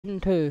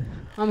Two.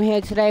 I'm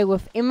here today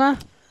with Emma.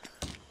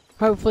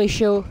 Hopefully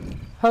she'll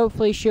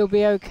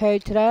be okay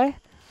today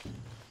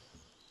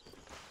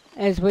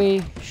as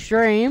we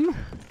stream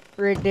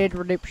Red Dead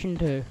Redemption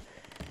 2.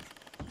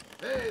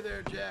 Hey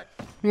there, Jack.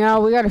 Now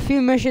we got a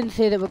few missions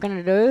here that we're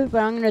gonna do,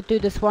 but I'm gonna do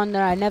this one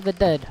that I never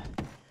did,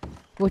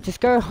 which is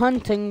go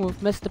hunting with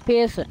Mr.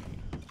 Pearson.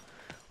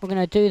 We're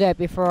gonna do that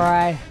before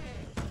I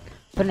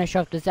finish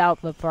off this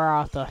outfit for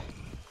Arthur.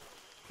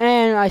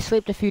 And I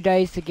slept a few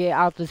days to get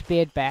Arthur's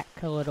beard back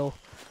a little.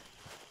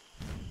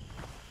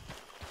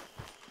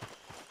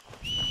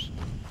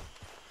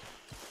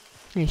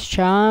 There's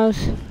Charles.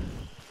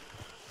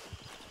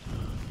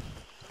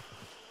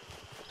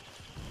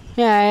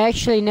 Yeah, I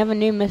actually never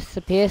knew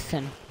Mr.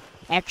 Pearson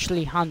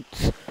actually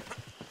hunts.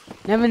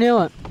 Never knew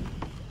it.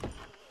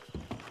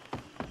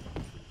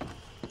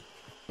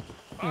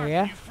 There we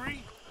are.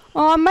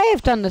 Oh, I may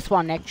have done this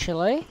one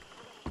actually.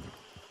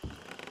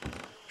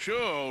 Sure,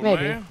 old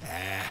Maybe. man.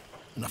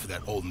 Enough of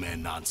that old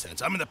man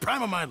nonsense. I'm in the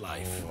prime of my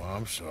life. Oh,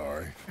 I'm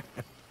sorry.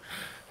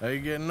 How you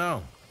getting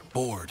on?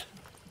 Bored.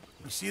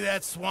 You see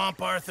that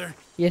swamp, Arthur?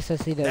 Yes, I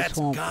see that That's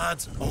swamp.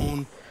 God's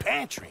own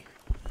pantry.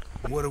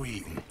 What are we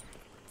eating?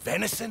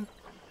 Venison?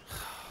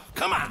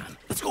 Come on,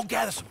 let's go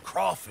gather some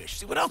crawfish.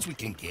 See what else we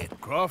can get.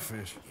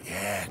 Crawfish?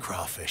 Yeah,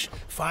 crawfish.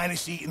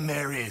 Finest eating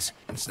there is.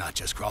 And it's not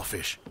just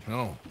crawfish.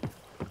 No.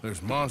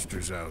 There's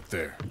monsters out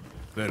there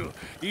that'll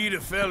eat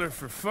a feller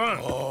for fun.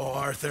 Oh,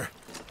 Arthur,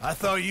 I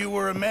thought you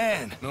were a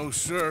man. No,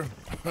 sir.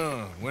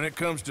 When it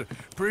comes to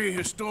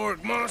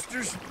prehistoric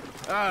monsters,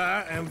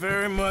 I am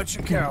very much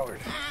a coward.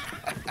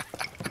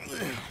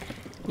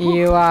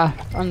 You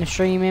on the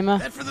stream, Emma?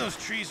 Head for those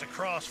trees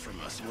across from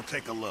us and we'll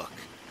take a look.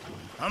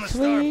 On the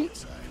Sweet. starboard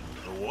side.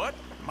 The what?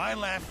 My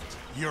left,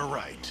 your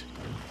right.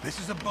 This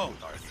is a boat,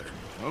 Arthur.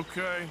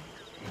 Okay.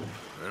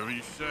 Whatever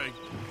you say.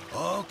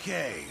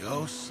 Okay,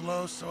 go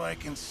slow so I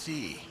can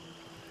see.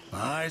 My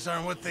eyes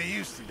aren't what they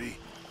used to be.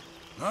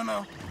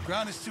 No,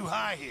 ground is too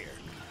high here.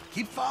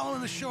 Keep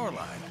following the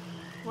shoreline.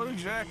 What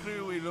exactly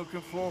are we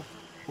looking for?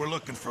 We're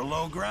looking for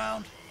low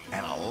ground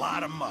and a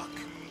lot of muck.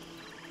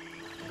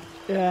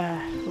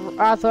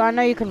 Arthur, I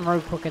know you can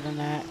rope quicker than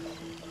that.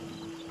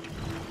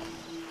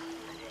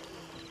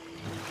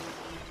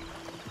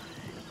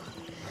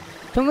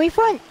 Can we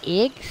find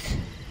eggs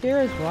here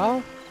as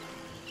well?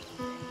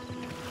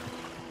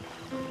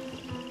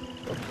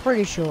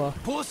 Pretty sure.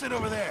 Pull us in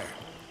over there.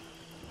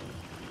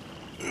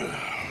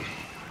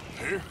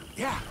 Here?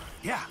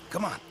 Yeah,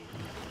 come on.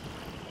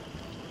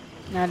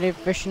 Now they're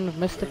fishing with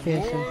Mr.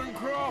 Pearson. More than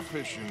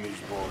crawfish in these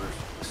waters.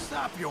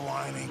 Stop your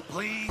whining,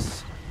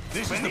 please.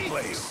 This is the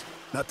place.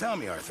 Now tell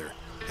me, Arthur,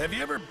 have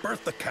you ever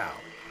birthed a cow?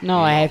 No,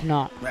 I have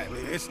not. Right,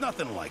 it's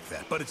nothing like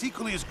that, but it's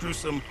equally as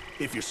gruesome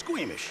if you're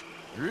squeamish.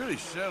 You're really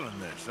selling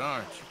this,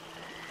 aren't you?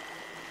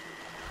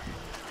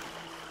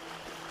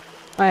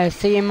 I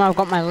see him, I've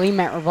got my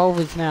Lemat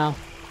revolvers now.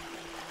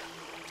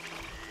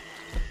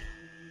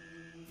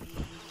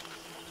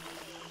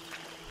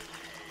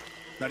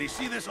 Now, do you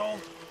see this hole?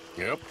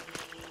 Yep.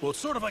 Well, it's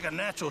sort of like a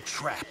natural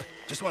trap.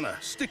 Just want to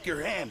stick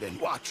your hand and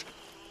watch.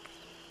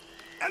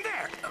 And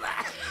there!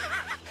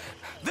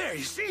 There,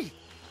 you see?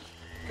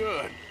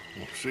 Good.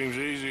 Well, seems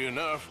easy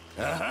enough.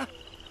 Uh-huh.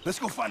 Let's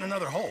go find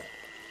another hole.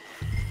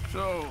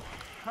 So,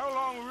 how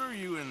long were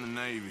you in the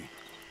Navy?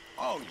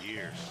 Oh,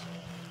 years.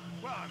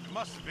 Well, it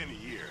must have been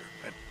a year.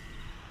 At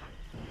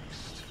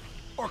least.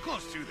 Or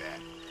close to that.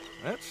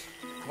 That's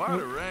quite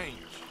a range.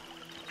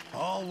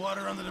 All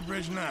water under the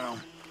bridge now.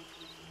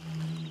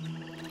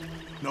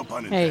 No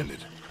pun Hey,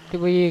 intended.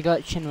 were you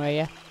glitching, were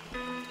you?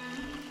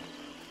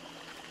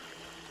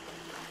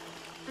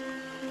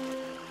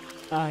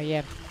 Oh,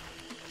 yeah.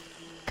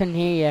 Couldn't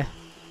hear you.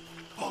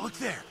 Oh, look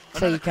there.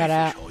 So you Another cut crayfish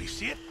out. hole. You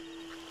see it?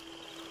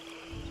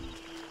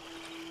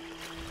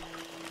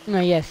 No,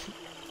 yes.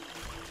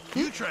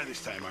 You try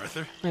this time,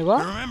 Arthur. Wait, what?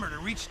 But remember to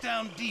reach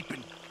down deep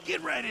and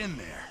get right in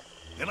there.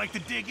 They like to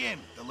dig in,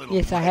 the little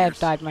Yes, I have blighters.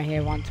 dyed my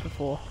hair once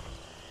before.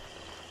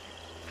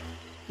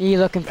 Are you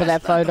looking for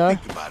that Best not to photo?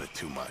 think about it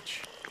too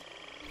much.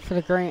 For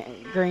the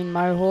green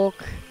mohawk?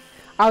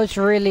 I was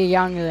really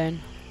young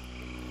then.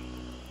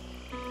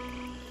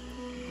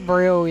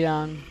 Real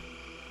young.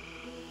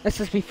 This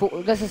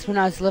is when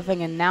I was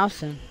living in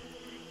Nelson.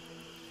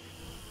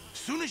 As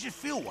soon as you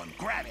feel one,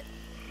 grab it.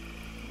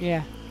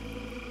 Yeah.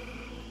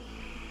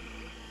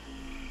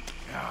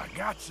 Yeah, I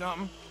got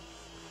something.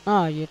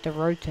 Oh, you have to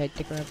rotate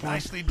to grab one.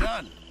 Nicely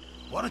done.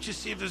 Why don't you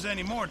see if there's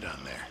any more down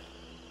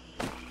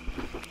there?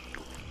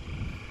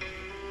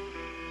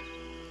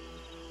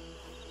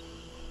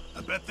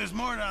 I bet there's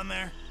more down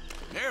there.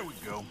 There we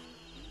go.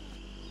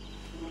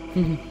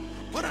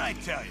 What did I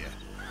tell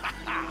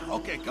you?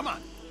 Okay, come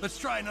on. Let's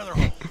try another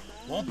hole.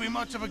 Won't be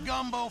much of a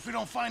gumbo if we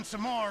don't find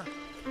some more.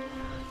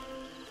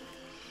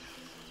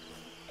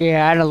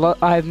 Yeah,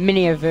 I have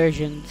many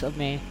versions of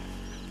me.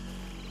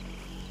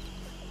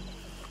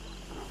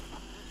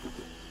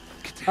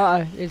 Get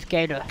down. Uh-oh, it's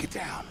Gator. Get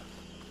down.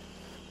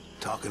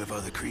 Talking of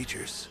other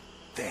creatures.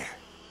 There.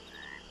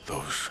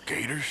 Those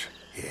gators?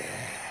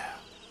 Yeah.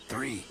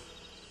 3.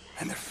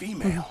 And they're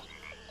female.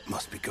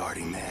 Must be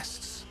guarding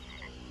nests.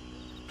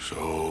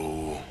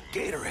 So...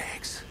 Gator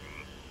eggs.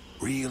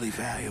 Really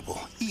valuable.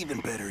 Even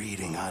better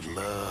eating. I'd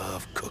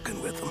love cooking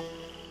with them.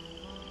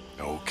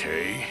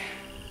 Okay.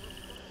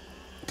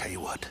 Tell you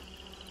what.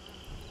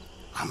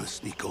 I'm gonna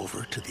sneak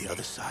over to the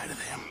other side of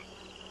them.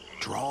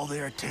 Draw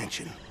their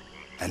attention.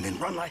 And then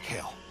run like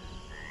hell.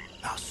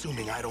 Now,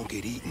 assuming I don't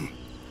get eaten,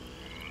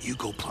 you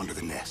go plunder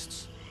the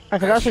nests. I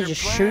could also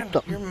just shoot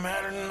them. You're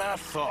madder than I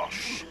thought.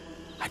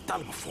 I've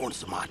done it before in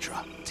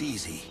Sumatra. It's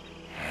easy.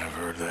 I've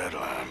heard that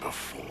line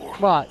before.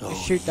 What? Oh,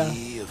 Just shoot the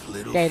ye of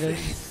little gators.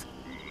 faith.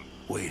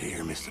 Wait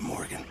here, Mr.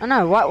 Morgan. I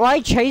know. Why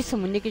chase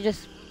them when you could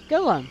just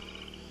kill them?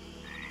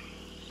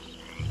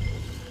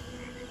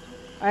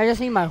 I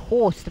just need my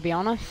horse, to be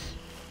honest.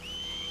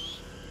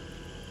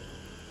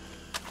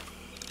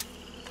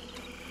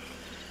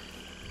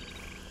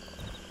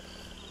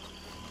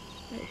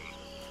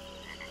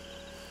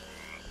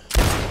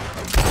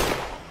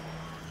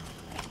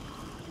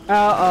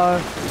 Uh-oh.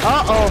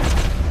 Uh-oh.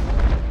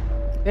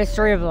 There's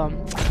 3 of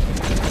them.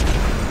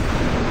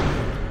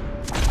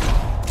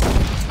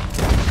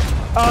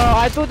 Oh,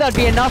 I thought that'd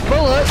be enough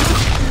bullets.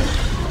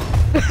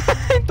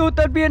 I thought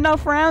there'd be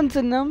enough rounds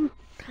in them.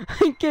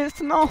 I guess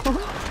not.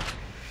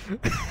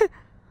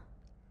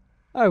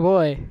 Oh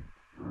boy.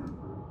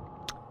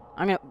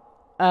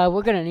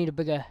 We're gonna need a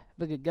bigger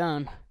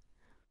gun.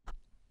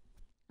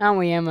 Aren't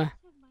we, Emma?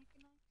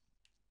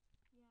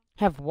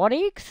 Have what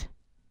eggs?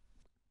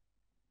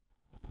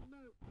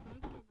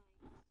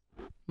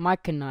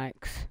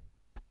 Myconites.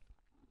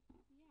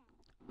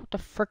 What the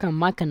frick are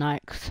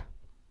myconites?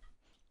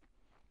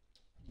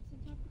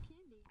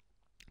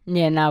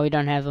 Yeah, no, we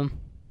don't have them.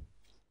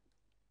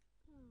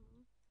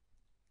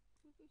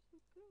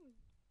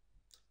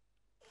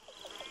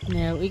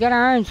 Yeah, we got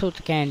our own sorts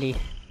of candy.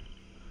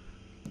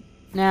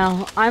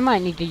 Now, I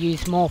might need to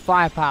use more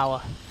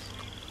firepower.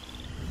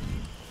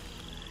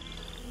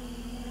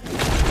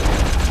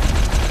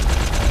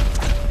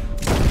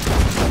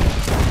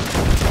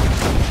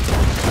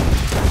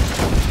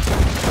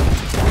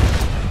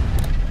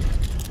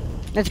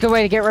 That's a good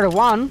way to get rid of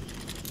one.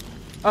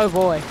 Oh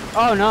boy.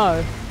 Oh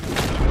no.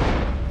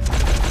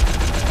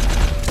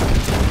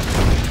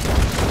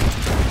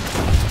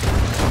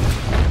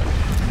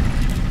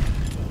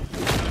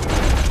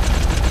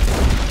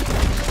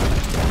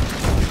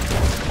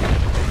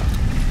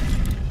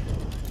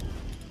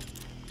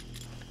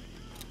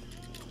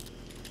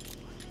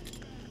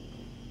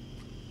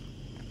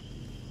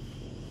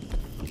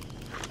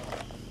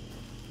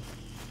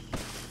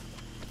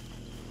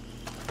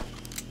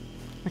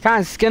 I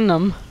can't skin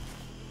them.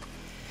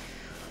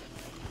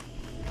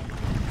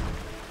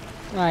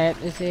 Right,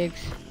 there's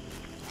eggs.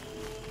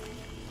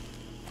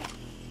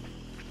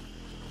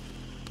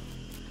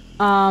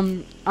 I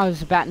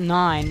was about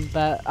 9,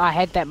 but I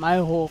had that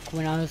mohawk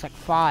when I was like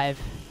 5.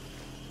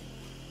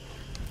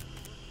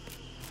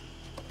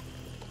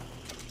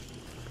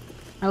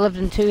 I lived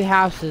in 2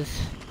 houses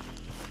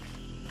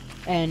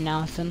in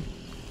Nelson.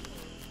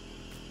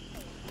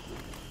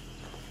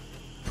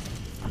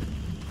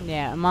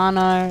 Yeah,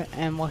 Amano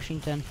and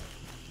Washington.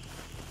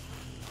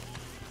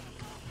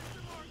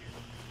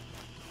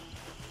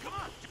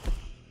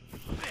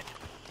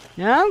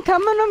 Yeah, I'm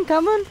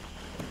coming.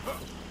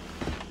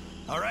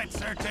 All right,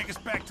 sir, take us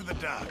back to the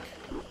dock.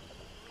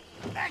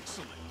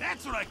 Excellent.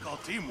 That's what I call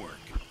teamwork.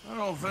 I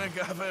don't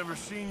think I've ever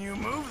seen you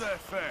move that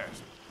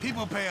fast.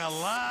 People pay a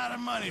lot of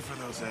money for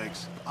those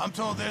eggs. I'm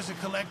told there's a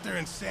collector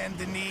in Saint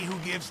Denis who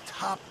gives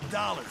top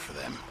dollar for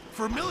them.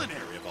 For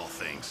military, of all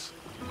things.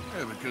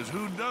 Yeah, because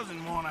who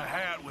doesn't want a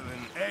hat with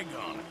an egg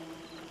on it?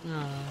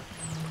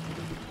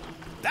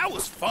 That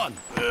was fun.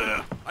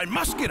 I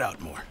must get out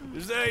more.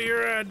 Is that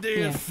your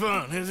idea of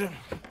fun, is it?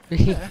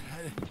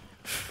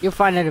 You'll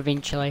find it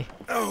eventually.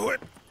 Oh, what?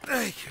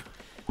 Thank you.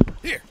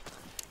 Here,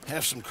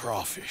 have some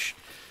crawfish.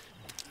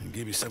 And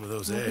give you some of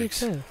those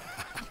eggs.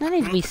 No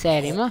need to be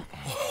sad, Emma.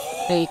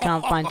 That you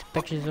can't find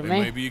pictures of me.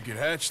 Maybe you could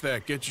hatch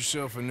that, get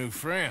yourself a new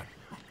friend.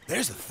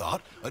 There's a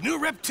thought. A new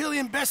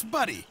reptilian best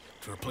buddy.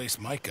 To replace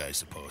Mike, I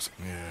suppose.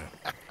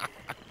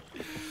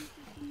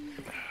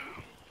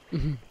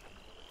 Yeah.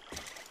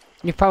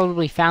 You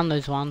probably found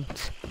those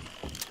ones.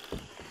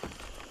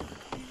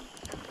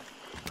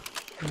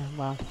 Oh,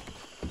 well.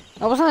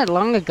 That wasn't that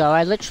long ago.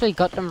 I literally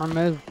got them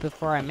removed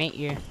before I met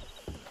you.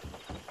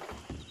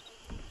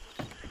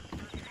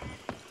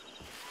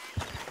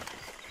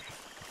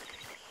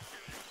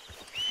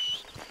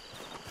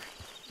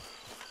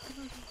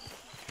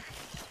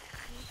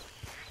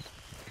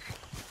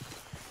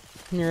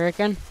 You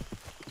reckon?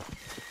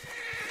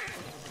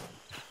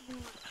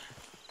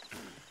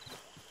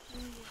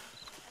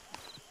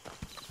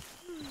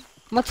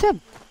 What's that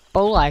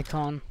bowl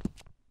icon?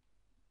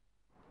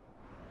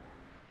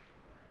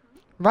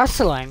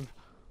 Rustling.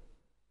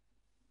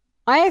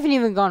 I haven't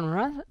even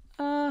gone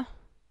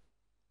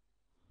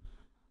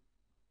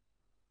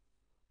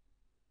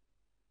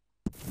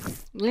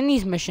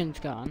Lenny's mission's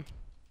gone.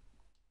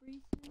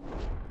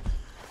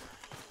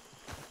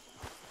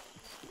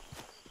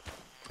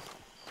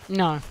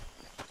 No.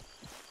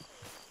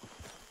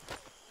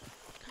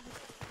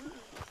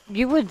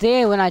 You were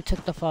there when I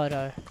took the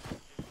photo.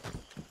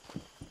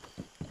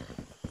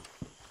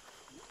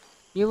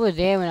 You were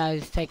there when I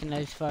was taking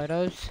those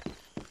photos.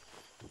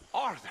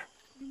 Arthur!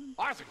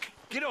 Arthur,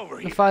 get over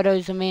The here!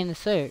 photos of me in the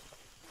suit.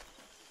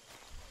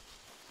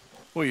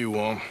 What you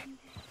want?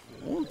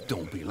 Oh,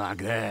 don't be like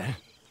that.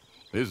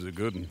 This is a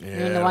good one. Yeah,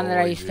 You mean the one that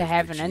I always used to is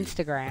have with on you,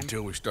 Instagram?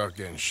 Until we start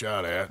getting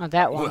shot at. Oh,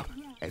 that one. Well,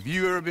 have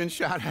you ever been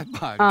shot at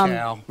by a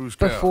cow? Who's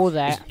cow? Before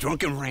This that.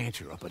 drunken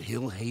rancher up at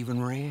Hill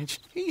Haven Ranch.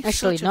 He's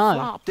Actually, such a no.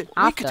 flop that we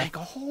After. could take a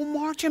whole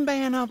marching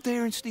band up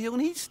there and steal,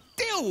 and he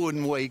still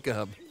wouldn't wake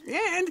up.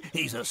 And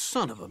he's a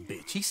son of a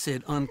bitch. He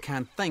said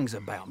unkind things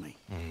about me.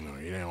 No,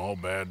 you ain't all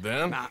bad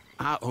then.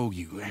 I owe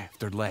you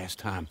after last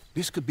time.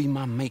 This could be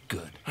my make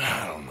good.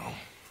 I don't know.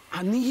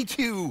 I need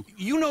you.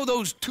 You know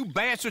those two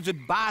bastards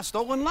that buy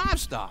stolen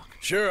livestock.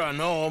 Sure, I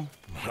know them.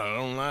 I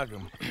don't like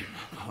them.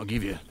 I'll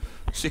give you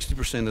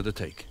 60% of the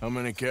take. How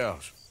many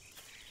cows?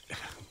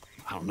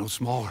 I don't know,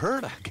 small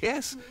herd, I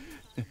guess.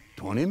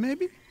 20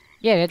 maybe?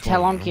 Yeah, that's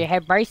how long you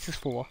had braces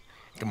for.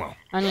 Come on.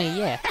 Only a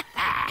year.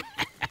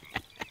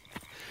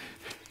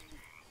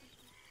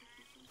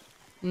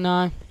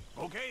 No.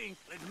 Okay,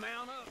 let's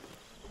mount up.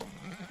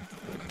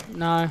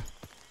 No.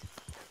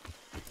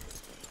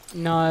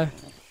 No.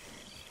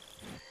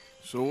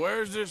 So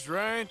where's this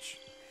ranch?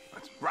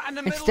 It's right in the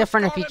It's middle of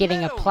different if you're Scarlet getting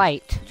a Meadows,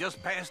 plate.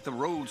 just past the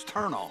road's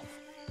turnoff.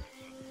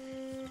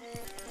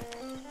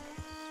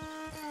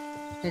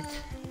 It's...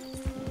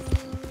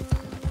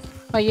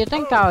 Well, you'd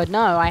think I would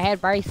know. I had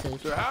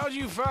braces. So how'd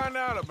you find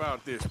out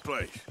about this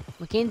place?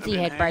 Mackenzie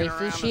I've had been hanging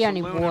braces. around She the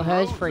only saloon wore and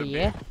hers roads for a a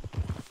year.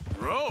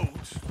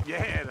 Roads?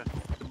 Yeah,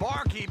 the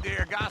barkeep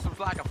there gossips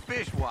like a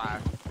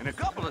fishwife, and a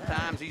couple of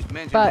times he's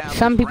mentioned But how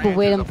some this people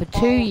wear them rancher's for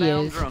a 2 fall-down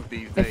years drunk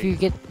these if you days.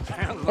 get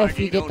Sounds like if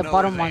you he get don't the know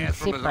bottom his one ass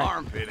from his separate.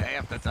 armpit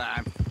half the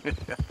time.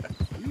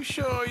 You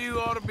sure you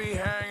ought to be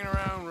hanging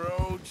around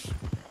roads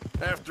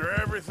after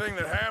everything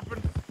that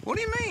happened? What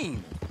do you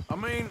mean? I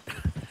mean,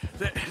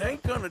 that it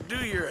ain't gonna do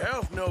your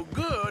health no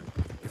good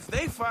if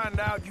they find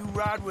out you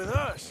ride with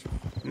us.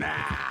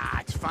 Nah,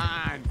 it's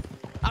fine.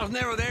 I was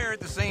never there at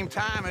the same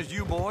time as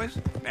you boys,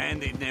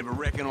 and they'd never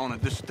reckon on a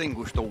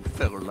distinguished old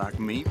feller like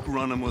me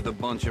running with a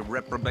bunch of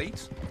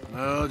reprobates.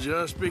 Well,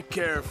 just be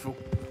careful.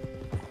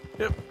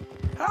 Yep.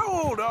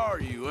 How old are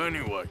you,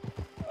 anyway?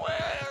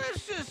 Well,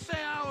 let's just say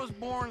I was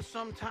born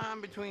sometime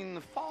between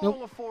the fall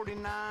Nope. of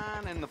 49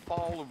 and the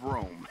fall of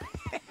Rome.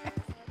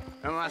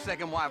 And my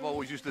second wife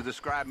always used to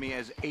describe me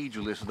as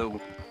ageless, though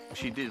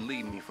she did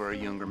leave me for a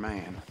younger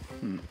man.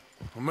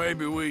 Well,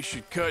 maybe we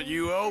should cut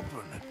you open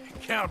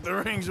and count the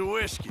rings of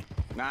whiskey.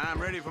 Now,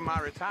 I'm ready for my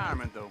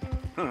retirement, though.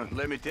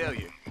 Let me tell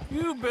you.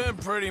 You've been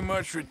pretty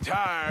much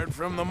retired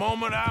from the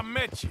moment I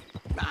met you.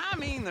 I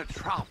mean the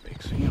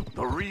tropics,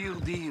 the real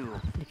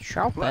deal. Like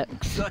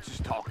Tropics. Dutch is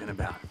talking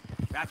about.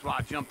 That's why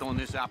I jumped on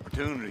this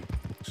opportunity.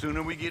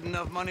 Sooner we get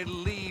enough money to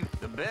leave,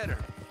 the better.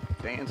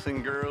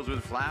 Dancing girls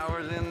with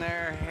flowers in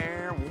their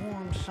hair,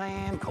 warm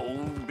sand,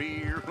 cold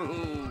beer.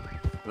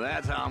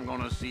 That's how I'm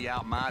gonna see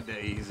out my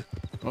days.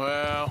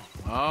 Well,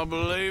 I'll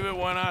believe it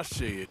when I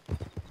see it.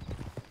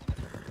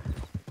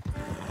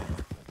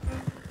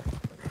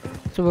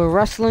 So we're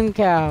rustling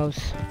cows.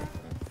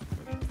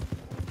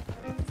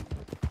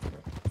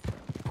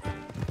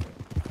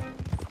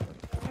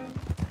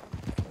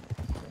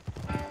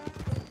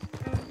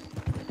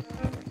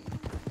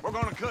 We're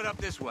gonna cut up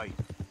this way.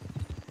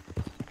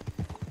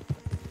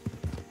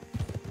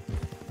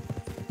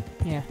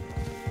 Yeah.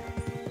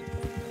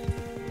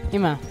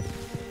 Emma.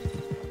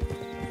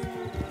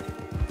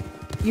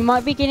 You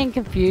might be getting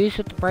confused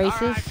with the braces,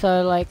 Alright.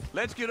 so like,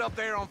 Let's get up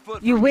there on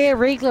foot. you from wear here.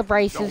 regular Don't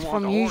braces want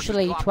from the horses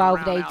usually flopping 12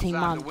 to around 18 outside the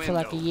months to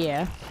like a window.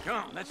 year. Come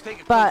on, let's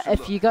take a But closer if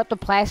look. you got the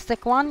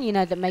plastic one, you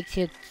know, that makes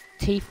your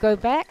teeth go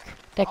back,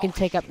 that can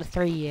take up to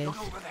 3 years.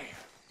 Look over there.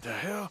 The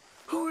hell?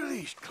 Who are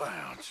these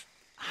clowns?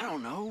 I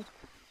don't know.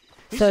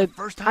 This So, is the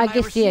first time I I ever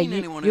guess, yeah, seen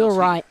anyone you're else here.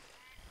 right.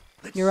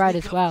 Let's You're right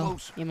sneak as up well,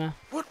 closer. Emma.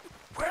 What?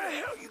 Where the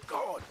hell you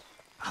going?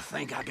 I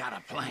think I got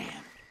a plan.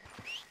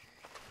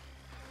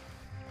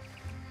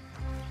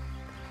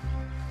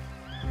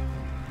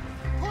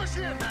 Push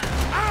in there.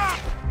 Ah!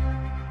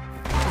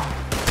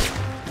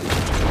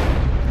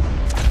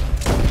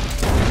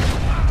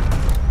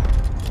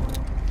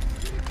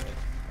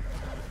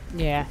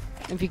 Yeah.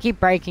 If you keep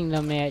breaking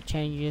them, yeah, it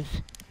changes.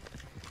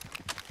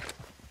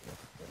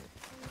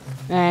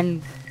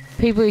 And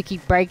people who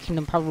keep breaking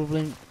them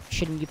probably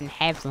shouldn't even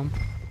have them.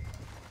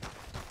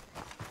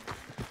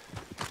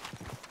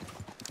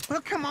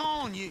 Well, come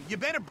on, you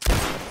better...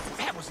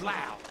 That was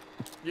loud.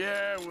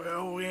 Yeah,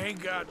 well, we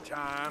ain't got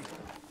time.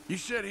 You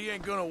said he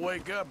ain't gonna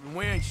wake up, and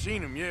we ain't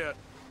seen him yet.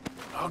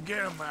 I'll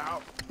get him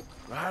out.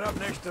 Right up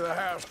next to the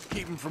house to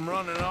keep him from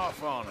running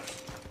off on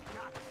us.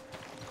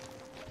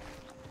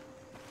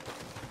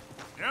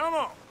 Come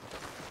on.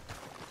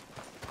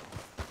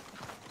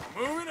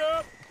 Move it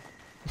up.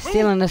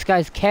 Stealing this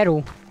guy's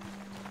kettle.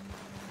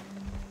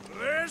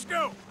 Let's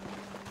go.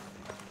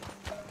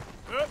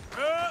 Up,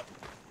 up.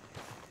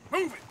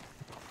 Move it.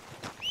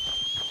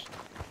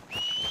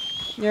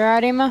 You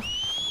alright, Emma?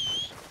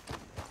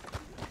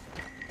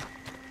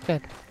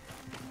 Good.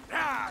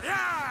 Yeah,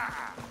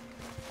 yeah.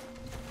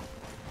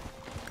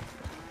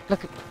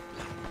 Look at...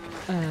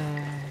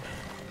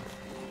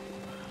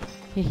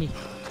 Hehe.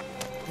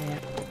 Yeah.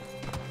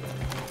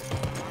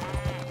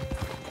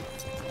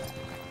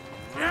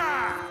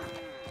 Yeah.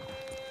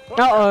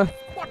 Uh-oh.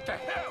 What the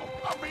hell?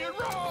 I'm being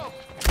robbed.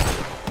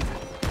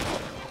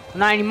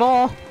 Not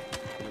anymore.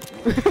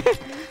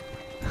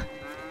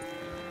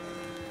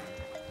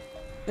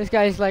 This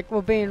guy's like,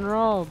 we're being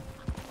robbed.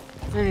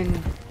 And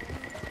then,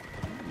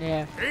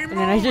 yeah. And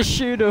then I just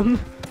shoot him.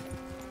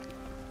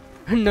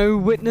 No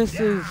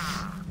witnesses.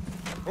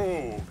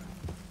 Oh.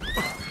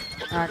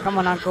 Alright, come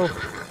on, Uncle.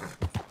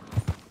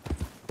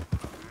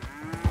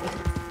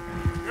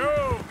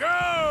 Go,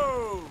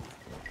 go.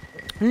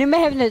 I remember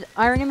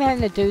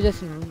having to do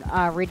this in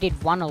Red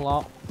Dead 1 a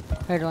lot.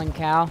 Herding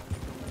cow.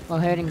 Or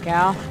herding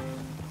cow.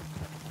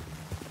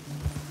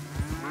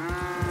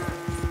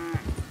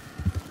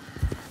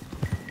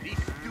 These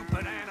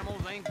stupid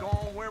animals ain't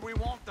going where we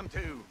want them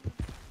to.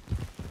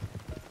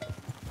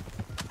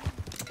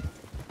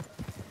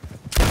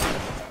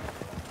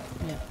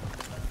 Yeah.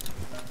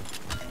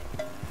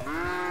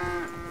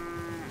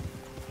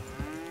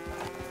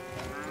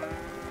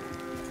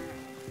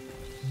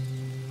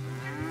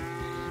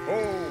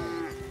 Oh.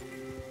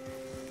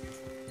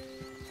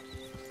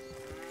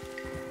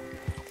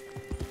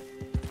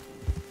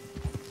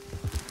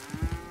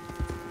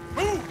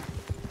 Move!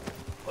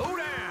 Slow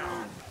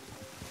down!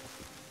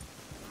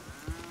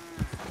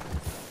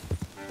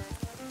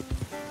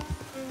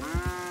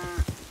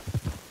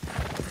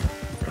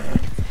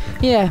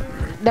 Yeah,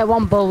 that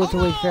one bull was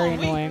always very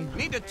annoying.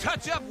 Need to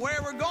touch up where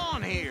we're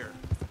going here.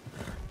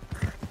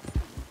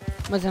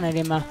 Wasn't it,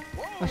 Emma?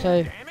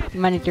 Also, you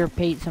might need to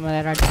repeat some of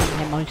that. I didn't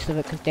hear most of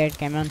it because Dad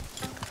came in.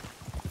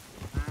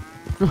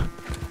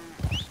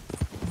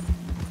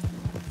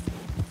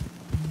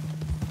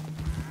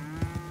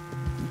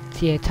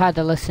 So yeah, it's hard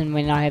to listen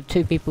when I have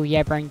two people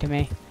yabbering to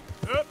me.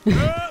 Up,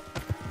 up.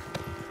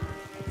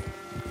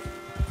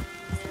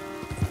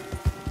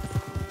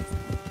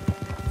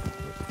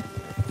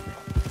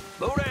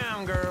 Slow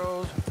down,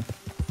 girls.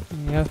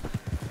 Yeah.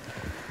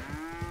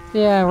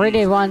 Yeah, Red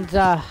Dead 1's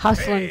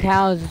hustling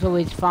cows is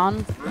always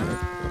fun.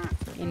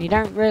 And you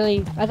don't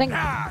really... I think...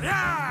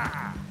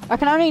 Yeah. I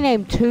can only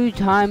name 2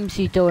 times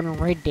you do it in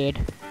Red Dead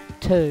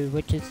 2,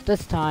 which is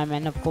this time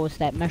and of course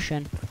that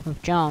mission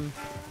with John.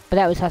 But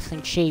that was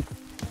hustling sheep.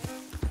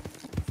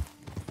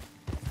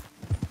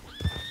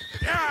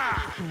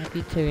 Yeah. Yeah,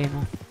 you too,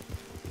 Emma.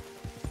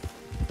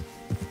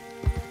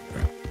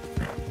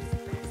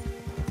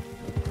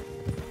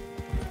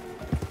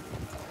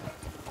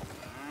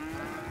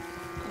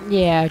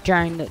 Yeah,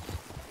 during the...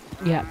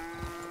 Yeah,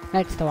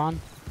 that's the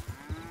one.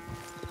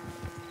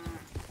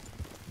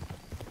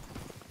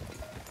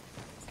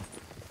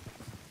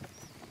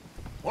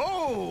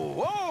 Whoa,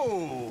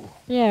 whoa.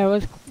 Yeah,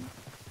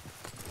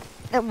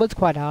 it was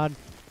quite hard.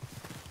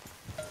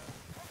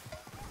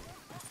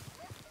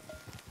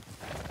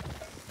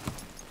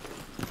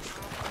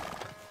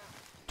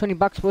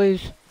 $20,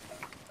 please.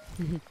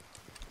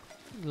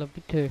 Love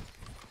you too.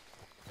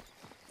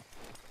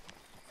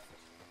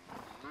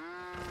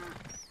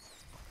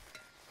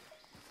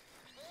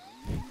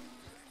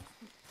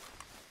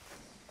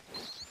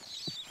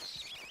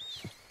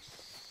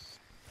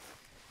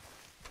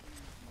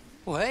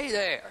 Well, hey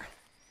there.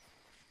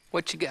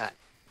 What you got?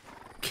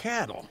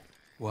 Cattle.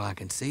 Well, I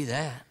can see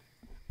that.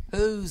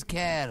 Whose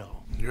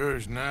cattle?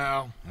 Yours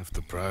now, if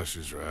the price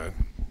is right.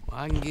 Well,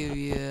 I can give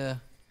you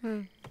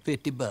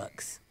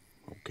 $50.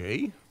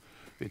 Okay.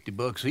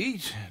 $50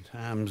 each,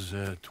 times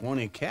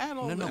 20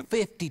 cattle. No,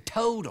 50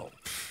 total.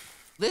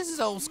 This is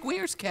old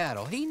Squeer's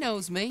cattle. He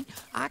knows me.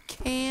 I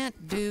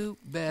can't do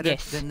better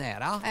than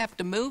that. I'll have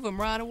to move him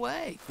right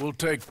away. We'll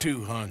take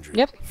 200.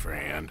 Yep.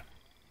 Friend.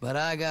 But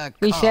I got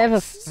We used to have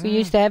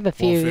a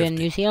few 150. in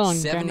New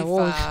Zealand during the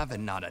wars. 75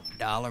 and not a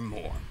dollar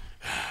more.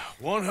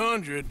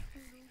 100,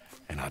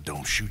 and I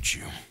don't shoot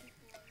you.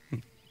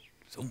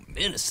 So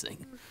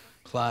menacing.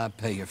 Clive,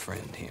 pay your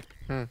friend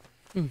here.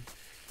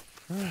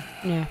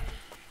 Yeah.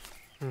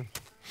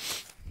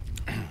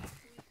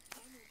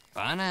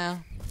 Bye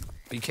now.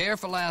 Be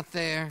careful out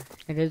there.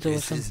 It is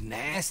This awesome. is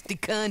nasty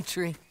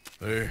country.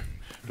 There.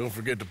 Don't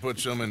forget to put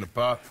some in the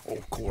pot. Oh,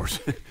 of course.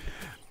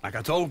 Like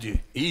I told you,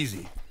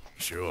 easy.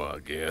 Sure, I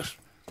guess.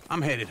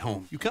 I'm headed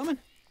home. You coming?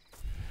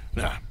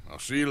 Nah, I'll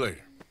see you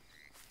later.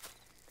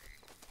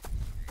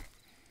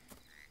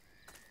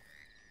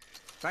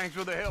 Thanks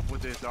for the help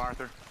with this,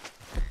 Arthur.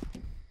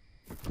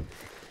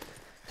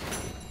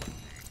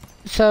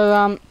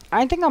 So,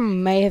 I think I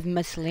may have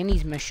missed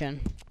Lenny's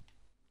mission.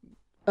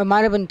 It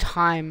might have been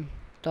time,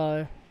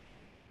 though.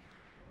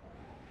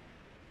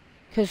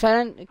 Yeah,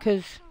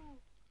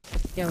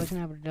 I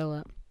wasn't able to do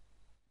it.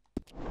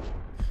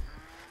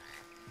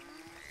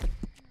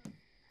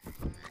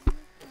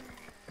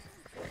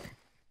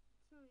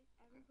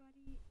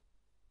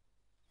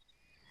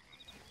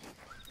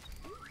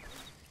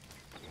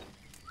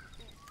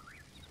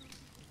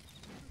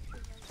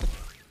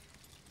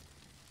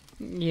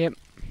 Yep.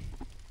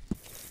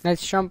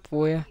 That's Trump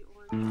for you.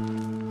 Do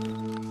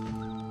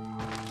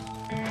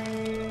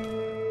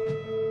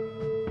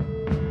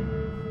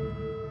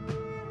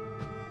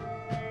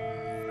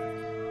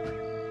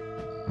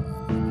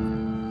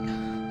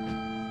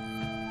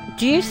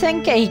you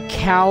think a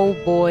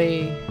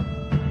cowboy,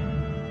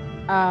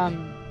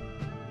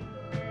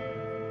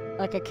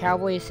 like a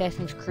cowboy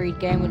Assassin's Creed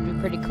game would be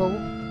pretty cool?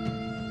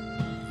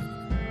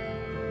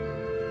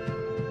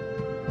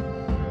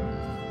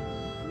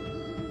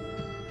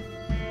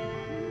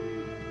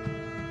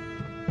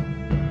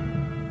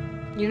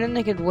 You don't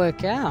think it'd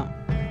work out?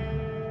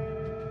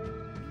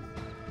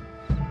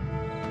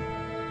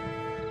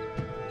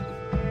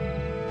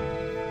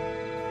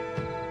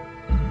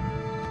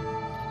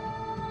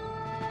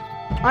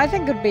 I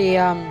think it'd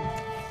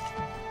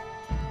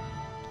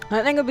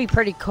be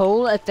pretty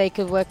cool if they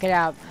could work it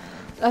out.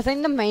 I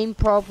think the main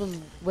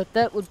problem with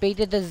it would be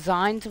the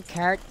designs of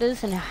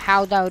characters and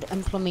how they would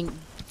implement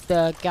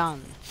the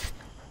guns.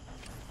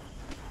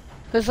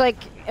 Because, like,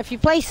 if you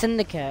play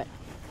Syndicate,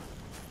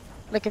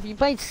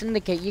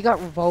 you got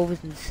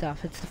revolvers and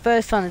stuff. It's the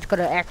first one that's got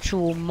an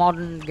actual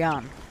modern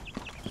gun,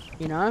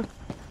 you know?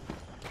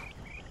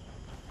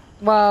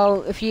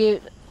 Well, if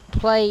you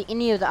play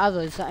any of the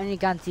others, the only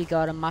guns you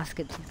got are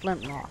muskets and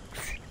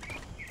flintlocks.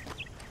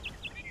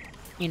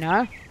 You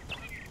know?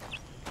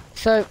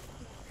 So,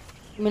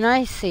 when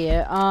I see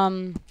it,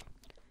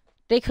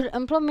 they could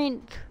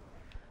implement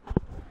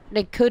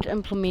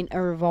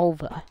a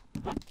revolver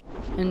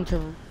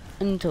into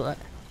it.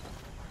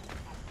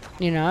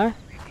 You know?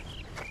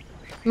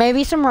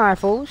 Maybe some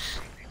rifles.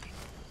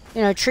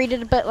 You know, treat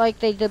it a bit like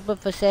they did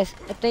with Assassin.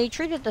 If they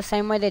treat it the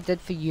same way they did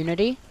for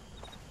Unity,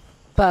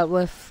 but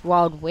with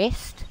Wild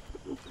West,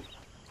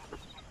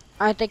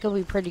 I think it'll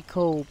be pretty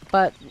cool.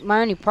 But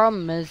my only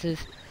problem is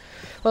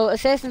well,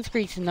 Assassin's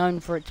Creed's known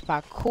for its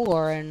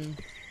parkour, and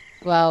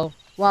well,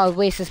 Wild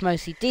West is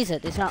mostly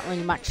desert. There's not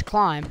really much to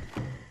climb.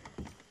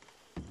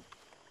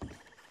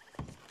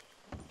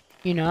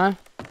 You know?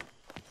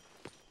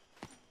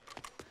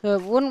 So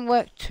it wouldn't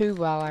work too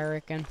well, I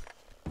reckon.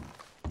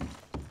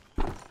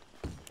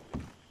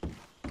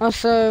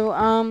 Also,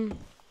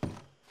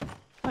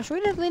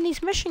 where did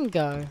Lenny's mission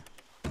go?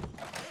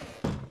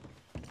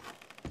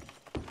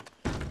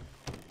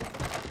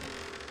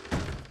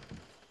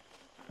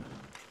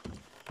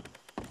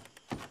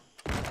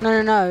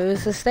 No, it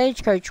was the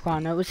stagecoach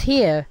one. It was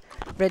here,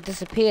 but it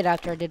disappeared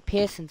after I did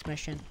Pearson's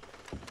mission.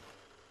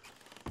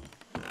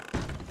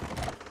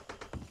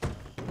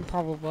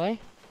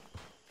 Probably.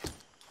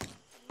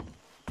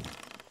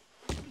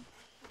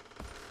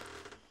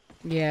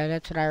 Yeah,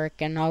 that's what I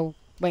reckon. I'll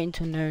wait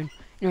until noon.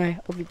 Anyway,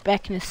 I'll be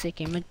back in a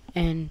second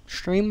and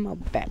stream. I'll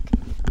be back.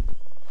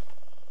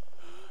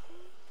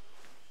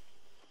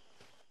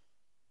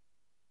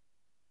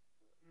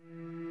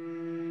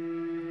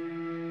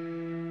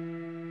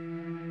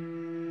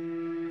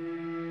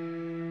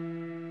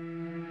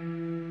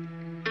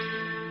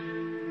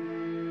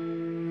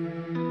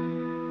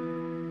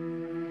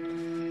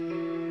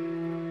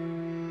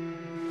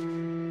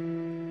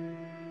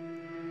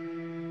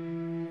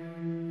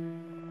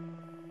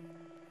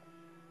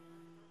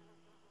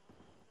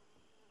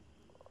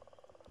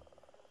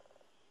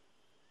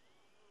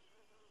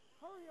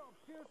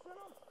 Pearson,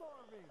 I'm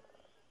starving.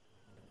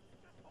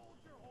 Just hold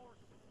your horses.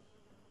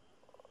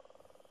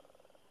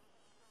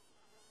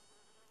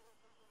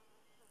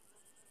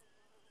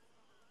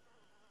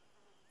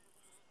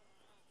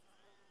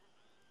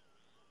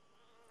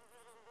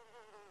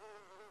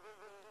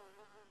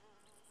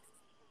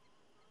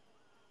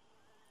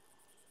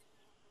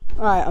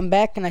 Alright, I'm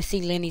back and I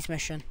see Lenny's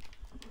mission.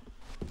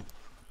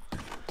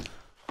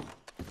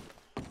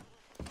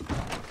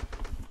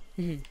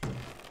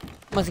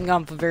 Wasn't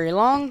gone for very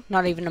long,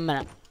 not even a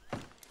minute.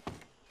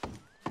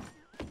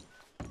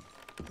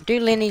 Do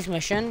Lenny's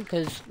mission,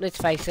 because let's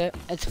face it,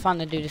 it's fun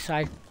to do the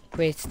side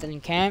quests in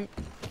camp.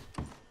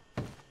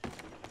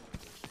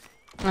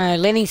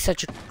 Lenny's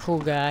such a cool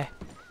guy.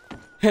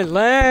 Hey,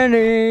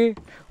 Lenny!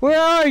 Where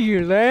are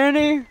you,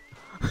 Lenny?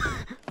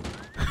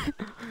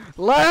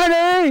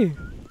 Lenny!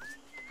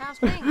 How's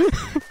things?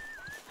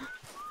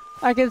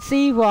 I can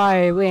see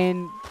why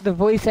when the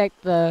voice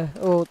actor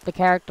or the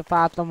character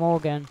Father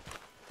Morgan,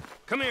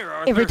 Come here,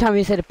 Arthur. every time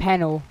he said a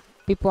panel,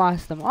 people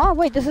ask them, "Oh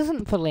wait, this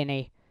isn't for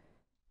Lenny."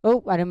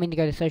 Oh, I didn't mean to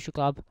go to social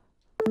club.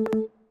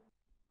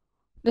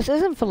 This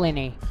isn't for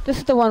Lenny. This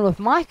is the one with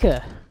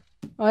Micah.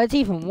 Oh, it's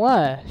even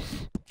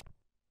worse.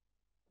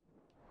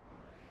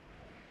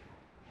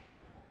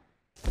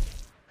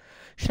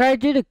 Should I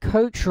do the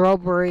coach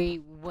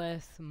robbery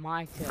with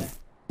Micah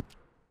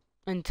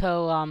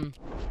until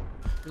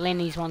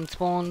Lenny's one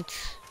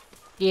spawns?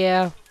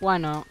 Yeah, why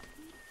not?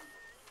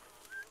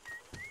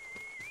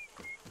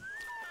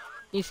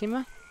 You see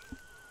me?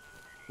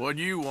 What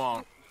do you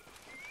want?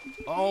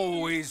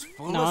 Always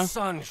full No. of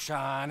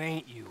sunshine,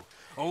 ain't you?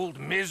 Old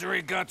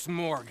Misery Guts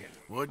Morgan.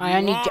 What do I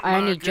you want,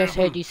 only Micah? just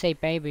heard you say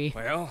baby.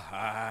 Well,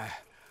 I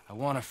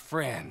want a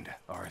friend,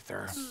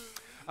 Arthur.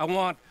 I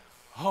want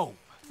hope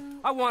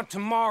I want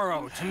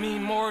tomorrow to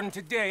mean more than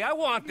today. I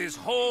want this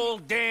whole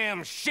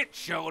damn shit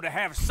show to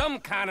have some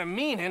kind of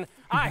meaning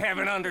I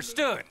haven't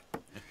understood.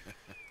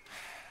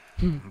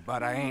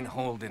 But I ain't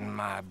holding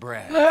my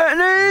breath.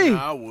 Lenny! No,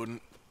 I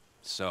wouldn't.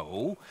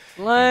 So,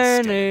 Lenny!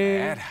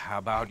 instead of that, how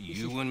about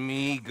you and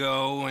me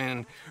go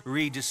and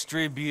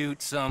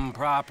redistribute some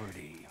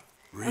property?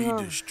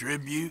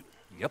 Redistribute?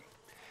 Yep.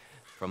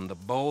 From the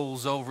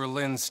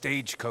Bowles-Overland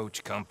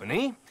Stagecoach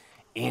Company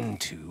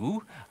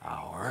into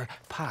our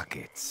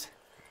pockets.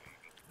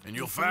 And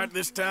you'll fight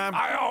this time?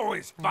 I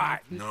always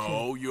fight.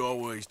 No, you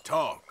always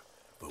talk.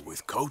 But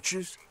with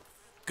coaches,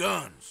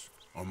 guns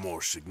are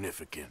more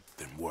significant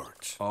than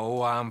words.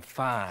 Oh, I'm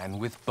fine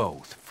with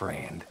both,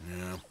 friend.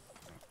 Yeah.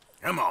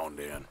 Come on,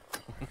 then.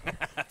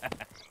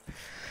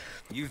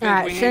 You think we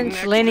Alright, need an since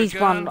extra Lenny's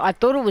gun? one, I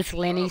thought it was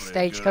Lenny's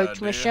Probably a good stagecoach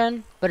idea.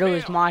 mission, but it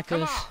was Bill,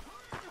 Micah's.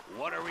 come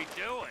What are we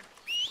doing?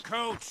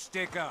 Coach,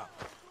 stick up.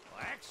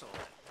 Well, excellent.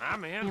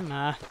 I'm in. You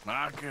know,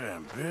 Micah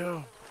and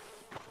Bill.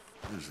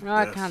 This is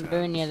I death can't do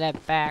sentence. any of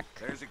that back.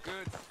 There's a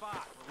good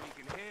spot where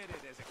we can hit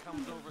it as it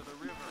comes over the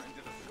river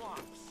into the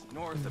swamps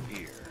north of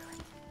here.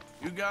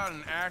 You got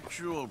an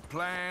actual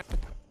plan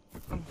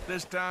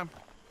this time?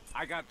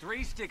 I got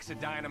 3 sticks of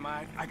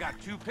dynamite. I got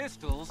 2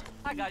 pistols.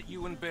 I got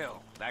you and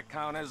Bill. That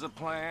count as a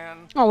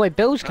plan? Oh wait,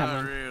 Bill's Not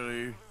coming.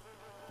 really.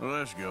 Well,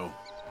 let's go.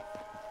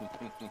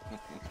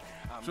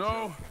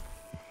 So,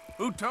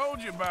 who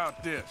told you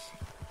about this?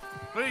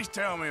 Please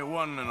tell me it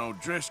wasn't an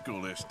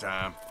O'Driscoll this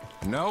time.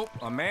 Nope,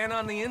 a man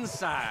on the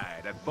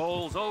inside at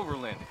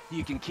Bowles-Overland.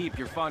 You can keep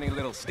your funny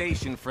little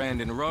station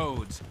friend in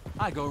Rhodes.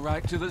 I go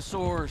right to the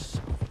source.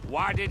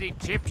 Why did he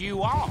tip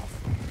you off?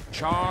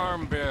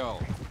 Charm,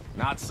 Bill.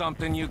 Not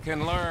something you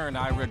can learn,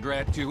 I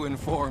regret to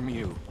inform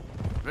you.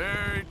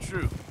 Very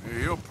true.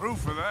 You're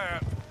proof of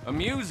that.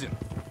 Amusing.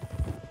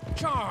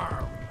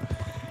 Charm.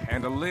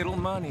 And a little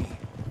money.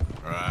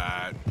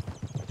 Right.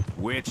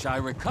 Which I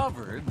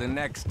recovered the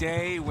next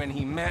day when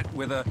he met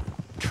with a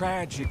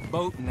tragic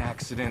boating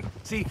accident.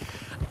 See,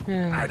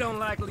 I don't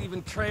like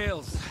leaving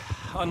trails,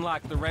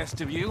 unlike the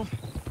rest of you.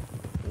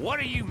 What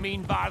do you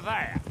mean by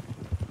that?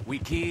 We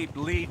keep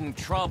leading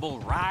trouble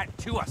right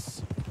to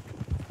us.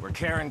 We're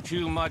carrying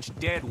too much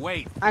dead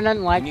weight. I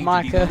don't like We need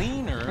Micah. to be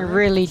leaner I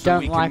really so don't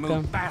we can like move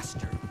him.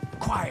 faster,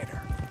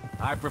 quieter.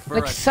 I prefer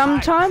Like a tight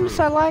sometimes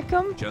crew. I like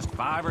him. Just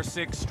 5 or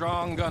 6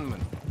 strong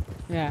gunmen.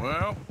 Yeah.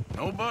 Well,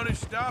 nobody's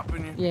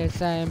stopping you. Yeah,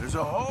 same. There's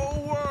a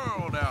whole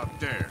world out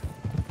there.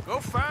 Go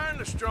find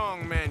the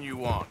strong men you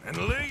want and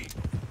leave.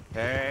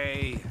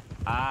 Hey,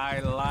 I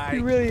He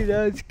like. really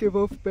does give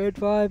off bad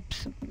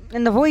vibes.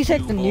 And the voice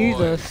actor knew boys.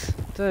 this,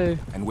 too.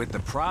 And with the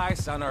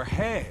price on our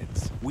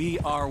heads, we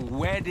are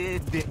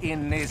wedded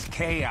in this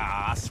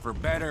chaos, for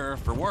better or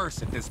for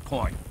worse at this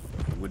point.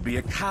 It would be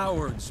a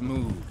coward's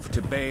move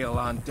to bail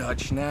on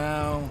Dutch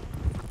now.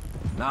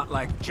 Not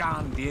like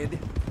John did.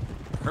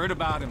 Heard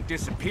about him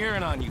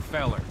disappearing on you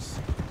fellers.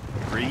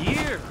 For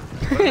years.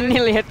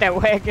 Nearly hit that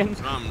wagon.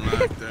 Something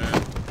like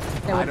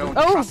that. I don't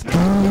Oh! trust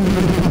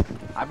him.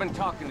 I've been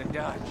talking to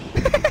Dutch.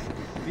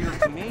 Feels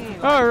to me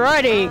like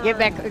Alrighty,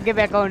 he's get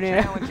back on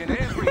here. challenging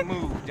every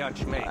move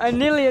Dutch makes. I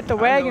nearly hit the I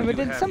know wagon, but you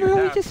then have somehow your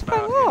he doubts just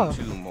fell about him off.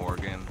 too,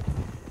 Morgan.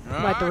 Might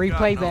have to I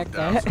replay got no back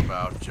doubts that.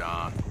 about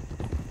John.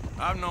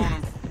 I've known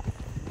him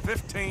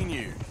 15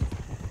 years.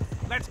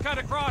 Let's cut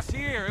across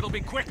here. It'll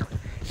be quicker.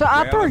 So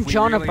Arthur Well, and if we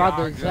John are really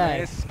brothers, gonna eh?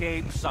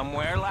 escape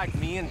somewhere like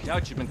me and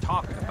Dutch have been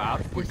talking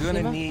about, we're You gonna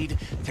see that? need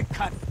to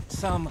cut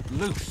some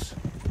loose.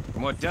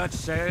 From what Dutch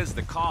says,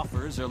 the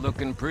coffers are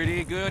looking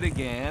pretty good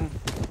again.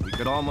 We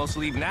could almost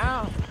leave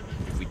now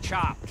if we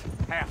chopped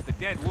half the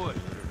dead wood.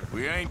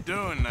 We ain't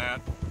doing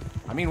that.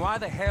 I mean, why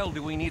the hell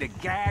do we need a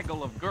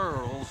gaggle of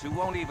girls who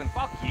won't even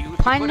fuck you if you put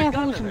a gun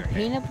Pineapples to their and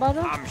head? peanut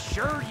butter? I'm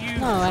sure you.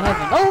 No, I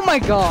haven't. Oh my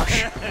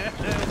gosh! Would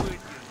you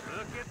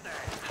look at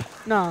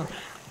that? No.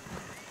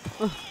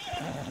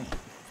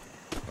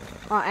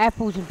 Oh,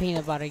 apples and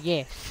peanut butter,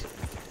 yes.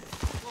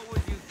 What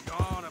would you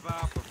thought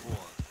about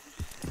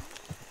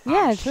before? Yeah,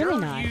 I'm it's really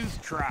sure nice.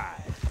 You've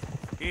tried.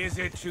 Is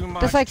it too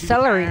much? Just like to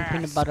celery and ask?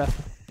 peanut butter.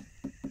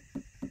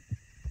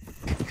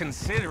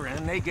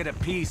 Considering they get a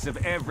piece of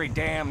every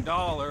damn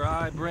dollar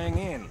I bring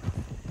in.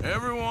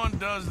 Everyone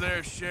does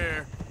their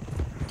share.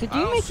 Did I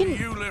you don't make see an,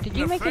 you lifting did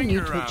you a make a new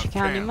finger Twitch out, account,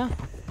 champ. Emma?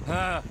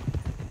 Huh?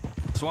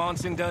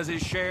 Swanson does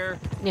his share.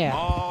 Yeah.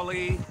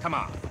 Molly, come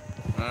on.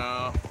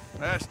 No,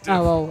 that's Oh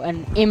different. well,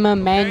 and Emma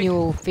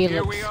Manuel here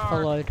Felix we are.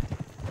 followed.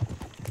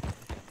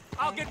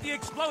 I'll get the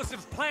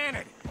explosives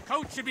planted.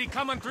 Coach should be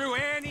coming through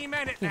any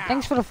minute Yeah, now.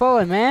 thanks for the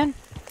follow, man.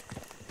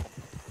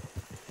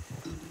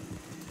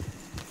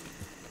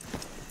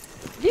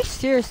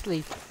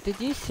 Did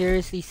you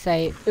seriously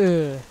say,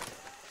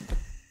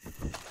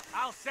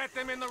 I'll set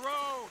them in the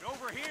road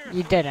over here.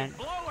 You so didn't. we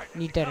can blow it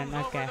as You it didn't,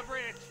 comes okay. Over the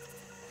bridge.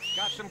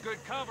 Got some good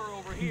cover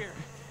over here.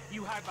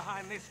 You hide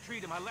behind this tree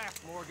to my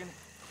left, Morgan.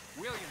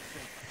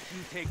 Williamson,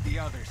 you take the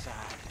other side.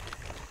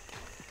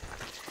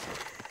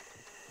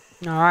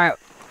 Alright.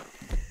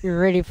 You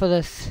ready for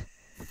this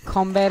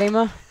combat,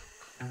 Emma?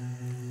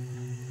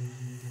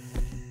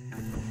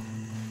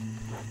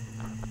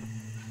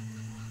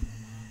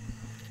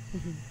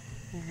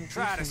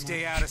 try to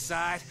stay out of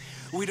sight.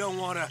 We don't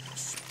want to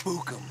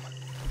spook them.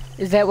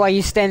 Is that why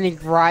you're standing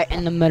right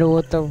in the middle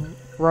of the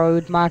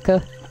road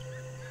marker?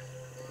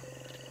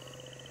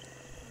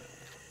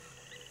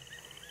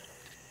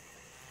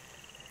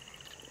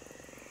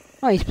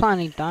 Oh, he's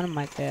planting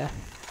dynamite there.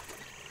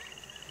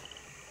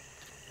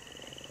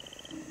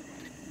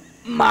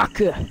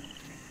 Marker!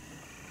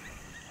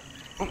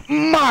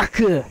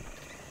 Marker!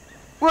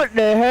 What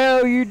the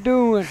hell are you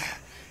doing?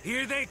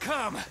 Here they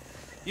come.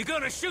 You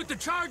gonna shoot the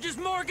charges,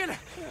 Morgan?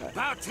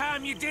 About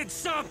time you did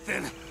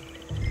something.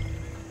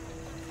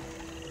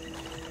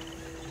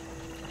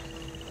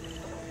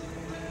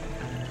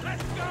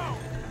 Let's go!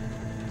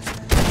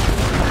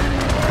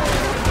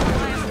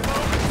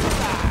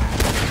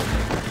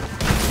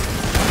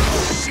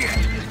 Shit!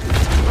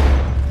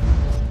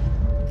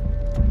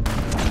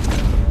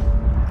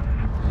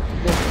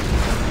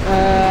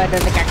 I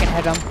don't think I can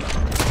hit him.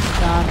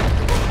 Done.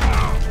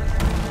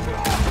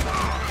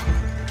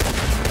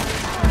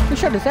 Who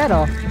shot his head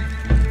off?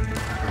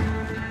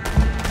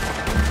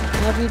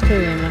 Love you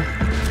too, Emma.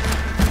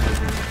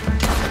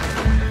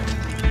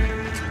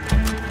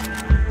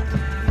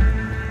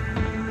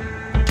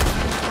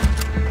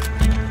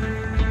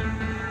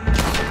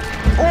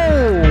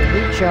 Oh,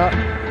 good shot.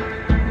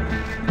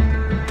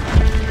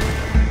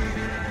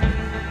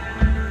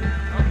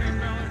 Okay,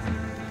 fellas,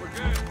 we're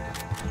good.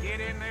 Get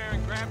in there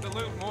and grab the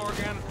loot,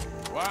 Morgan.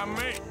 Why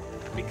me?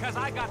 Because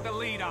I got the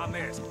lead on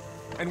this.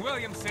 And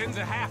Williamson's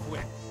a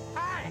half-wit.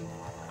 Hi!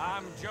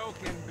 I'm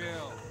joking,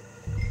 Bill.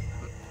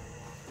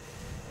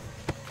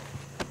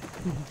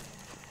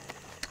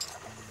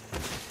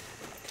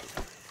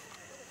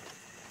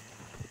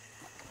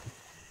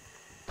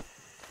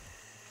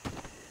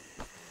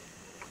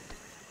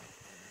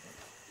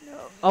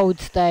 Old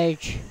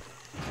stage.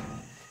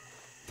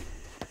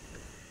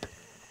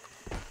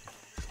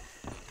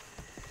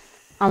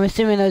 I'm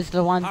assuming those are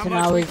the ones How when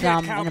much I we was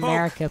get, in cowpoke?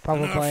 America,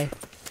 probably.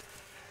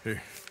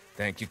 Here.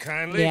 Thank you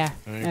kindly. Yeah,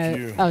 Thank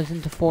you. I was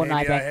into Fortnite Maybe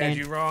I back had then.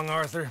 you wrong,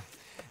 Arthur.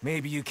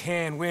 Maybe you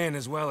can win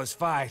as well as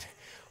fight.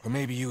 Or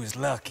maybe you was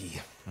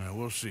lucky.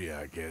 We'll see,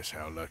 I guess,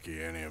 how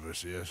lucky any of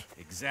us is.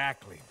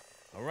 Exactly.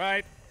 All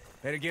right,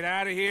 better get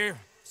out of here.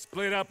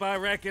 Split up, I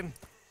reckon.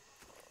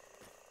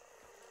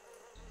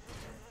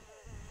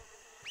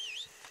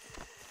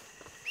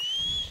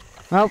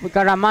 Well, we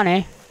got our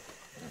money.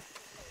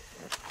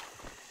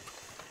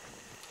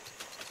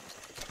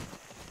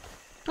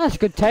 That's a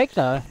good take,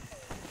 though.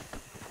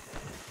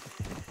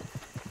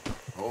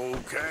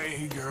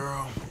 Okay,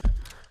 girl.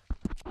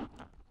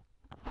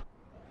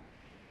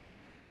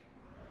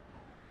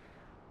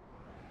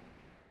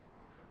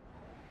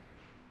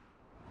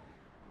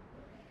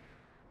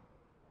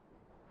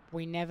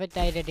 We never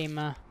dated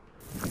Emma.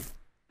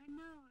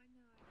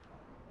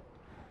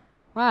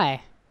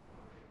 Why?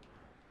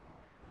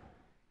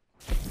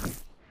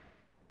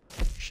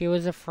 She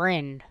was a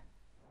friend.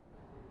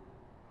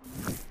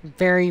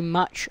 Very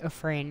much a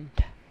friend.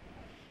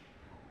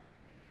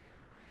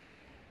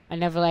 I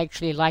never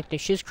actually liked her.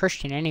 She's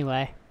Christian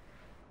anyway.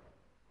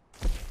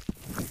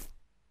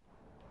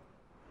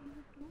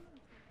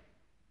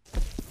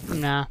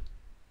 Nah.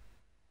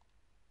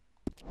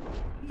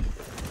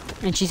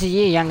 And she's a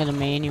year younger than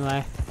me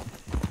anyway.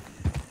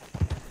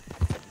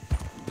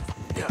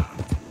 Yeah.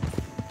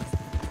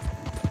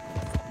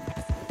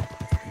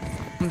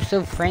 I'm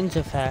still friends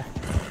with her.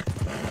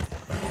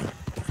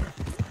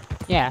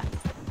 Yeah.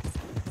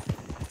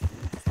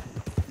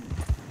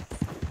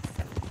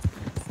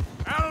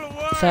 Out of the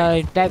way!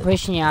 So, that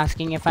question you're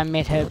asking, if I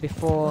met her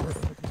before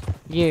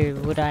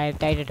you, would I have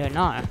dated her?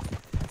 No.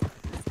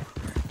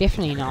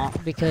 Definitely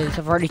not, because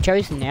I've already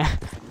chosen her.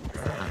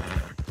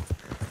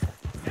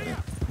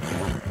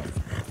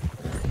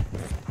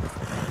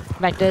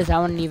 Fact is, I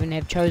wouldn't even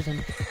have chosen.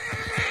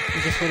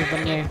 It just would have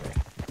been you.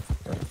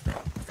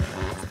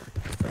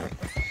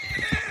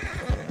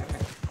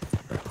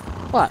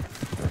 What?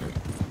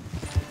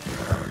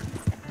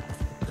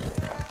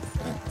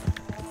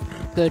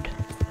 Good.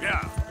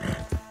 Yeah.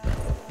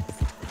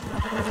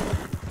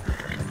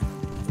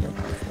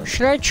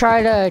 Should I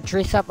try to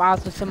dress up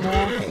Arthur some more?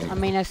 I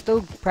mean, I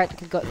still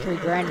practically got $3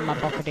 grand in my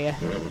pocket here.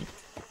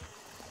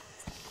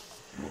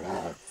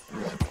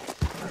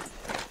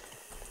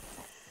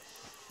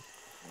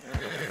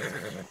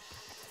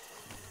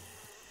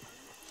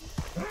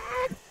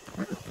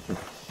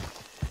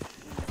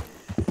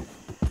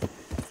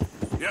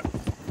 Yep.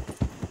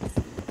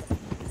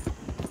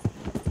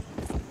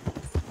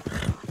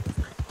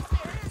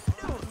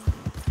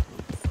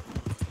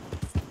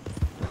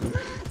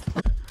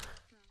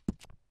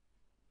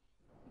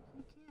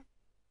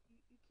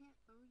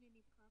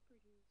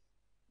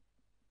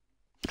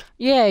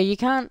 Yeah, you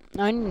can't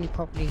own any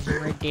properties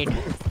in Red Dead.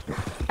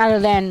 Other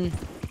than,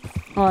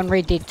 or in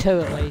Red Dead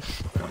 2 at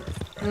least.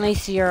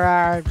 Unless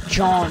you're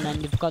John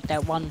and you've got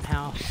that one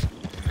house.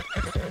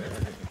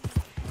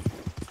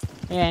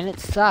 Yeah, and it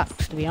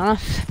sucks, to be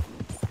honest.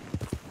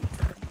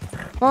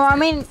 Well, I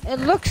mean, it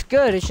looks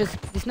good, it's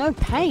just, there's no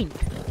paint.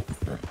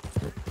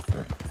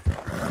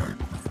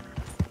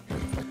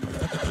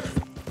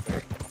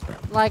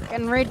 like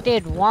in Red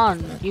Dead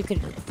 1, you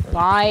could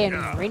buy and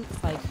rent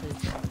places.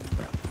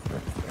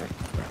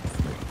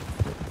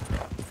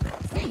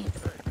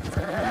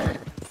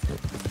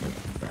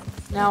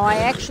 Now I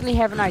actually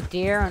have an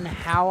idea on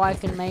how I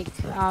can make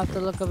Arthur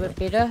look a bit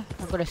better.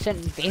 I've got a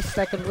certain vest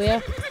I could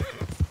wear,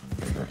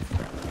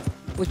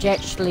 which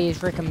actually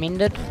is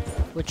recommended.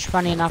 Which,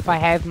 funny enough, I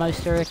have most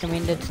of the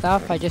recommended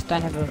stuff. I just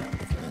don't have a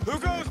Who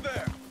goes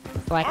there?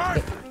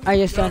 black. I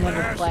just don't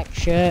have a black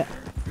shirt.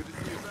 Good to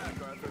see you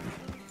back, Arthur.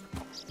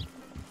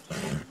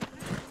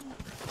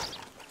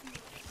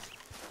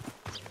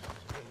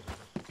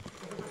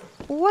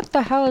 What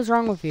the hell is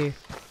wrong with you?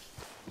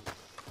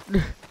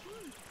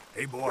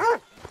 Hey, boy.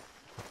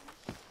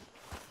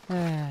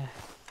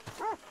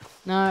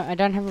 No, I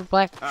don't have a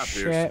black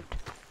shirt.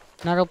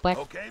 Not a black.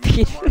 Okay,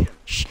 Mr. Morgan.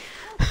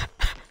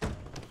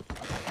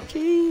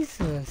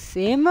 Jesus,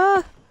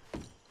 Emma.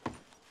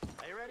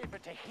 Are you ready for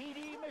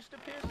Tahiti, Mr.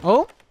 Pearson?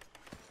 Oh,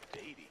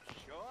 Tahiti,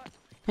 sure.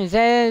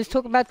 let's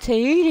talk about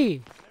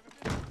Tahiti.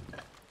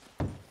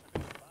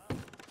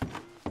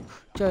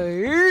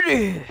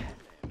 Tahiti.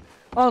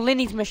 Oh,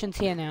 Lenny's mission's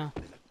here now.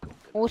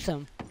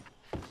 Awesome.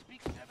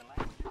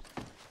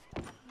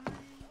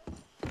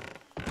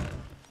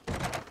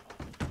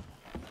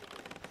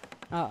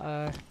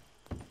 Uh-oh.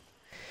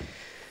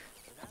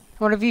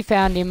 What have you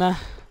found, Emma?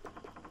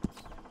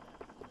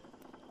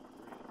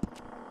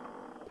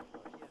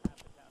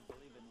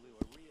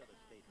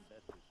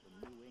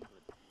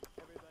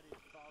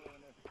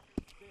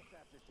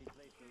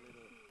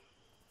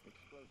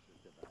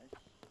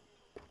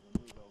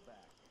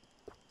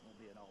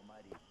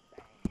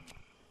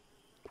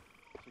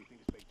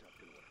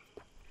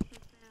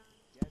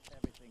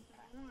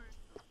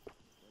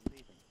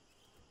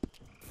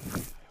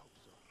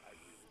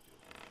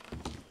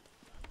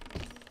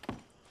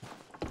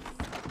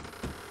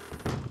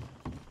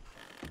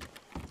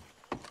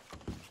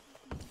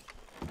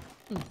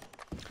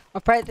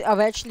 I've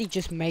actually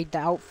just made the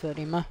outfit,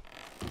 Emma.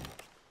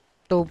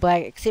 The all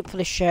black, except for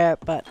the shirt,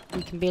 but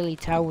you can barely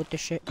tell with the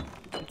shirt,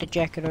 with the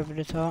jacket over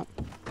the top.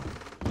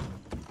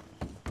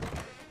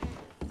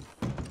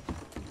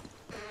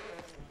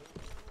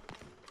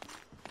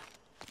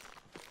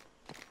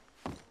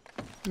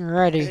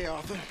 Alrighty. Hey,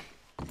 Arthur.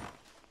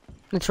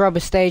 Let's rob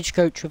a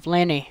stagecoach with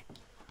Lenny.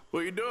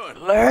 What you doing?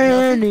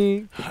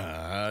 Lenny!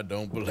 I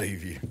don't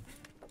believe you.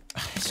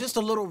 It's just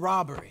a little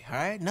robbery, all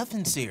right?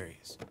 Nothing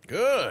serious.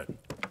 Good.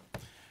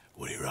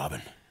 What are you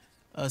robbing?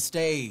 A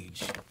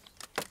stage.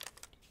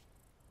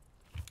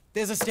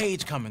 There's a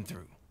stage coming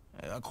through.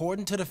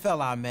 According to the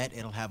fella I met,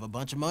 it'll have a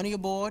bunch of money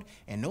aboard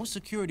and no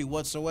security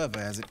whatsoever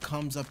as it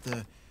comes up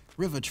the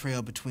river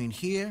trail between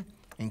here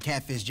and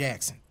Catfish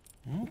Jackson.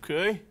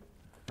 Okay.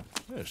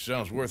 That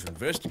sounds worth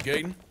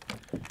investigating.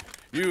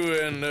 You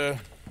and,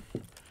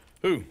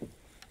 who?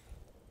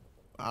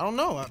 I don't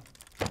know.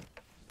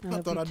 I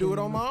thought I'd do it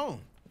on my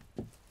own.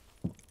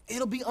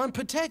 It'll be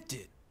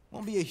unprotected.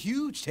 Won't be a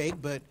huge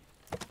take, but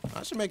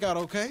I should make out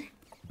okay.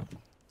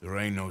 There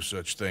ain't no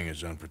such thing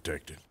as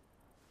unprotected.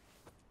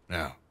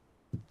 Now,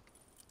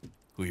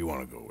 who you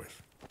want to go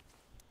with?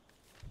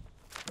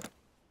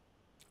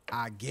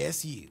 I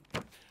guess you.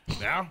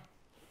 Now?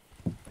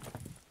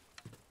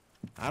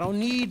 I don't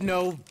need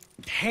no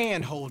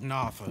hand-holding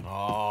offer.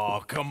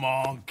 Oh, come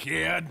on,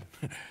 kid.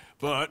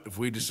 But if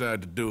we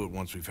decide to do it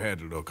once we've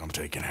had a look, I'm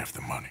taking half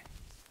the money.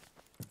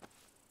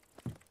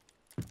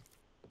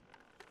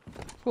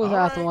 Who's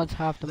Arthur wants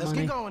half the Let's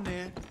money? get going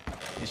then.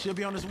 It should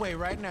be on its way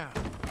right now.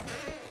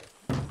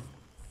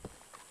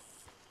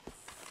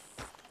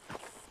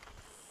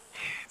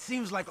 It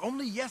seems like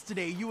only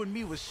yesterday you and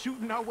me was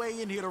shooting our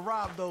way in here to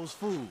rob those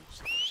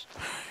fools.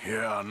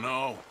 Yeah, I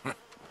know.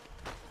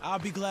 I'll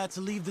be glad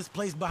to leave this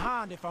place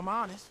behind if I'm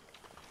honest.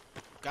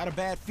 Got a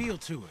bad feel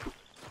to it.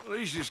 At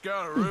least it's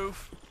got a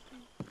roof.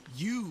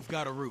 You've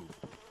got a roof.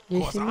 You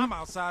Of course, see me? I'm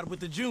outside with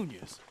the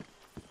juniors.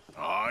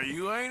 Oh,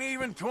 you ain't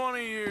even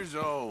 20 years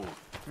old.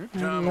 Your I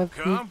time will love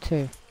you come.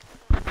 too.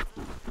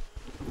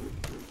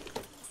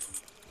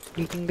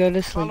 You can go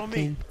to Follow sleep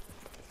me. then.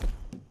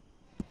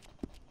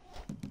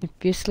 If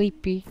you're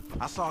sleepy.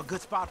 I saw a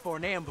good spot for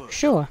an ambush.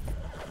 Sure,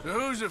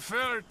 Who's the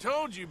feller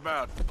told you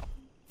about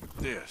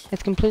this?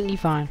 it's completely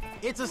fine.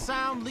 It's a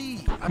sound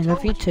lead. I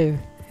love you too.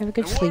 Have a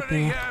good And sleep, what did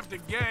he Emma. have to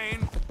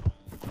gain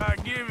by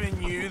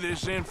giving you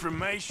this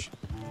information?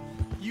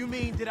 You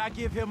mean, did I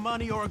give him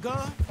money or a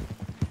gun?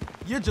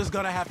 You're just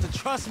gonna have to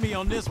trust me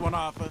on this one,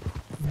 Arthur.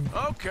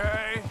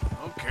 Okay,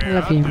 I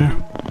love I you, do.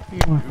 Emma.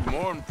 You've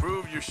more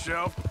improved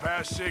yourself the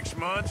past 6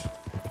 months.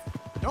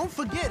 Don't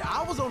forget,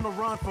 I was on the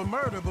run for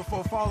murder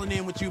before falling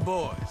in with you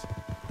boys.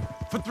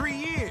 For 3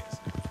 years.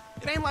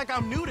 It ain't like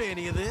I'm new to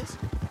any of this.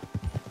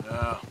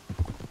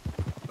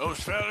 Those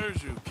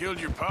fellers who killed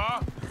your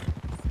pa?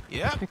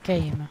 Yep.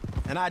 Okay, Emma.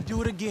 And I'd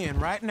do it again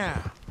right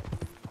now.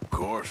 Of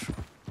course.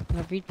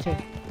 Love you too.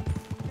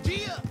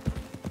 Gia!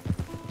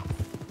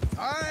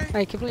 Alright.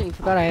 I completely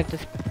forgot I have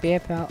this bear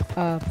belt,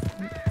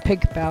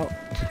 pig belt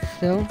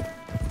still.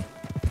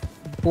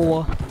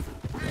 Boar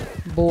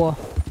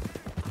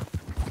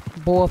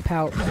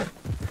pelt.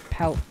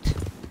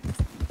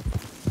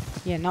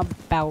 Yeah, not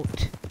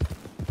bout.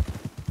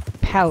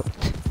 Pout.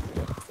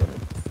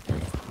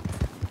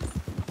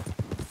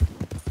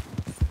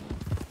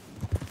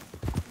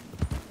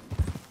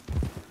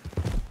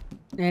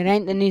 It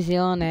ain't the New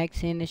Zealand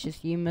accent, it's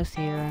just you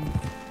mishearing.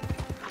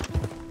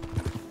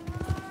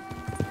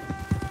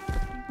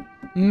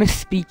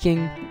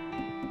 Misspeaking.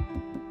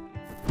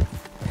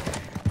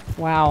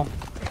 Wow.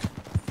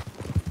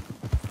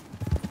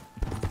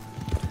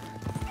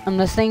 I'm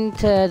listening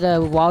to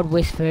the Wild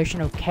West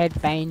version of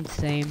Cad Bane's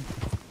theme.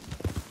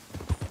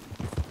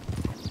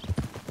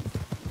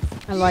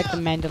 I like the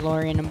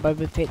Mandalorian and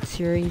Boba Fett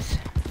series.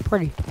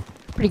 Pretty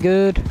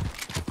good.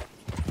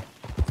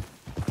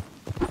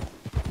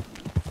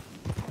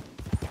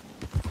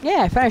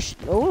 Yeah, I finished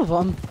all of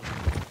them.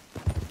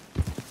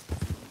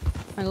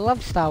 I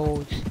love Star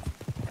Wars.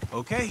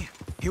 Okay,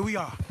 here we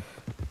are.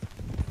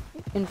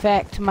 In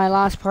fact, my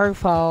last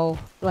profile,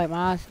 like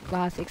my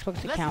last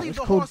Xbox account, was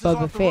called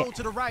Boba Fett.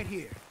 To the right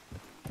here.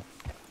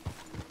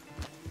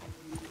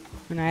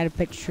 And I had a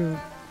picture.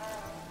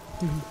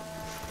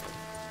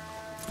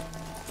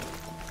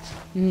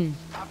 I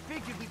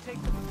figured we take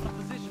a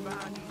position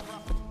behind these.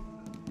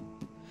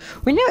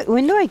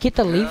 When do I get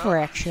the lever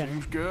action?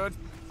 Seems good.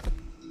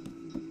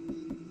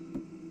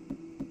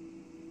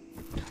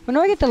 When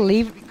do I get the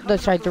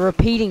the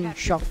repeating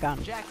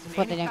shotgun?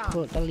 But they don't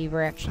call it the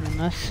lever action in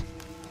this.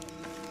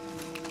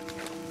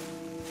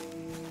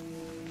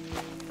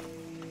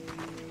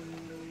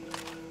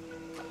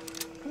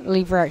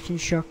 Lever action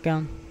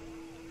shotgun.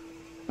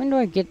 When do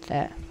I get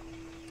that?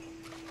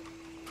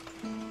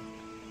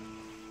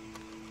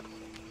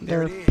 The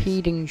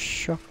repeating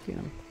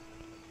shotgun.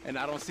 And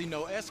I don't see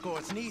no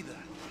escorts neither.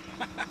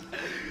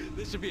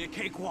 This should be a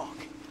cakewalk.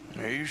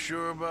 Are you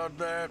sure about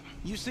that?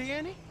 You see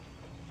any?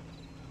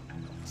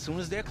 As soon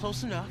as they're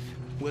close enough,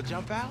 we'll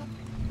jump out,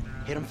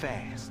 hit them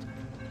fast.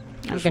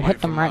 I can hit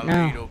them right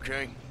now. Lead,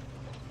 okay?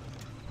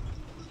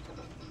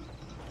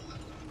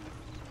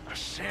 I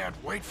said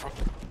wait for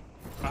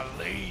my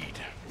lead.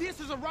 This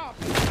is a rob.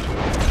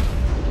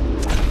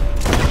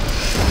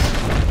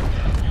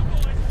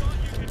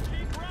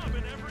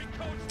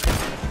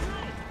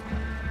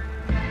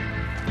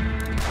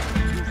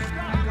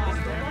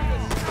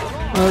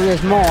 Oh,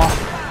 there's more.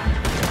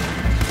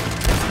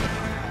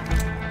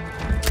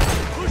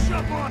 Push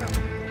up on him.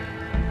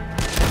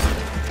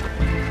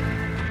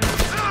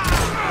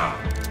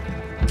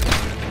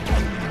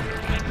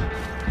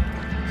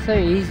 So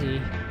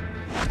easy.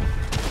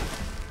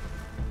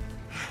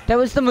 That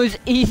was the most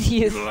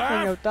easiest thing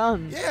I've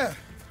done. Yeah.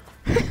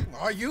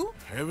 Are you?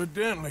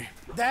 Evidently.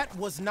 That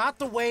was not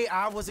the way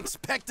I was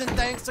expecting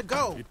things to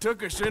go. You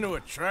took us into a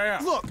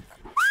trap. Look,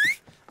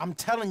 I'm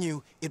telling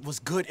you, it was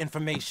good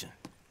information.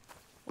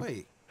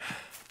 Wait.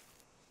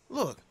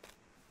 Look,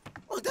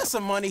 there's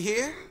some money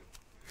here.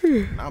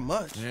 Not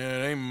much. Yeah,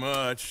 it ain't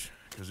much,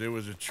 because it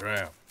was a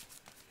trap.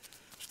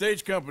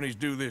 Stage companies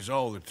do this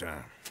all the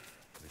time.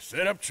 They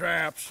set up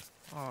traps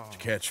to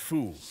catch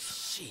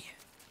fools. Shit.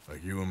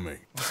 Like you and me.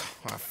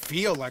 I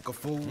feel like a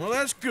fool. Well,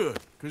 that's good,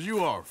 because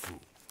you are a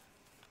fool.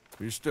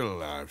 But you're still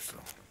alive, so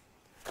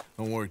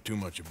don't worry too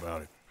much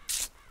about it.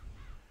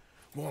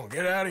 Come on,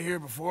 get out of here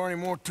before any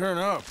more turn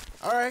up.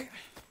 All right.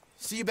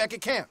 See you back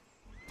at camp.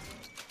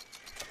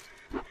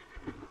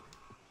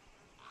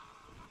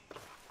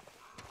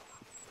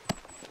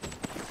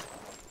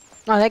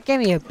 Oh, that gave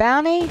me a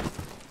bounty?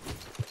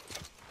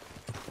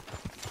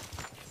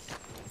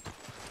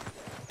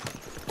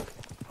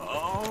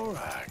 All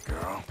right,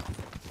 girl.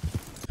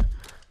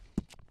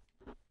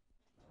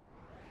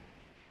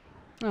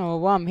 Oh, well,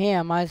 while I'm here,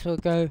 I might as well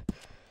go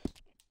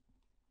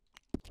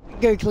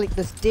collect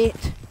this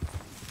debt.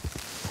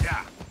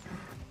 Yeah.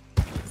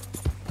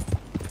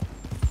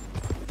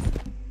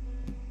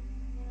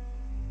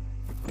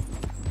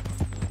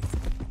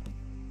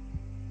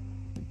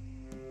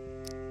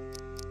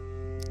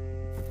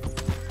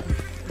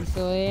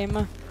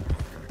 Slim.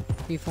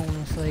 You falling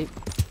asleep?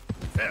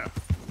 Yeah.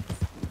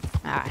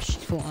 Ah,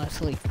 she's falling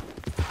asleep.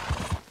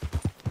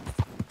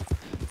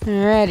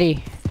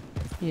 Alrighty.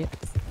 Yeah.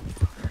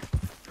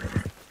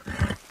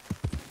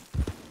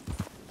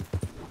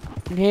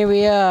 And here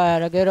we are,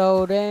 the good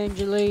old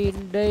Angelina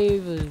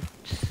Davis.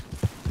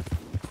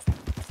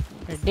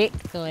 The debt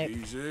collector.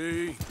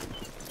 Easy.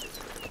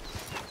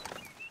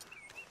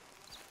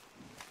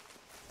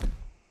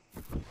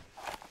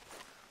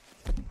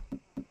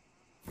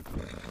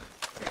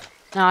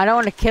 No, I don't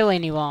want to kill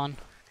anyone.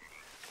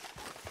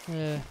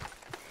 We're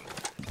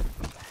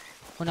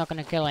not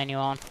gonna kill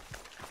anyone.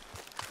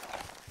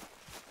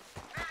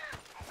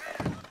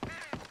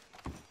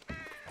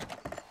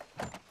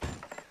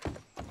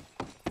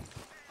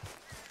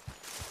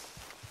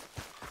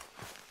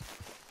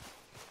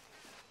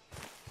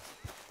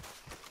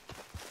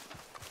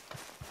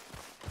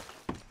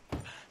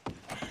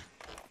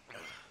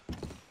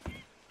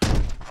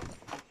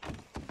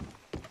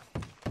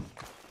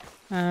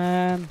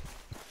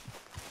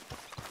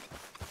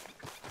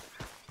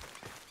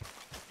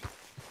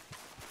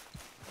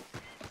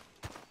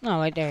 Oh,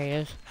 wait, there he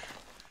is.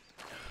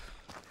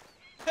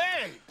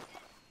 Hey!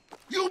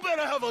 You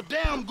better have have a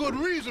damn good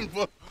reason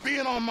for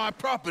being on my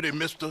property,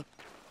 mister.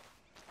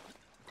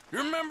 You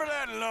remember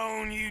that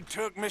loan you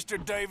took,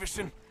 Mr.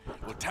 Davison?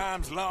 Well,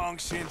 time's long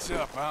since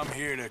up. I'm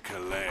here to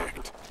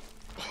collect.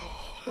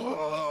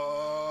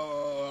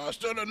 I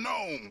should have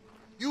known.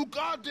 You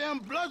goddamn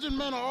bludgeon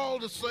men are all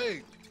the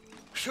same.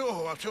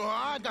 Sure,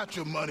 I got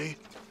your money.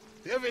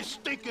 Every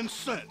stinking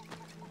cent.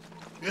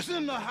 It's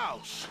in the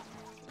house.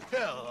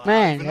 Hell,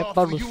 Man, I even that offer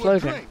bottle's you a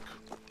floating. drink.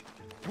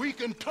 We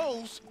can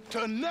toast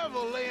to never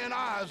laying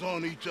eyes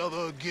on each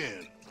other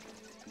again.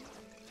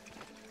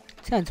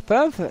 Sounds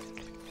perfect.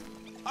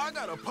 I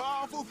got a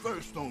powerful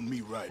thirst on me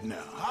right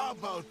now. How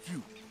about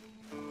you?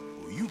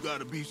 Well, you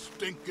gotta be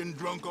stinking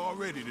drunk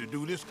already to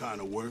do this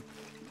kind of work.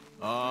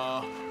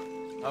 I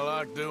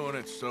like doing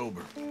it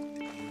sober.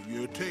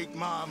 You take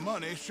my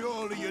money,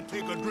 surely you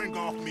take a drink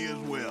off me as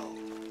well.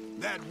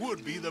 That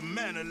would be the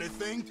mannerly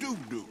thing to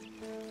do.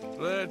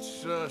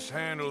 Let's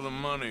handle the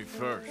money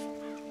first.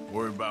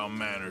 Worry about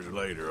manners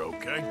later,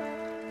 okay?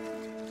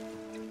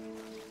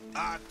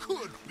 I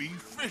could be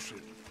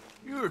fishing.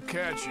 You were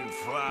catching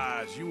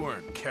flies, you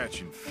weren't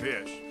catching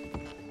fish.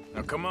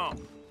 Now come on.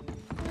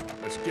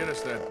 Let's get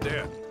us that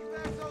debt.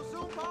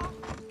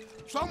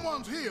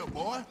 Someone's here,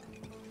 boy.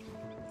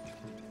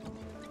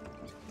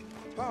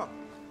 Pop,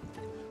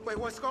 wait,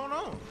 what's going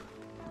on?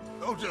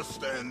 Don't just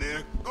stand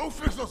there. Go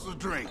fix us a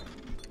drink.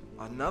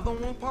 Another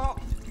one,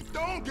 Pop?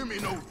 Don't give me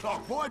no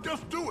talk, boy.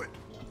 Just do it.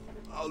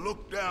 I'll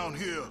look down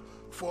here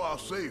for our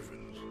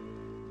savings.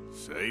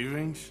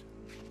 Savings?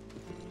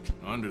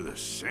 Under the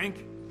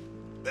sink?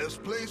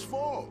 Best place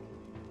for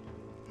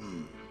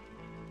 'em.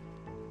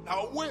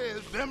 Now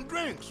where's them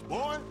drinks,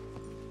 boy?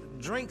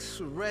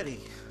 Drinks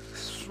ready.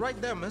 It's right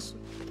there, mister.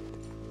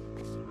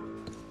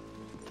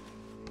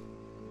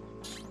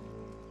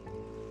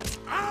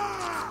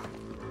 Ah!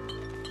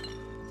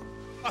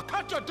 I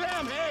cut your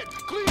damn head,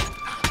 clean.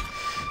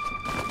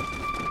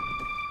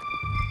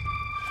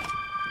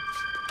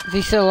 Is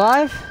he still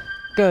alive?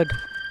 Good.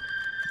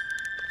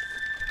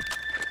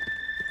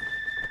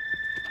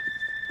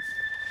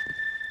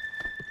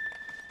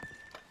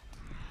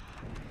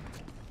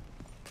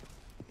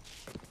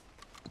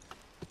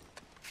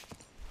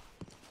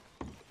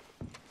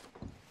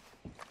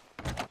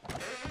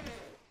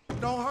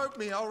 Don't hurt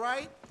me, all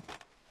right?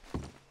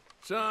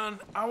 Son,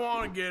 I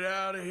want to get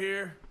out of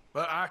here,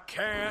 but I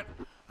can't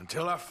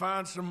until I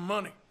find some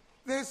money.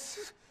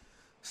 There's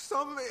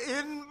some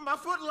in my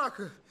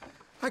footlocker.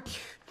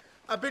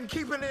 I've been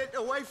keeping it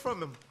away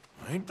from him.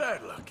 Ain't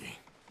that lucky?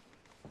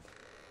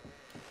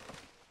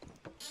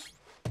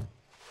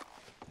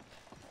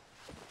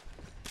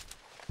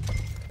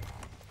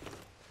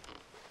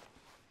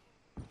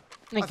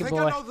 Thank I you, think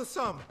boy. I know the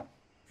sum,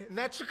 and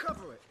that should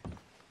cover it.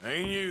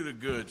 Ain't you the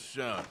good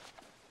son?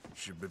 You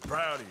should be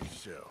proud of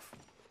yourself.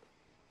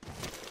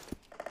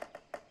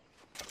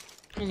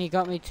 And you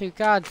got me 2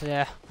 cards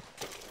there.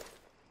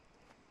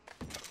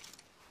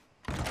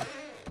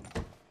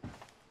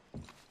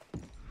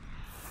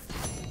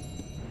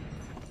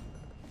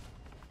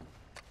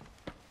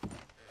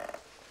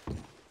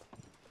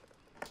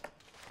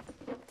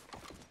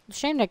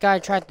 Shame that guy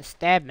tried to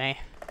stab me.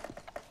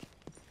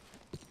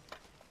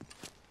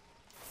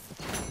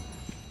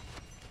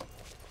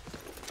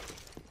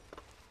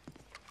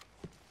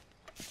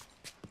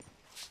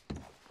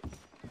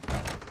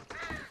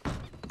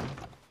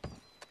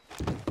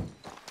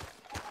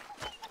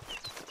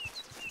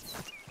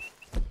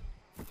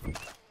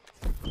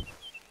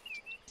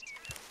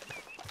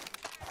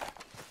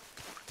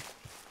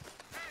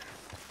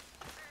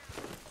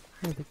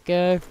 There we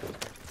go.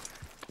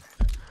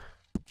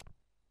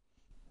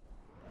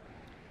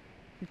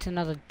 It's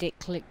another dick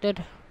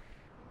collected.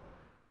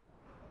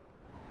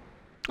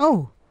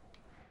 Oh!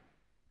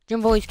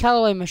 Jim Boy's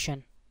Callaway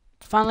mission.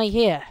 It's finally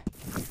here.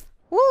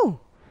 Woo!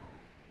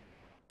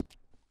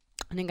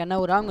 I think I know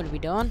what I'm going to be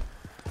doing.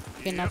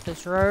 Getting up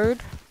this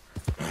road.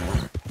 We're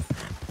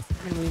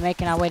going to be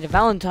making our way to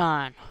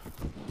Valentine.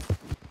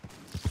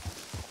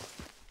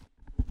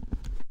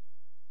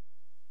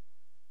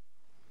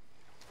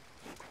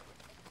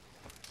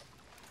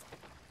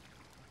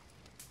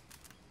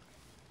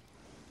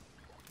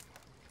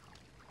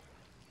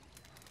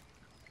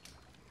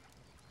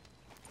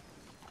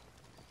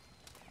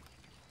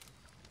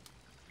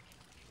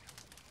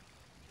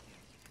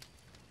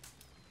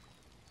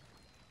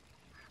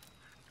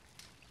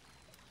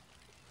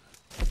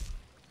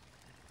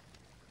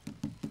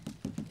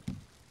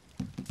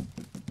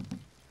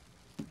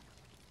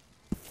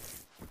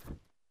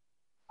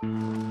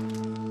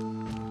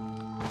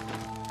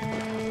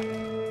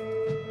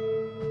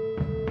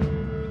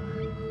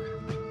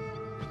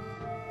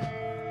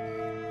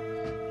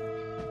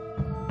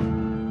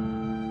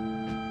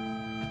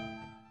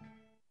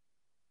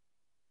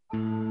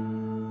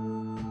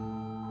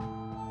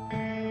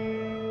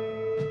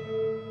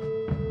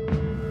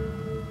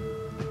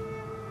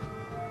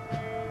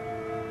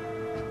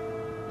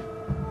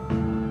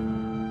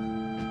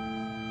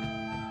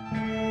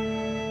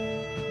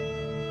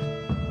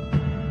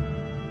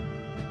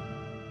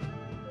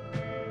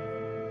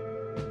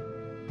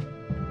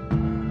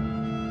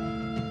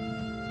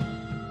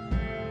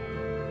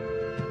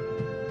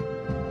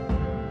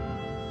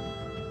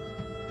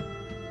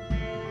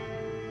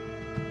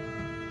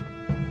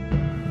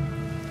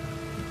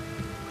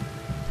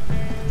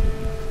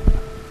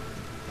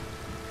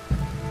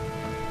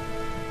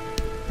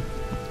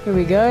 Here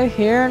we go,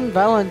 here in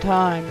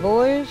Valentine,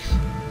 boys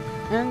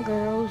and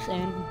girls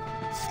and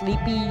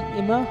sleepy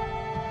Emma.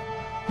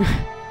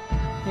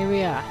 Here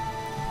we are.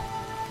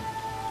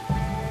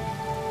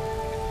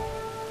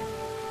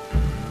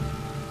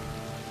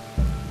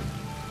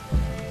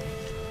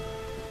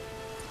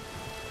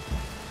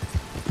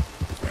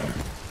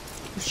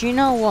 But you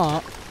know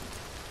what?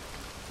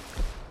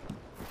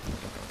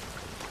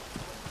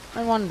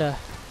 I wonder.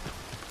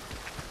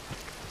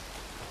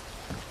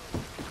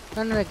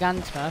 None of the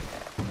gunsmith.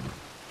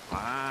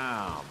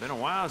 Wow, been a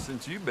while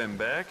since you've been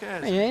back,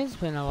 hasn't it? Yeah, it's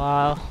been a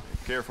while. Be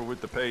careful with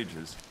the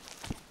pages.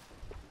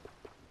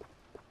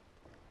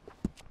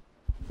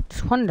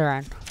 Just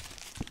wondering.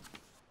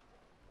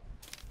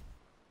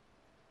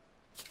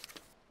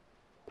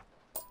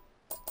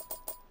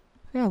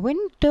 Yeah, when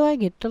do I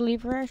get the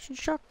lever action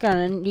shotgun?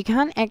 And you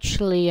can't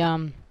actually,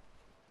 You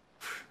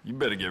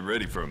better get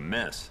ready for a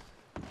mess.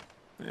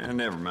 Yeah,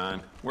 never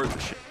mind. Worth the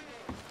shit.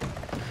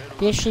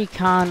 you actually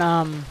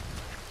can't,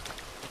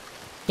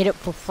 get it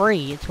for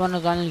free. It's one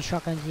of the only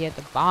shotguns you have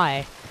to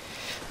buy.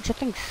 Which I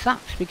think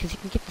sucks because you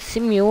can get the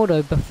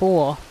semi-auto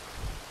before.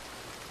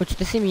 Which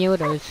the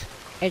semi-auto is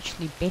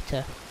actually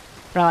better.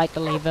 But I like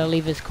the lever.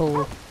 Lever's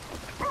cool.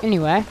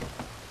 Anyway.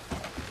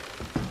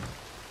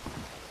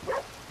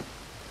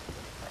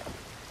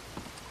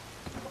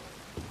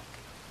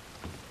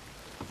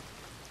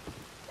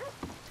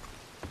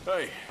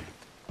 Hey,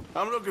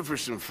 I'm looking for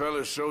some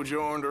fellas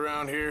sojourned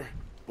around here.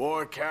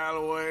 Boy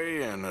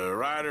Calloway and a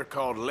rider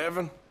called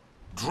Levin.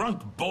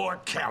 Drunk boar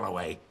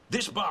Calloway.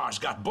 This bar's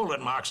got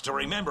bullet marks to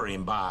remember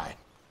him by.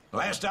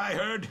 Last I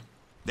heard,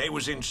 they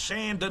was in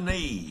Saint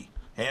Denis.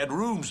 Had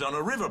rooms on a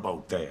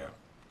riverboat there.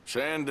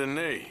 Saint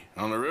Denis.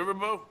 On the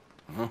riverboat?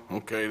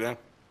 Okay then.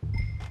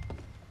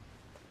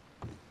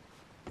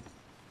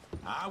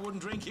 I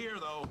wouldn't drink here,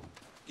 though.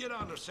 Get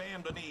on to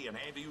Saint Denis and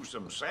hand you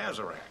some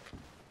Sazerac.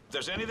 If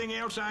there's anything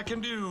else I can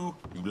do,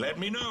 you let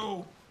me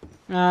know.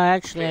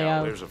 Actually,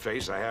 There's a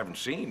face I haven't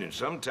seen in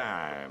some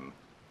time.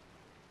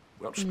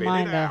 Well, spit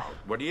it out.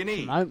 What do you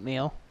need?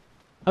 Oatmeal.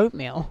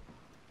 Oatmeal?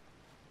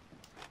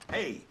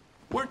 Hey,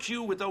 weren't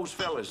you with those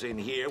fellas in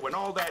here when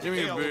all that Give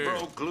me a hell beer.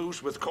 broke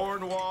loose with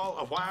Cornwall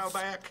a while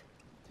back?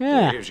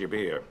 Yeah. Here's your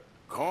beer.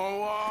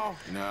 Cornwall?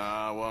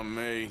 Nah, wasn't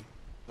me.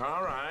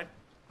 All right.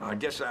 I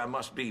guess I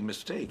must be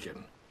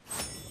mistaken.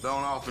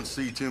 Don't often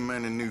see too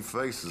many new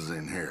faces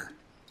in here.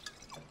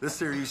 This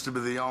here used to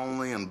be the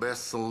only and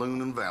best saloon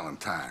in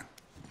Valentine.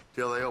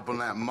 Till they opened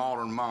that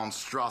modern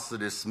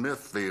monstrosity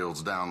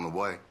Smithfield's down the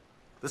way.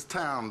 This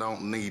town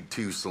don't need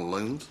two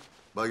saloons,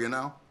 but you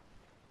know,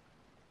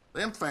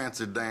 them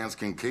fancy Dans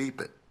can keep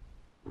it.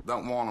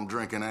 Don't want them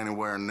drinking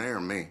anywhere near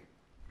me.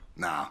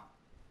 Nah,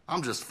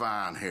 I'm just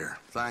fine here.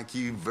 Thank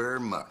you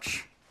very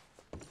much.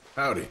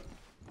 Howdy.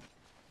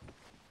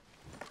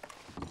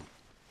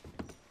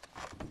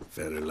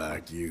 Fella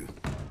like you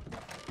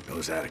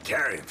knows how to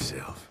carry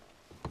himself.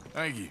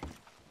 Thank you.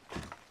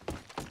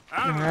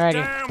 Out of the Alrighty.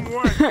 damn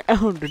way.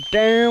 Out of the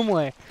damn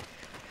way.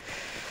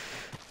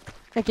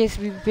 I guess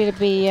we better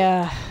be,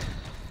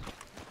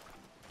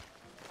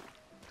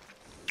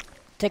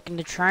 taking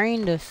the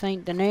train to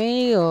Saint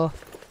Denis,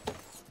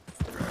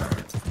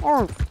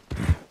 or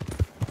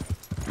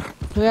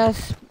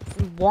yes,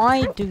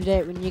 why do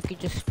that when you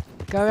could just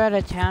go out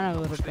of town a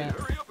little bit?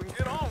 Hurry up and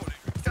get on with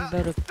it. And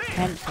go to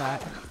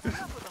campsite.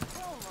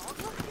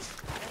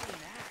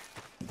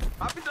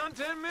 I've been done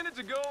 10 minutes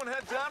ago and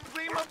had time to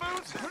clean my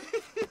boots.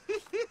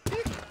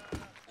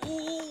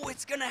 Ooh,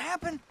 it's gonna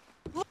happen.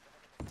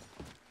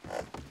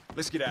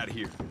 Let's get out of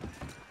here.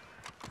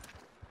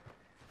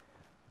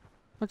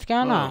 What's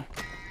going on?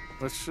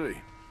 Let's see.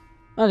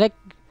 Oh,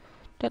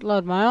 that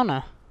lowered my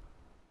honor.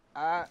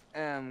 I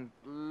am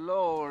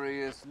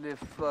gloriously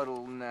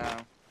fuddled now.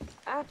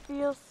 I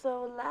feel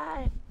so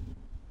light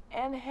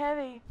and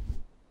heavy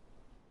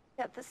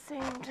at the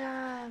same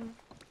time.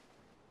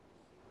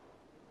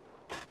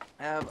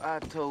 Have I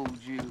told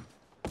you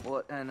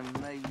what an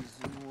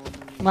amazing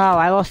woman you Wow,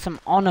 I lost some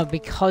honor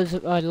because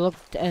I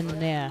looked in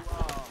there.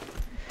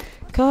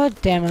 God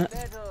damn it.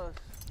 Let us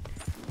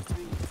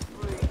be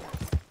free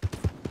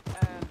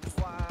and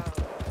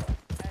wild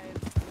and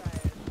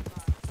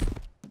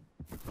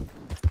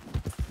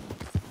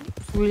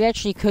sad. We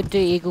actually could do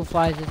Eagle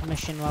Flies'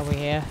 mission while we're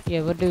here.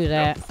 Yeah, we'll do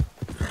that.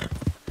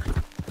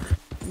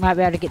 Might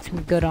be able to get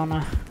some good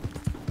honor.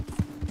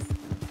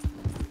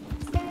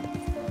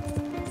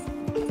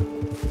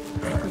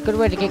 A good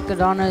way to get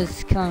good honor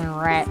is killing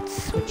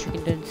rats, which you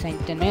can do in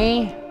Saint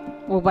Denis,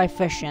 or by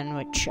fishing,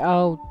 which,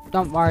 oh,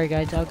 don't worry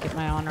guys, I'll get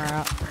my honor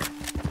out.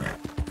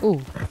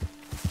 Ooh,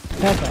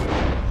 perfect.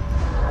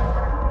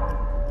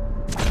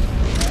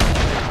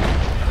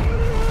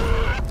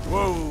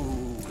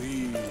 Whoa,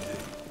 easy.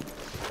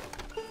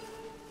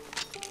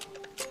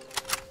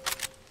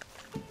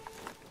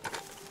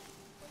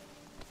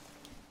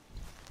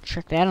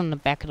 Check that on the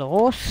back of the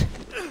horse.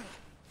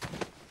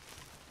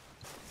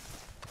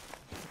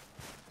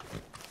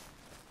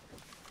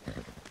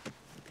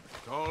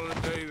 Call it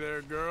a day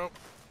there, girl.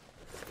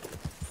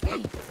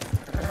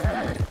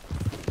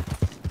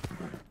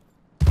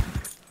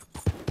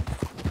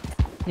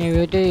 Yeah,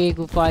 we'll do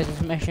Eagle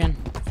Flies' mission.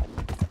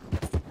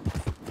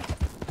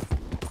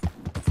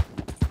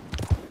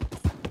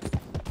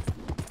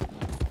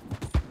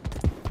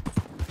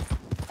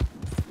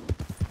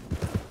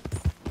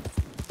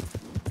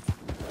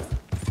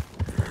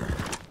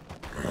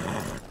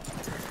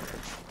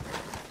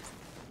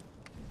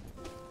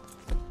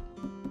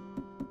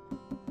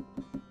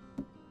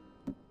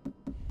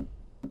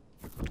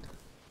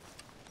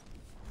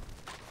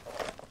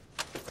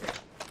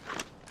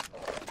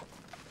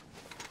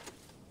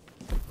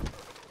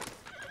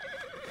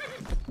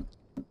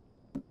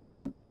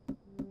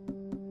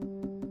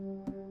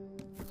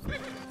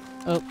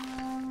 Oh,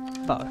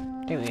 bow.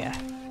 There we go.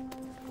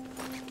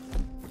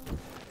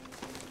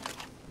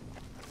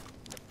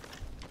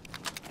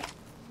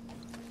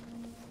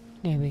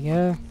 There we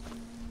go.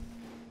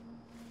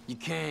 You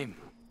came.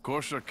 Of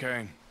course I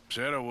came.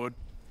 Said I would.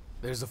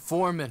 There's a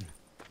foreman.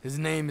 His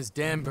name is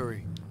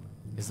Danbury.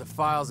 There's the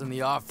files in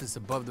the office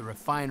above the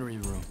refinery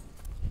room.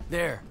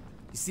 There.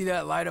 You see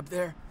that light up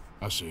there?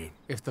 I see it.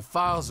 If the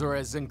files are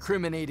as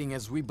incriminating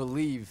as we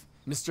believe,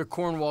 Mr.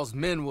 Cornwall's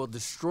men will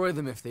destroy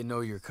them if they know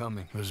you're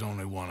coming. There's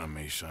only one of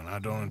me, son. I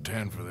don't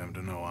intend for them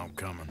to know I'm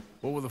coming.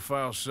 What will the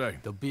files say?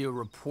 There'll be a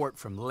report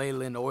from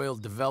Leyland Oil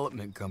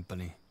Development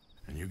Company.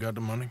 And you got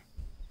the money?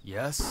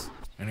 Yes?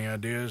 Any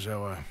ideas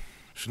how I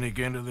sneak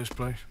into this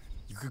place?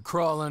 You could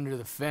crawl under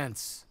the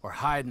fence or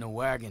hide in a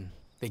wagon.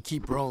 They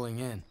keep rolling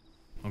in.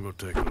 I'll go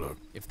take a look.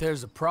 If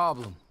there's a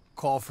problem,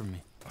 call for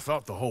me. I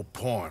thought the whole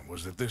point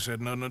was that this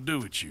had nothing to do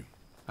with you.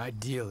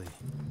 Ideally.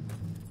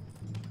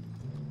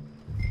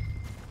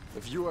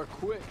 If you are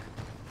quick,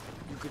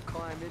 you could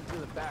climb into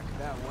the back of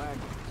that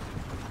wagon.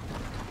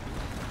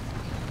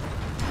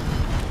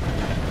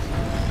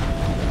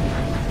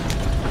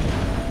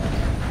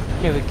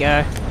 Here we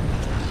go.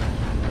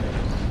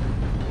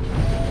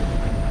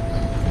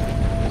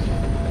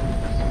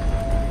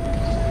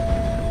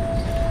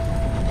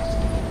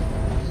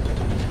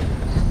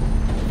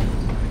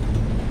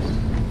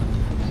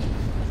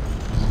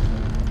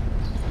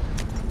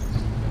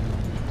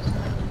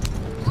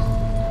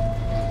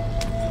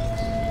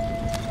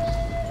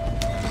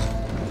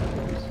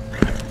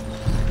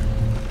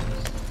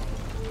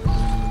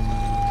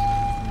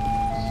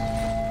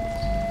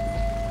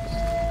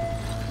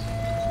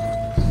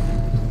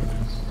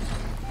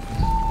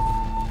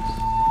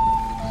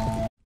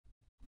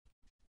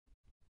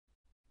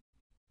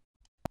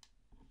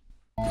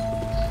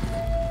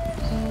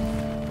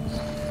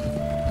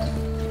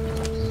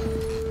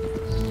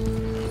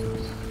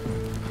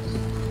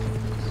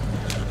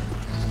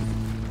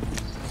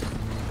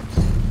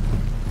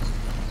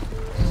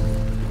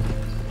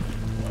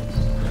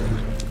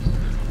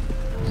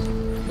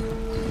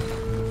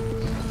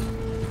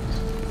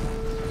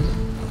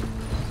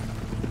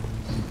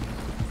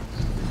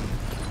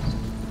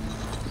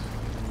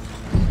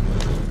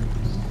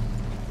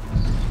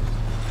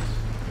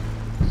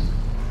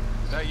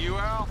 You,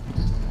 Al?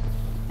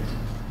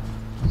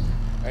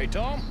 Hey,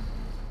 Tom?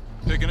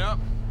 Picking up?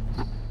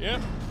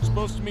 Yep,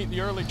 supposed to meet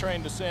the early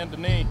train to Saint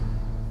Denis.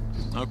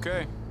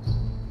 Okay.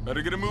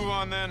 Better get a move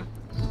on then.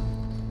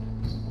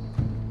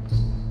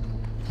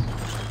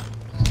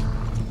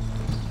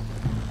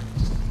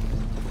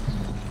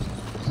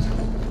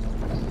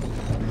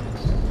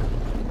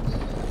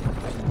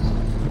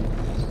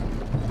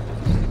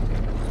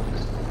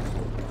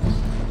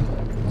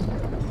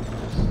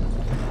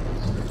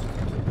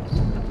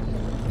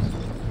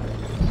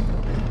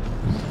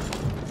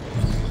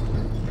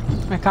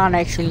 I can't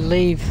actually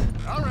leave.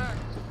 All right,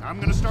 I'm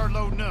gonna start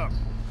loading up.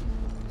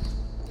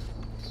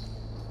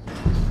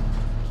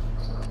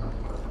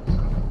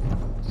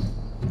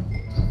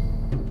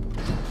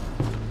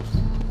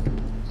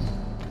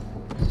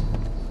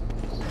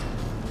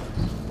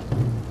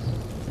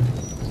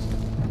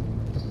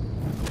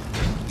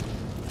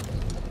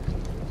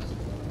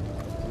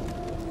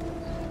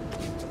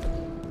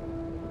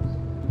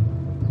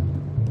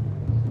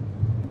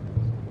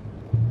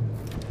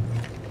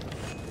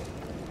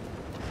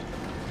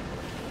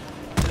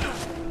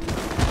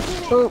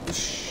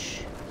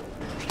 Oops.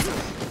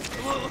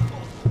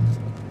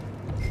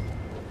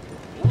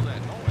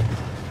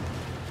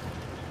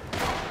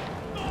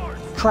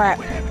 Crap.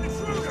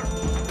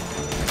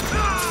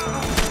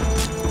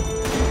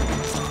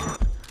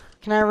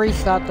 Can I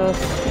restart this?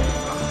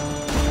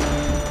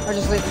 Or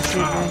just let them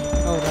shoot me?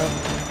 Hold up.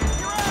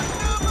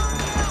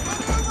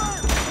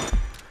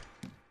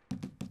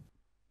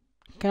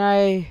 Can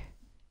I?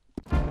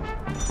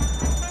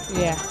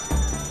 Yeah.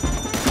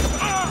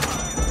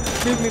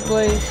 Shoot me,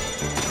 please.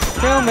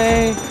 Kill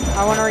me.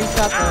 I want to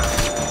restart this.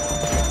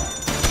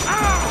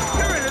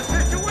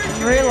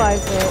 I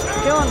realize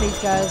that killing these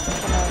guys is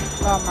gonna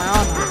rob my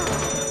armor.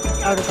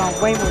 I would have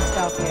gone way more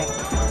stealth here.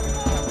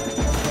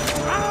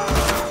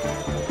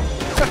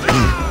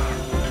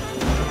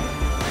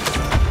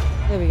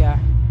 There we go.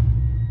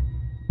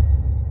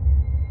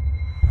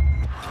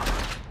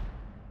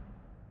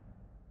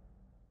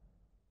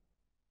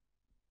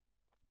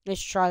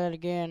 Let's try that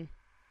again.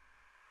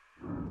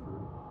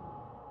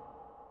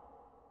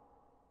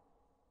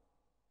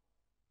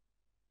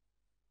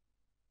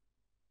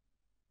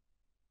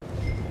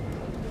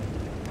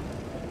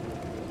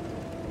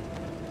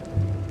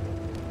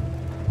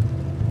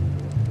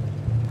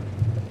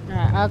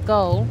 our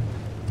goal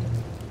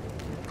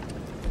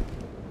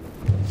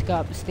is to go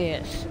up the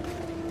stairs.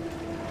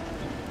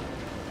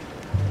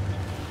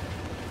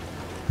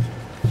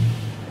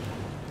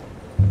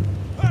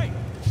 Hey,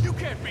 you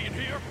can't be in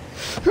here.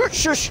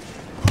 Shush!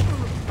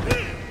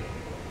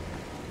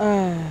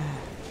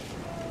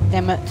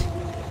 Damn it.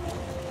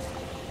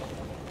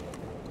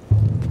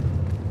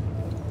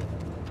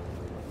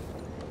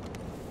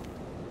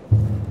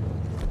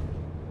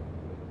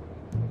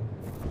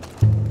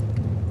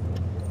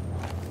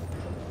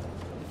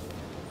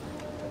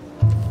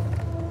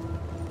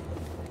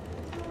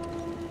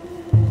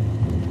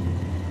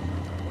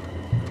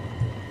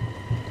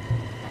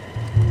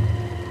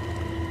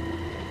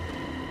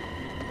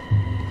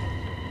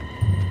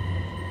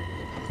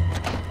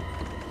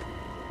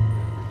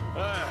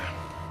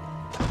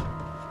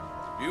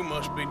 You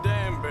must be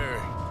Danbury.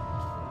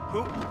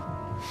 Who?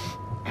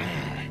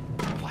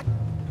 What?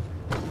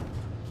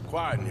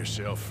 Quieten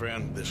yourself,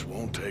 friend. This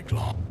won't take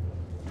long.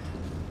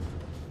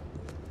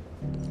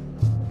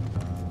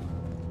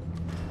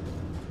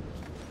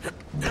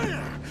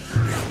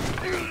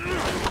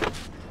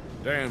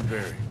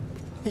 Danbury.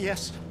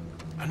 Yes?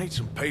 I need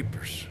some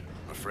papers,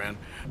 my friend.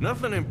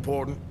 Nothing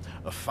important.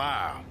 A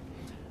file.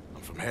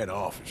 I'm from head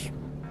office.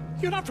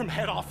 You're not from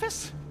head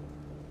office?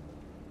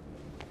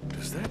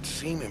 Does that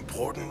seem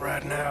important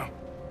right now?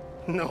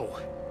 No.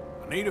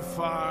 I need a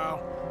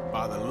file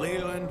by the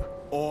Leland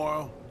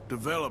Oil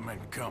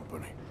Development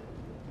Company.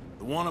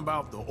 The one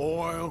about the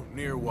oil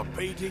near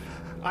Wapiti?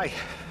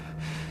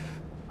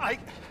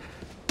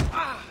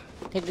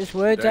 Take this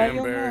words out of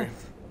your Danbury.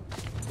 mouth.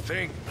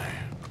 Think,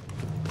 man.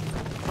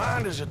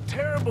 Mind is a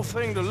terrible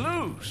thing to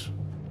lose.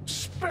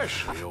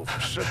 Especially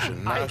over such a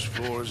nice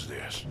floor as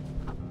this.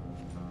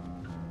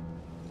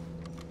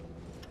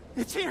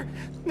 It's here!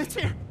 It's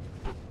here!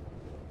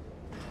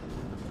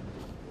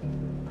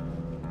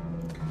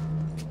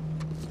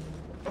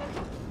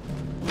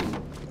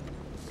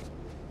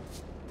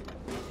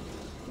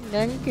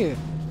 Thank you.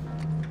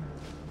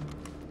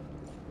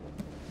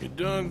 You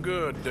done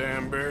good,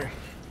 Danbury.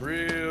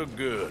 Real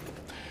good.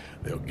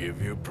 They'll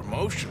give you a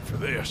promotion for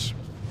this.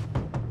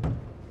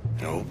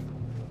 No,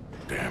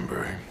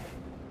 Danbury.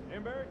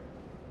 Danbury?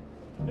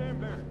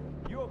 Danbury,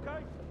 you okay?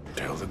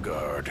 Tell the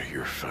guard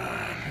you're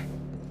fine.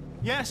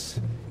 Yes.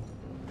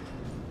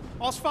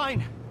 All's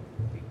fine.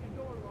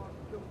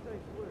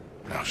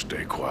 Now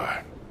stay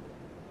quiet.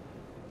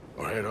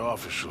 Or head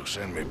office will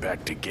send me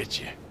back to get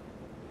you.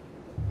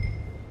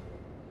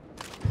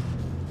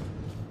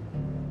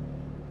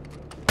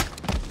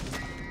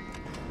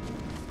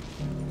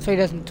 So he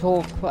doesn't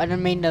talk. I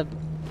didn't mean to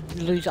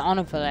lose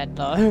honor for that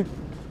though.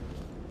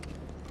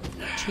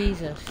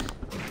 Jesus.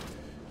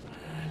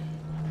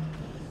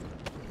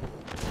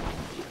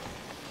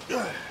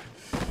 Hey,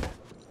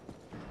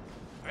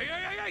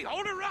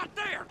 hold it right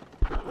there!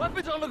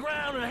 Weapons on the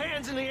ground and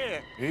hands in the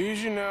air.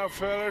 Easy now,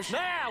 fellas.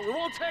 Now, we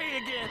won't tell you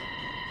again.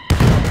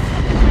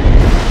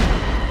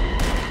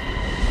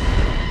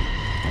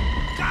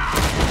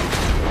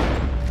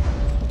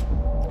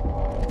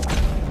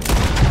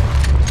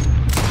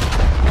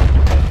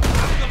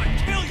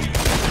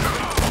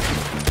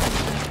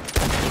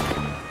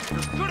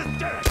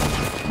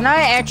 Can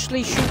I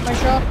actually shoot my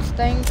shots?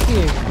 Thank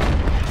you.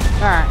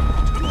 Alright.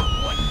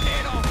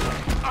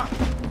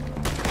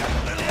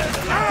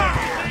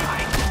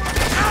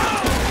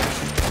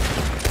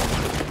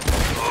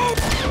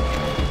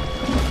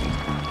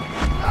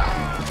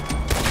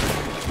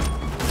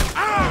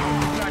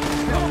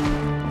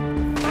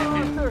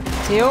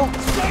 Heal.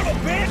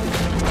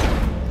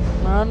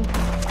 Run.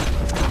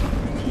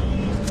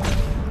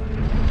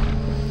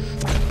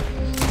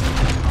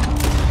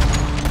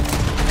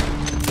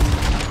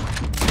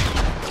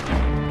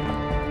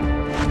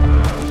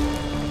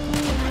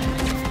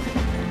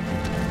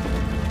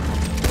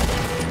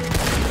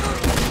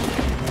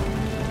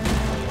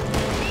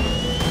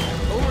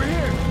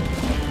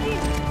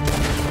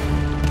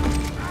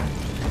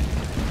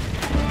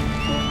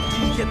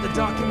 Get the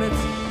documents.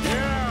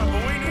 Yeah,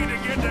 but we need to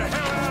get the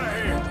hell out of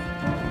here.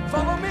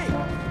 Follow me.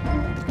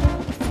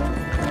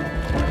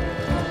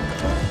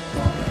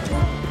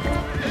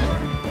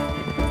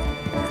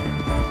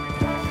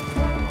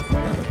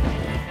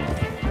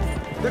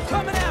 They're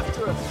coming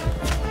after us.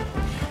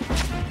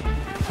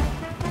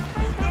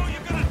 You know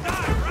you're gonna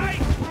die,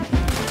 right?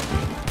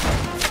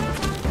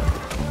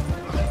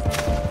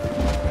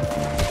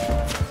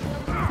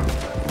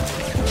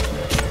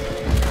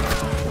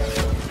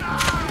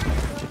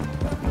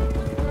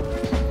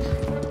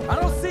 I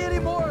don't see any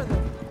more of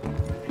them.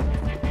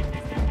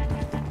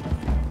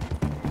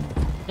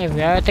 There we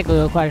go. I think we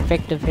were quite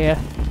effective here.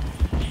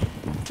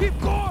 Keep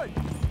going.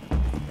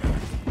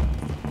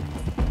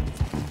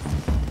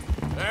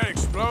 That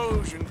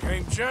explosion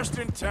came just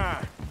in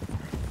time.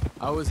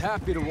 I was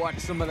happy to watch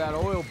some of that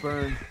oil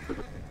burn.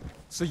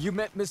 So you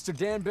met Mr.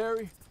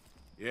 Danbury?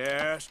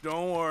 Yes,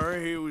 don't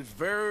worry. He was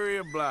very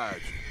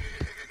obliging.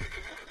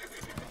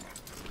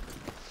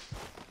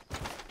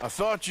 I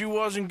thought you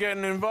wasn't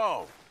getting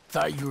involved.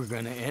 Thought you were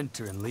gonna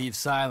enter and leave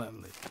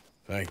silently.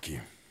 Thank you.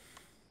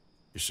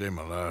 You saved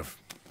my life.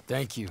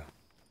 Thank you.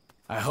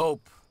 I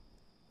hope.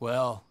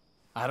 Well,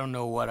 I don't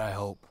know what I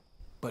hope.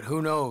 But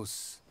who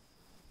knows?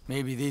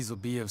 Maybe these will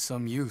be of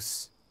some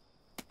use.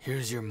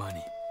 Here's your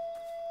money.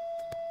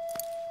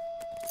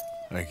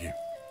 Thank you.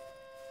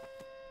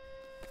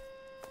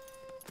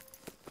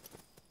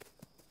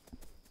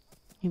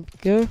 Here we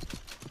go.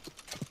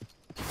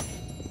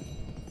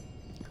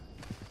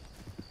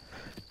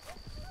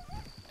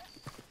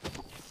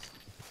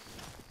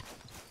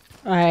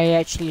 I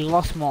actually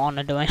lost my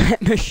honor doing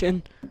that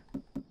mission.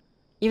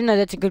 Even though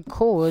that's a good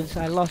cause,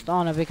 I lost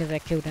honor because I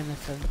killed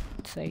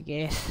innocents, I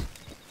guess.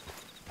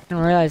 I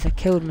didn't realize I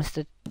killed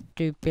Mr.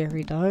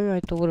 Dewberry though.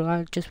 I thought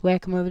I'd just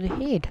whack him over the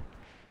head.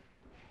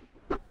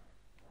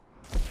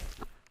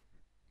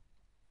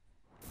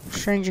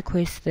 Stranger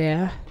quest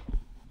there.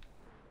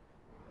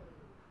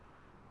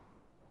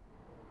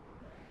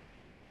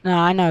 No,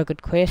 I know a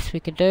good quest we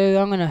could do.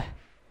 I'm gonna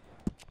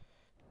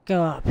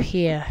go up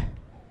here.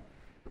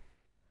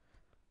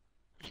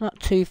 It's not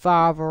too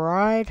far of a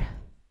ride.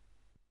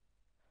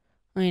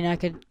 I mean, I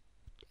could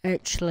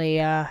actually,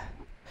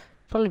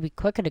 probably be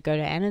quicker to go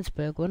to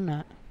Annesburg, wouldn't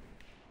it?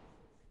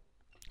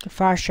 Could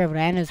fast travel to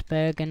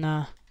Annesburg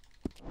and,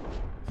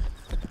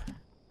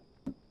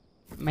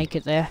 make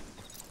it there.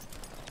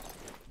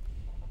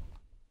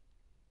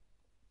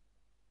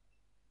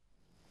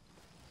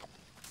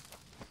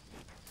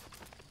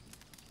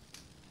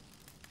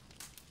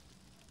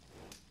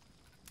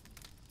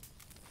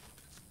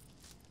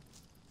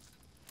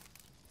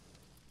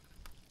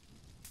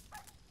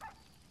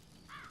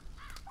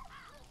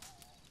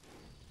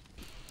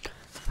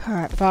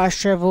 Alright,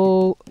 fast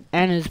travel,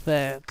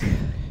 Annesburg.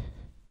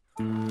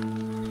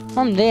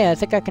 From there, I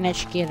think I can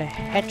actually get a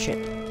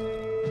hatchet.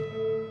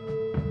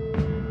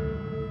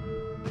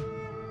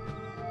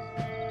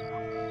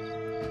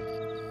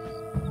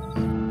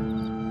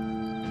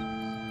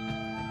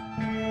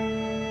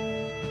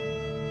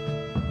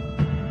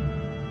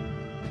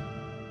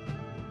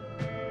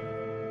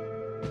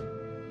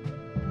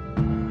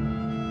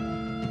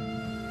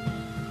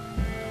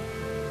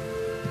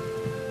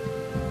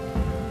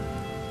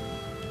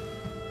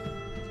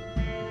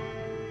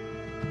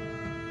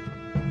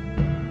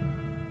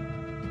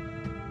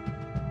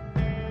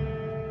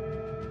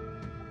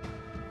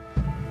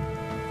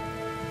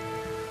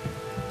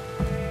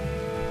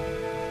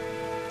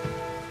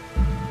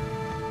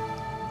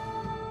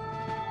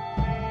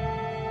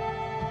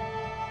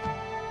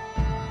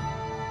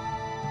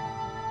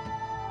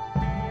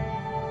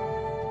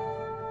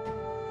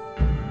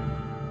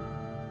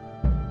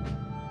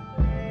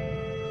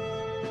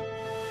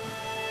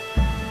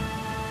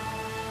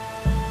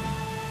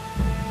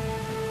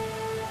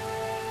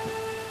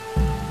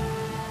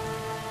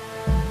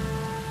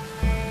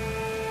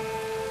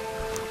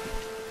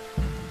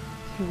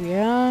 Here we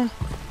are.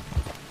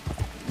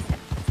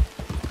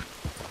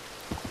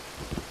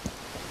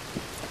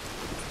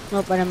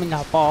 Nope, I didn't mean to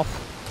hop off.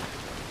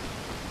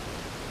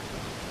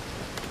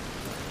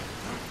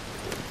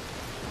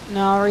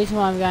 No, the reason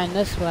why I'm going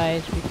this way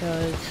is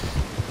because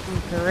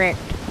I'm correct.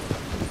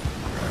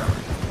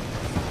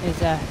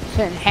 There's a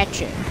certain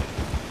hatchet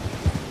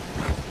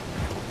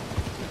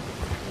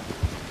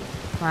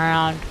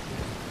around.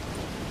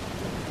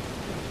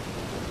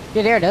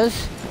 Yeah, there it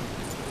is.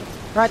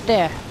 Right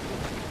there.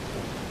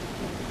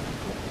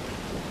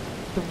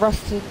 The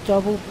rusted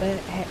double bit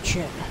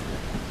hatchet.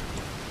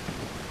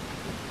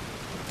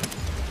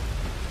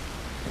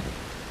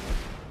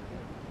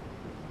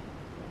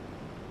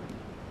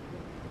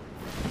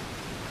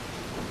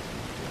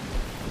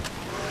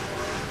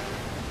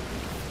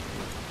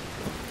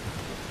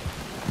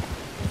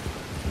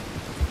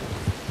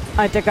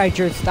 I think I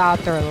drew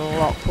Starter a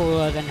lot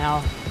cooler than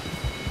how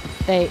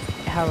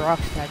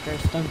Rockstar drew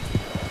them.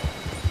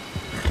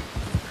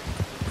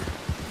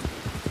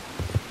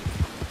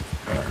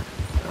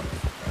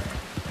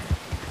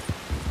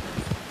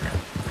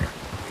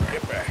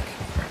 Get back.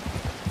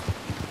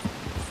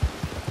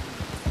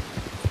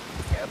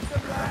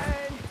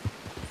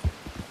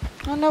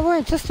 Oh no, we're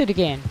insisted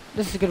again.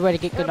 This is a good way to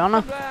get good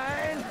honor.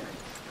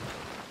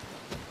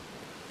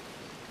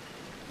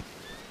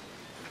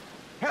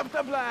 Help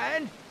the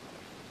blind.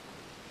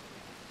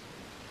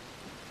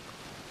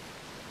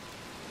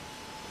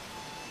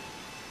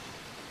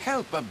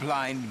 Help a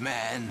blind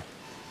man.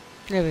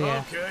 There we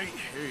go. Okay,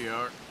 here you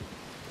are.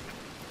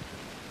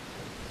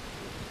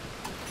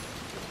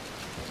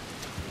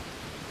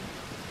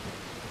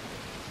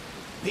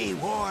 Be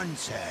warned,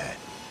 sir.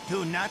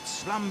 Do not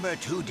slumber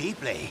too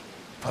deeply,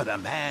 for the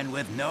man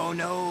with no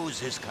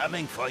nose is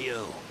coming for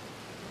you.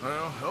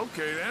 Well,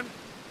 okay then.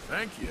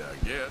 Thank you, I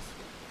guess.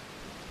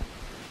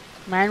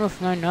 Man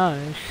with no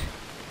nose.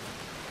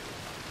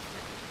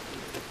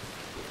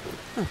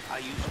 Are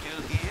you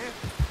still here?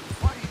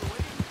 What are you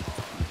waiting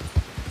for?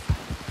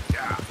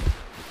 Yeah.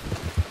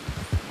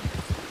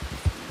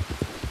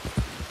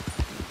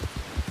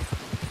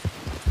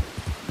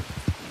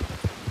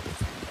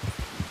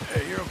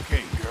 Hey, you're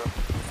okay, girl.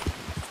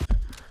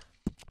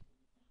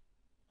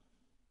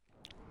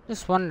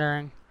 Just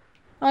wondering.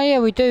 Oh yeah,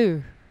 we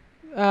do.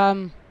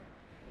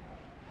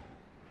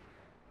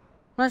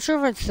 not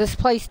sure if it's this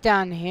place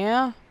down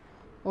here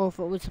or if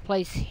it was the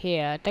place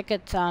here. I think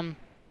it's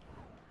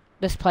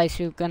this place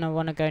we're gonna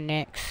wanna go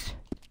next.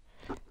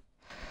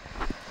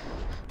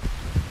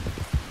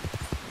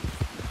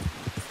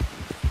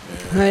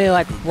 Really,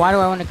 like, why do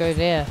I wanna go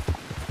there?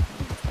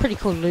 Pretty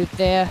cool loot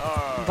there.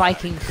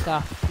 Viking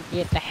stuff. You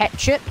get the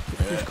hatchet,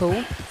 which is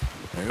cool.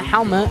 A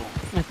helmet,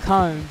 and a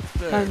comb.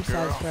 Comb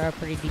sells for a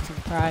pretty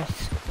decent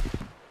price.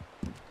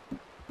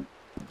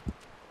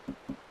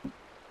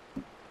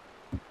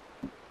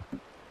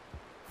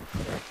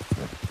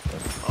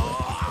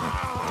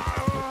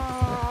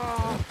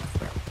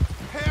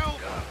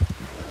 Help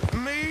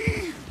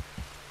me!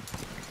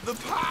 The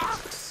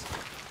pox!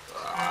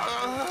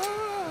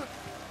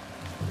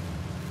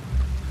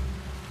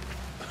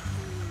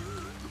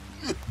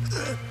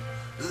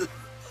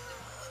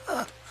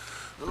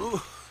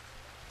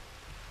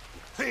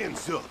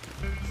 Hands up!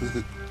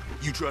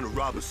 You trying to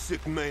rob a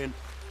sick man?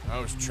 I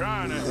was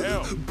trying to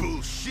help.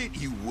 Bullshit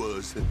you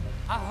was.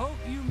 I hope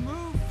you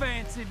move,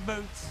 fancy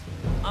boots.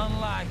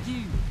 Unlike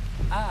you,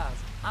 I was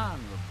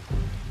honorable.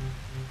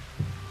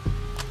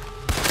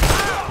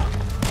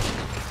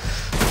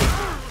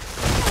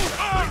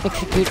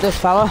 Execute this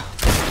fella.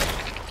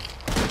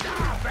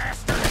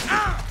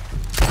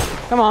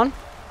 Come on.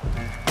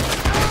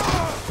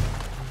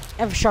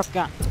 Have a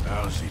shotgun.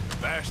 Lousy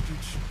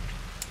bastards.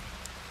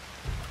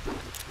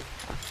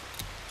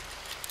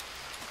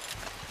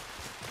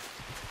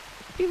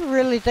 People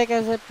really think I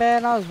was that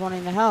bad? I was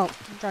wanting to help.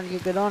 I'm trying to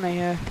get good honor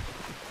here.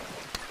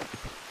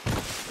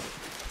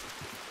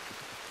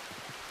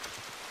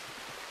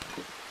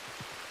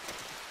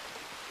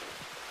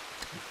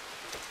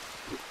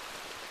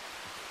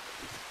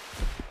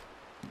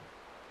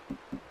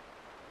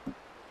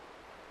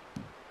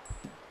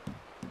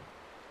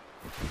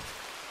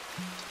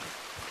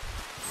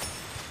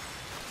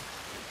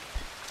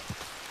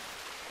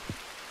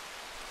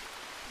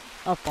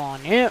 Up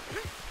on it.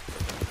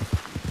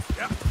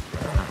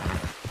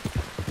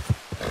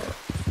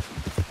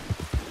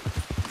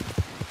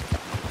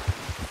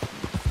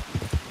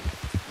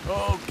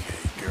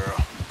 Okay,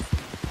 girl.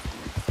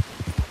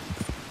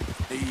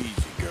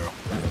 Easy, girl.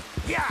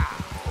 Yeah.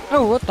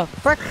 Oh, what the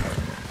frick?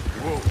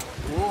 Whoa,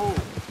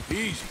 whoa,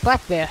 easy.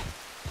 Black bear.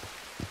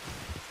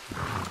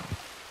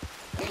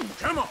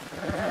 Come on.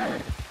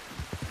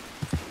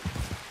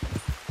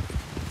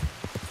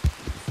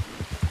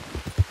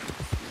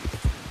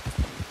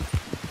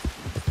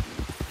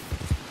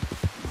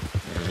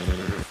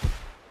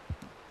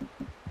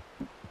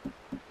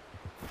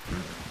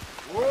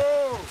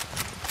 Whoa.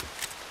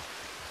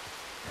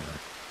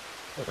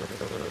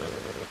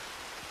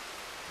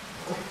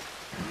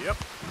 Yep.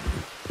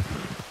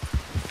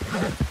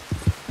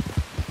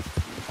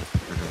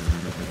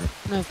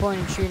 No point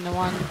in shooting the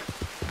one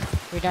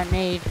we don't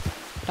need.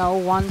 They're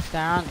all ones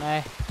there, aren't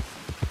they?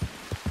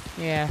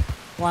 Yeah,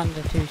 1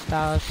 to 2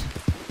 stars.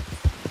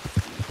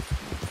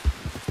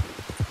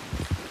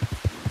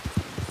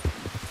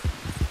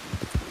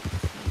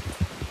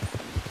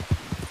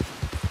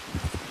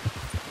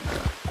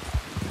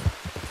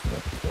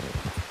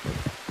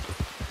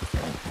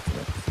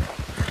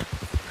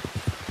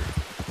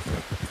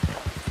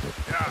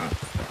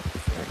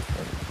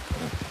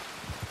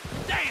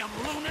 Damn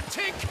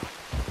lunatic!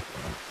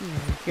 There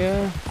we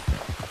go.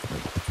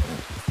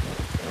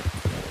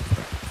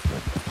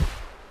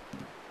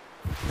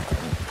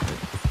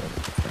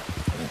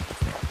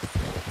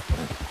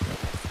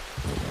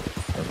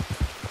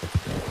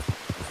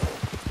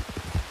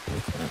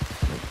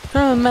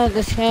 I admit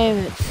this game,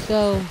 it's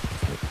so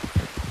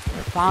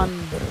fun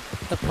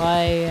to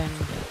play and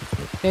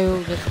do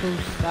all this cool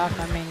stuff.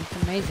 I mean,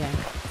 it's amazing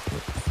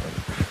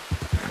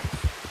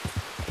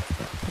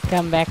to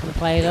come back and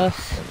play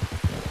this.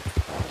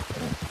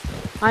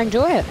 I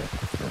enjoy it.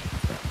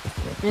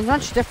 It's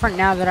much different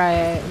now that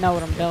I know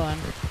what I'm doing.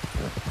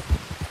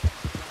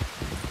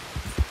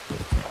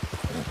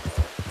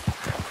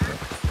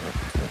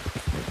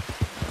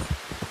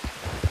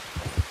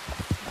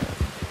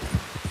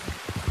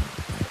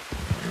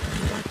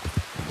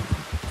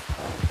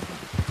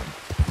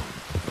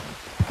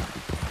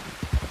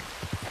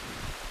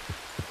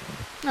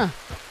 Huh.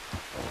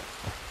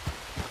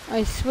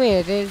 I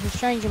swear, there's a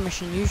stranger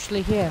mission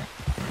usually here.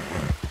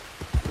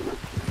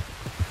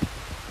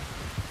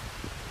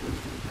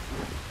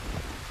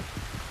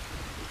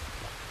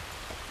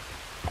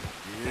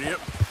 Yep.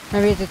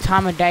 Maybe it's a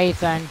time of day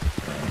thing.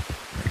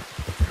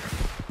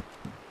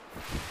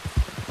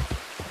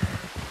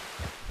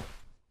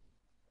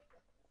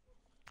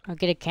 I'll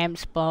get a camp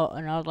spot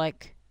and I'll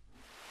like...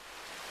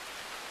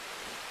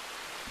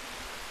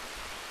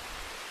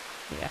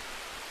 Yeah.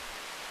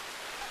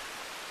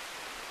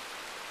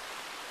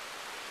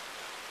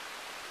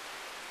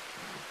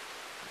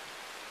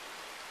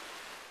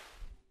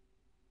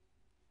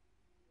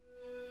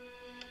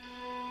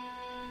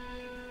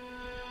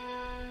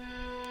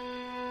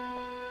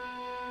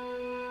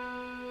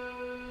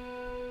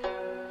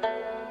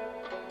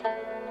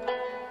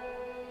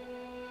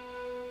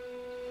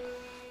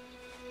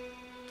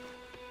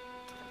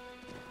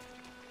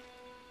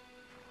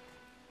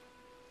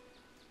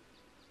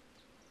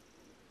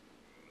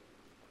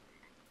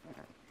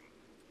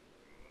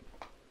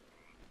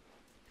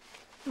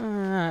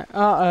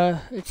 Uh-oh,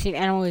 it said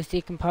animal is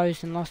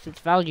decomposed and lost its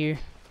value.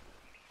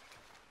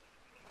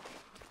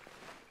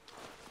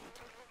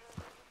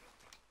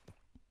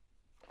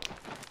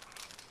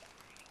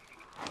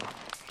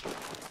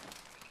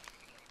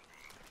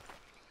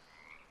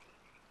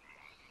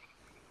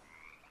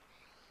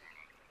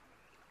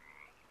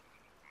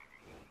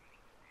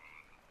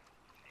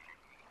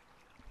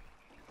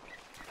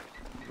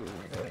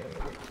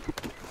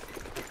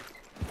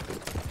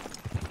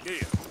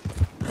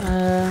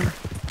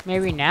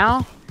 Maybe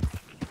now?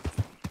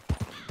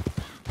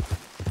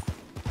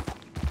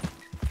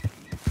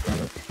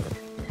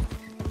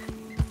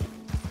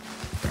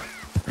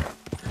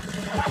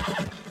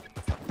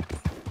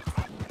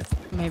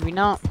 Maybe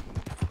not.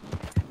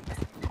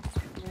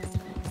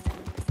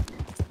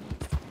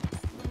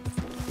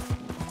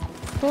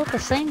 Thought the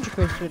strange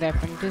quest would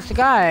happen. There's a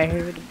guy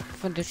who,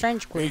 for the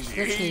strange quest,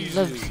 literally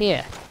lives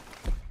here.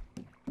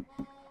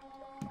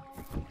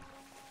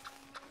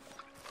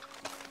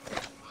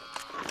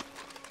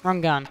 Wrong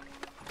gun.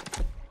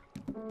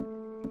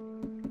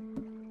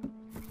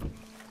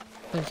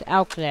 There's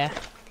elk there.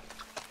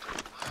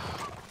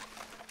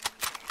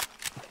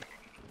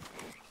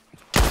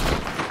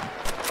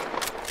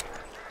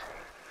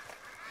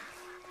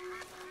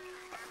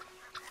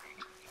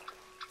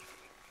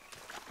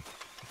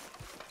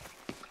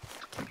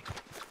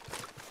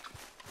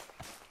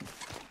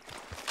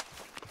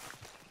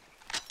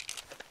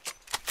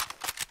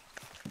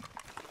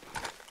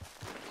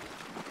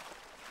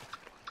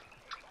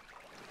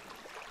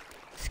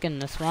 Skin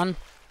this one.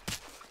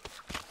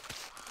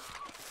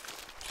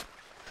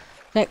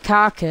 That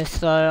carcass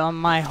though on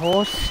my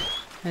horse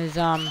is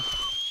well,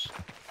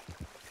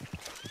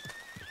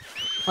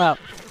 I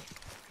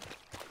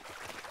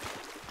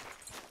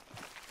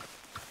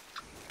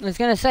was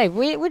gonna say,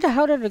 where the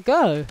hell did it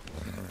go?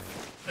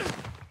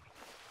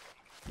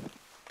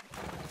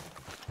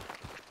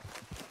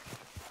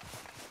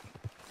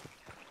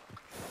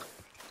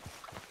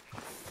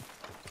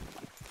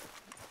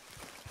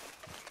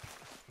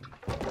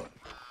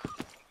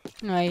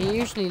 No, he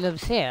usually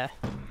lives here.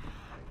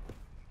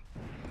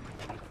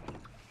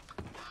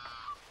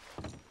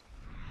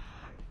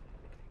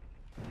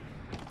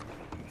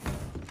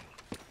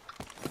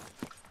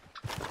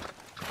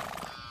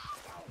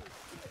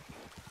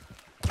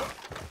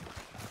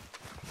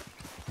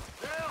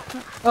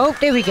 Oh,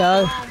 there we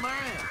go. Oh, man.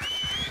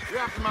 You're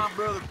after my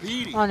brother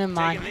Petey. Oh, never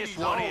mind. Taking this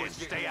one in,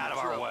 stay out of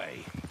our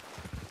way.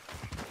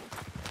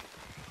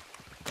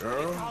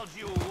 Girl? He calls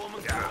you a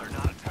woman killer,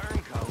 not a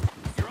turncoat.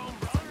 Your own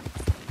brother?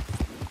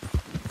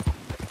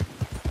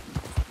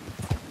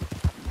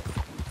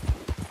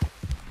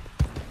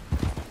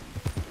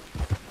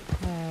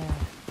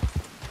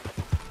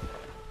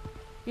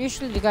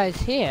 Usually the guy's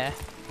here.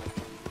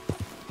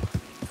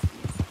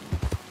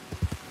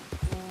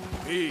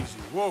 Easy,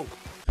 whoa.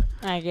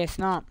 I guess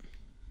not.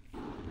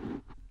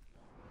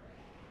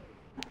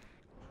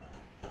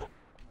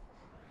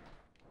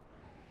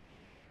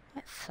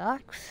 That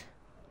sucks.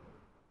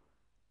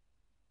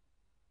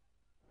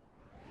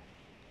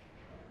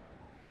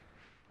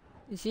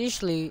 It's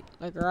usually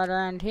like right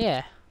around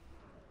here.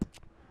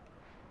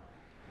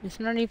 It's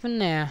not even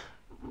there.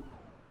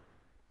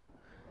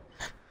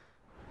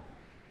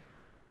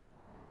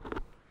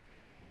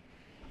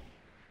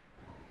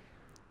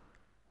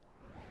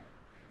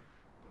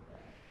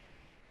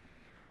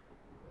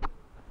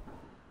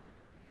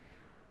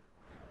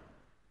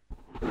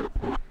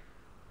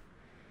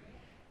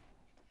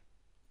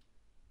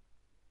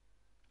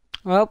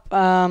 Well,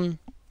 I'm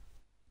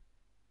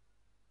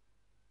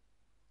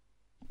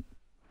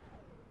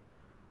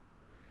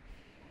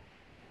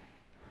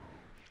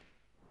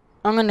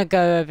gonna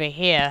go over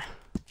here.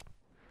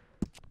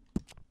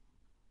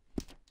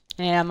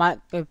 And I might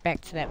go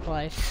back to that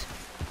place.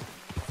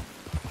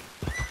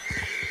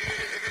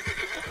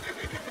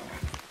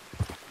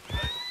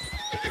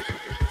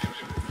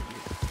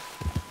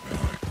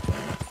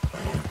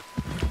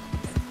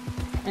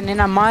 And then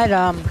I might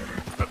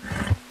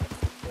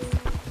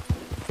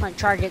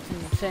try to get some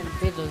certain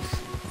feathers.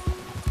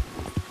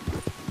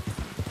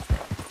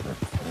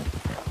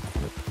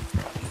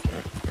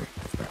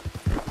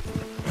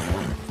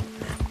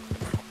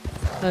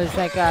 Those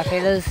like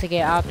feathers to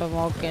get Arthur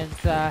Morgan's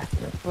for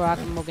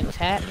Arthur Morgan's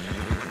hat.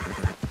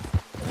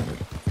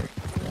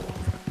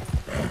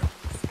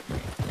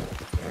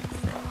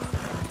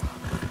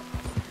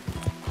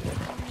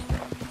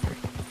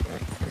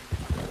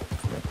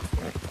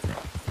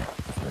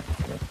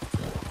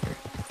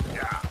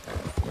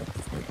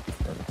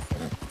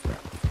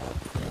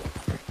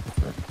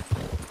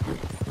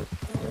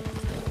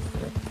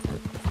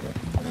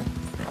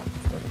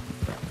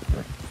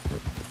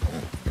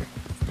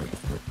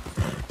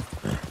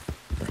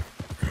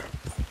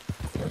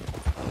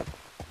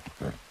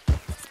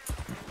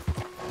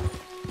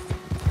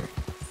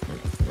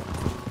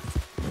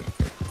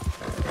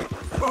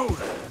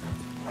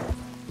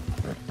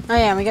 Oh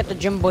yeah, and we got the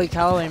Jim Boy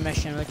Calloway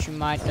mission, which we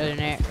might do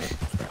next.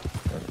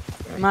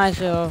 Might as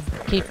well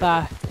keep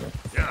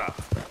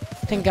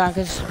thing going,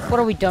 because what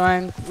are we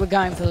doing? We're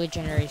going for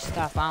legendary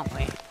stuff, aren't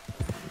we?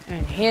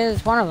 And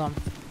here's one of them.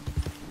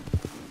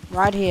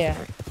 Right here.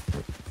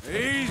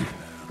 Easy.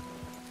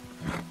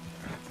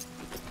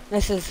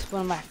 This is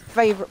one of my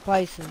favorite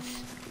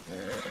places.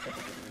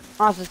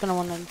 Arthur's gonna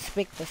want to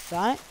inspect this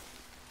site.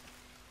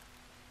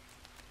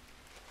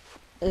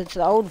 It's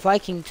the old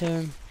Viking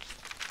tomb.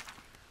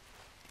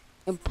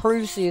 It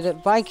proves to you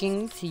that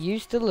Vikings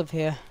used to live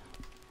here.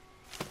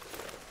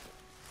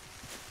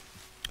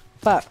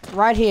 But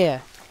right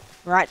here,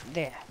 right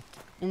there,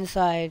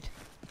 inside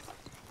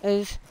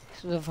is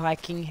the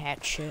Viking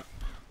hatchet.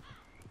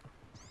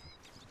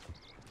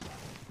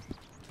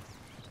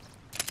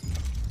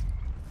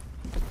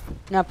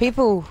 Now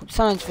people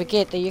sometimes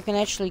forget that you can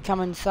actually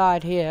come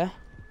inside here.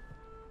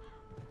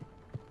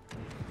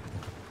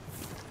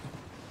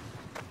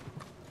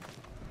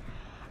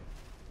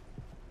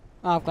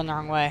 Oh, I've gone the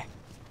wrong way.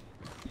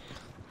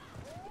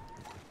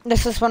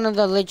 This is one of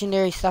the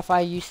legendary stuff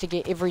I used to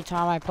get every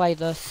time I played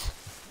this.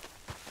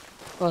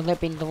 Well, that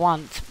being the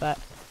once, but...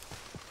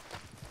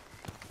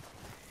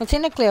 Well,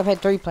 technically I've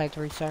had 3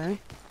 playthroughs, sorry.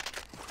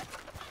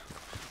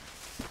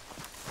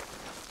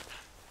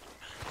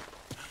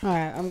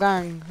 Alright, I'm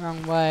going the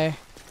wrong way.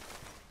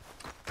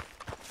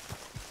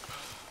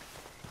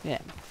 Yeah.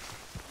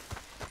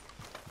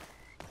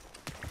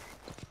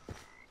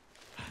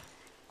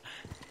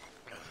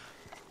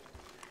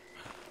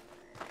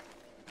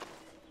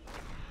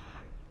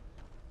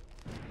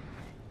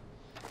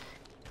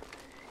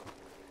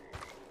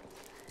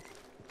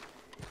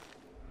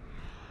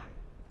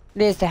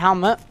 There's the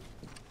helmet.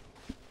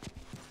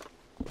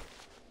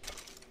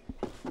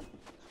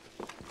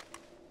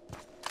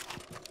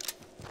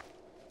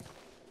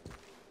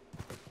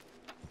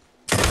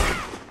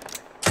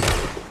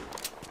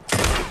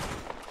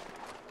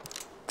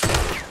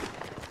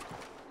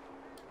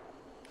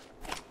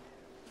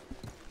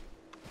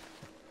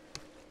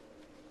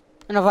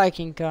 And a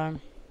Viking gun.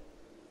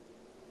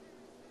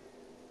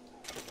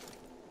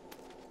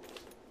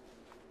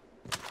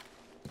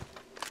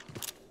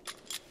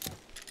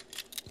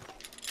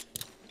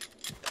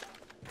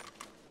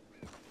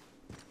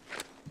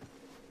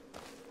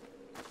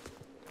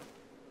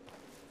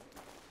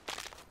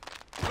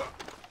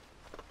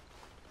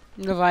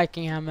 The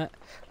Viking helmet.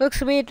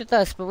 Looks weird with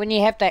this, but when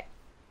you have that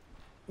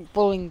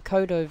bullying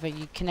coat over,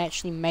 you can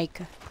actually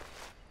make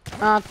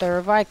Arthur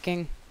a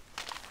Viking.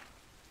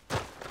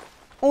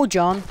 Or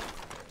John.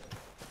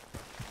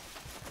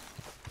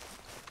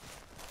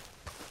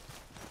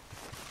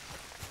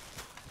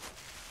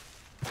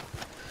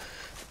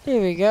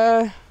 Here we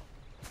go.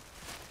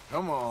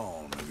 Come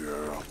on,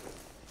 girl.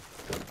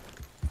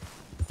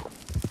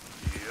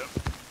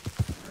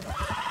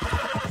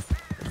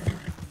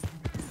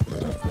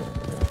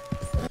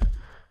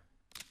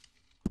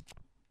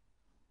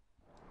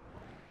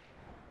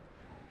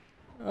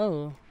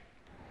 Oh.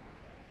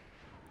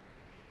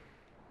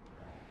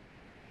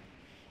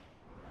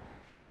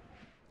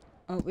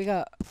 Oh, we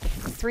got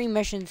 3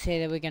 missions here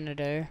that we're gonna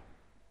do.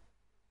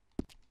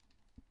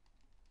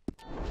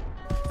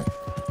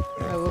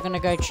 Oh, we're gonna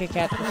go check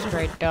out the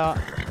straight dot.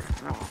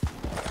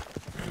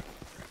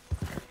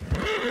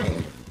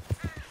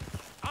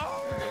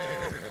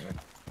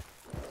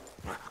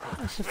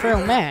 That's the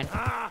feral man.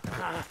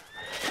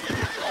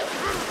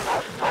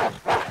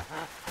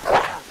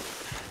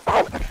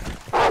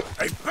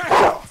 Hey, back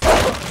off!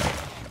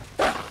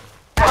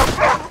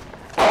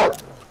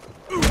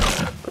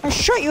 I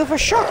shot you with a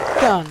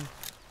shotgun.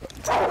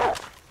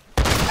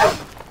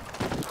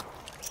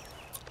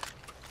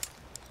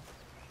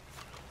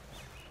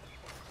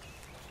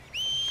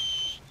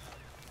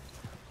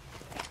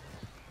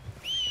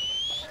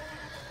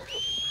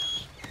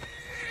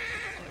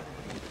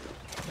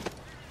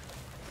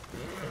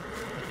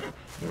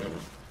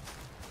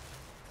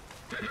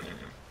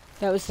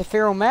 That was the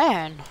feral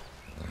man.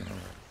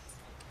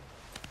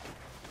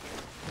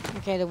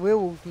 Okay, the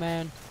werewolf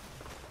man.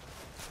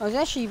 I was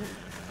actually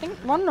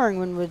wondering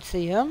when we'd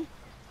see him.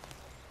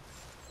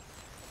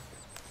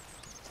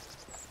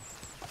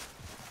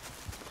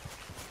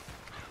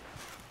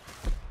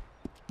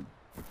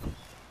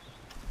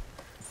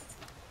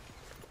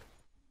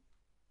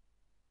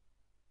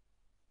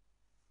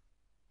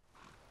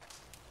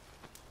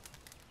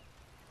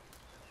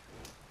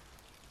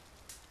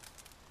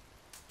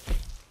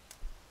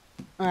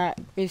 Alright,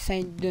 it's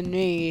Saint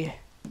Denis.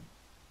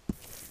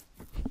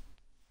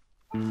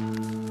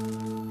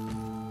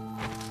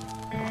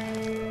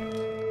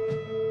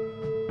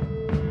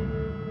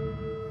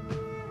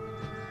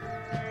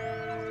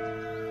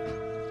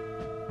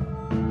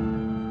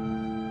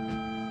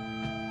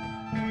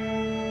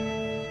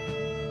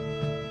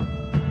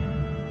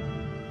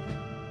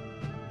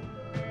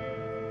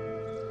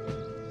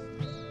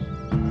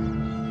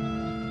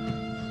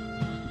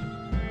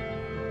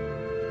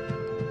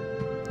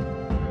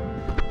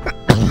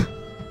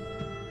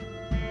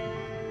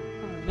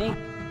 Me.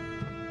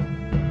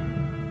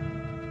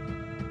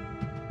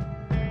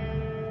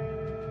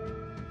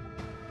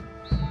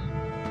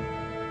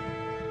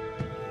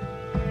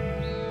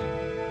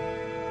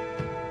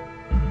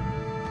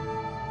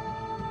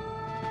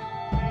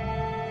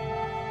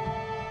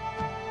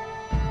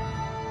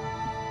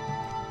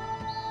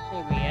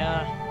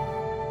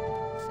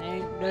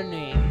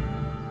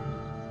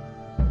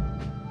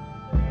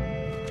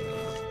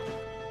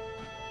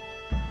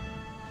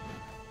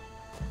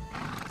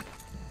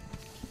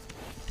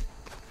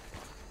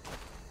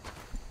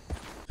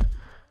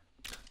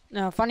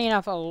 Now, funny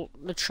enough,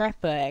 the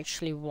trapper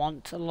actually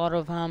wants a lot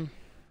of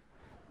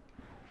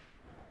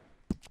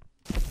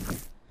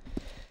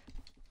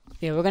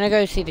yeah, we're gonna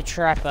go see the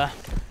trapper.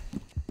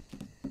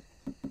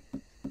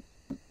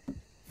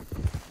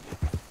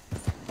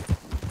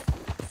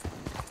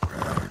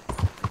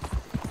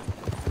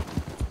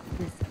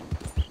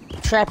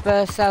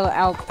 Trapper, sell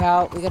elk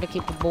pelt. We gotta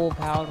keep the bull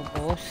pelt, of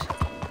course.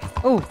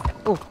 Oh,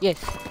 oh, yes.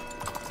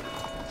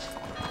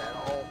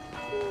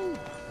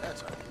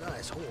 That's a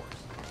nice horse.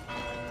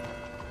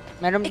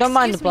 Madam, don't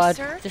mind the blood.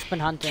 Sir? Just been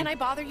hunting. Can I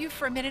bother you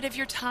for a minute of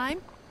your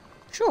time?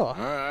 Sure. All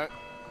right.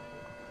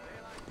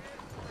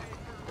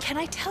 Can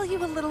I tell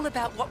you a little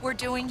about what we're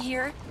doing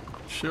here?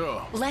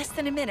 Sure. Less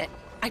than a minute,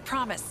 I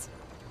promise.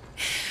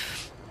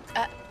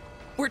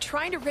 We're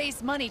trying to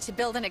raise money to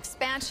build an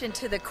expansion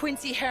to the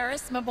Quincy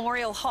Harris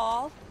Memorial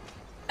Hall,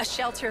 a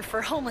shelter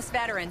for homeless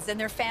veterans and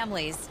their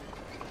families.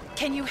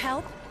 Can you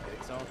help?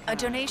 A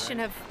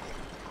donation of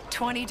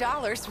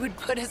 $20 would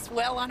put us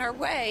well on our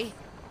way.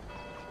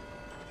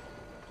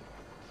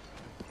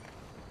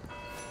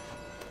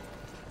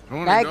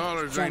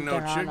 $20 ain't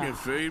no chicken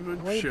feed,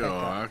 but sure,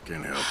 I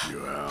can help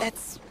you out.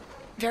 That's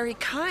very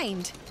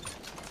kind.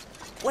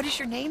 What is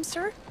your name,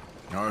 sir?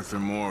 Arthur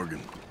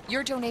Morgan.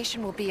 Your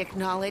donation will be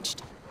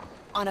acknowledged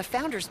on a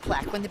founder's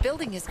plaque when the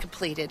building is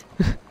completed.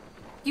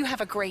 You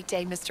have a great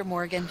day, Mr.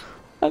 Morgan.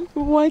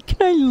 Why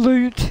can I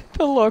loot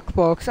the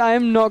lockbox? I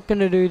am not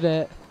gonna do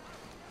that.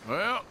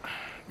 Well,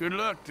 good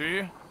luck to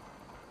you.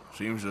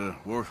 Seems a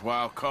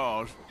worthwhile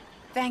cause.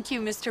 Thank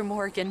you, Mr.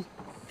 Morgan.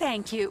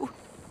 Thank you.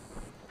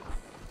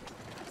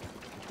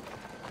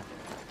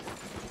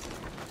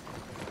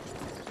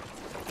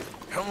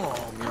 Come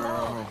on,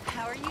 girl.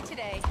 How are you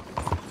today?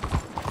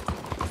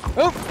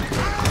 Oh!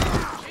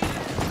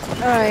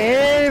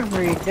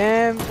 Every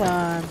damn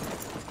time.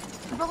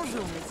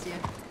 Bonjour,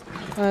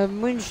 monsieur.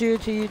 Bonjour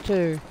to you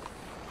too.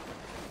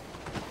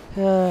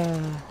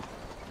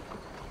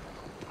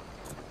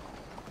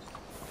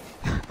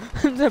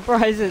 I'm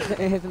surprised it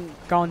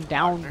hasn't gone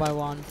down by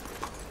one.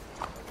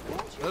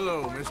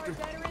 Hello, mister.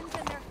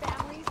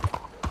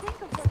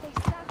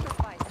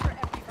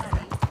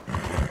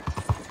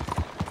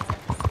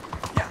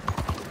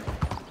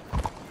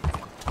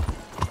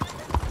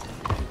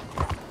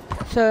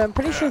 So I'm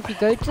pretty sure if you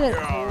go to that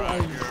hall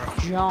as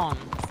John,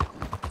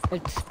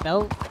 it's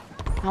spelled.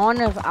 I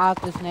wonder if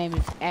Arthur's name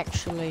is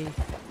actually,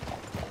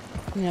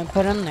 you know,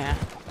 put in there.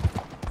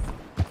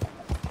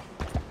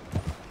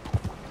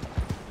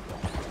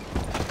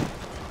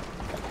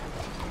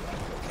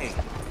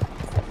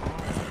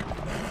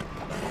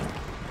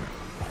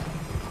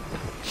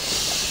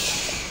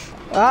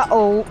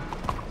 Uh-oh.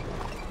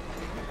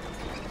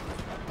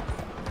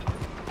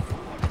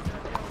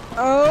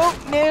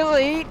 Oh,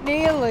 nearly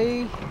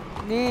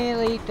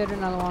did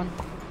another one.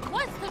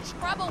 What's the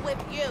trouble with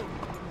you?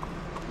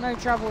 No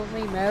trouble with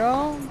me,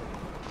 madam.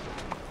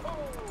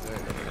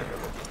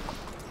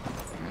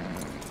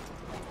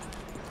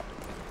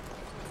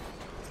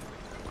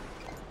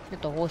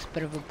 Get the horse a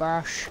bit of a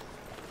brush.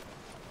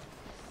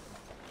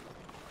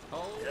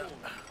 Oh, yeah.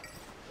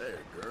 There,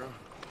 girl.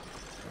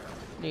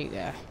 There you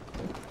go.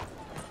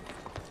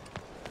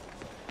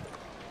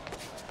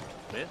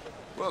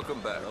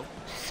 Welcome back.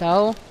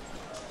 So,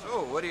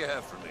 what do you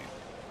have for me?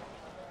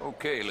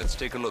 Okay, let's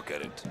take a look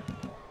at it.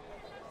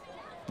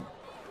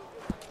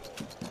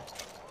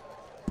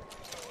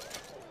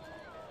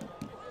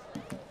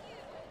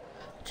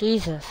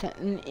 Jesus,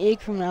 an egg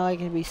from LA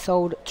can be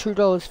sold at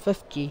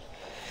 $2.50.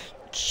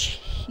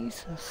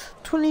 Jesus,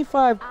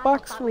 25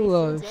 bucks for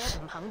those.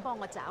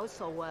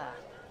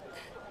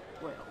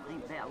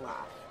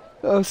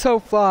 Oh, so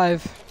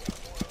 5.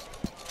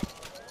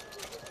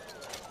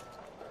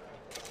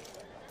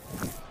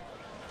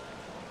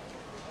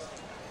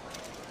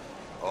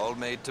 All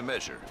made to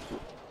measure.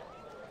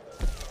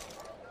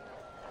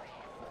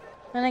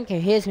 I think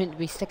your hair's meant to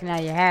be sticking out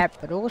of your hat,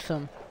 but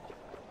awesome.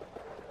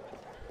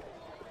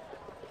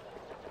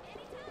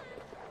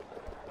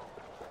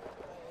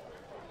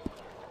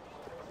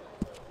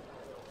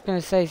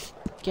 Gonna say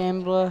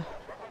gambler.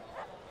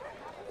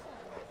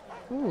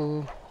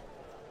 Ooh.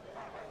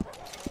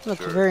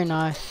 Looks very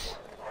nice.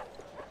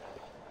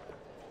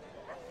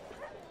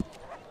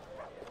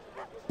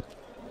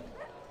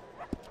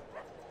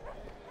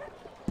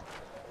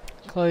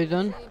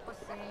 Clothing.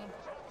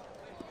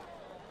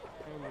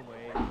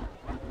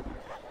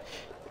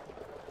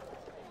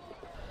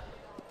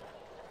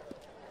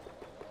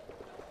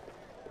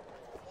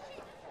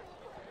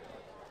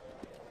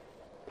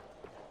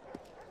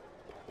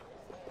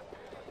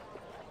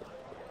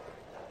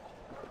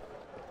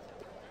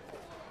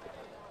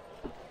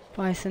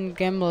 Bison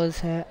gambler's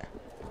hat.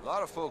 A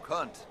lot of folk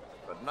hunt,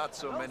 but not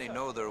so many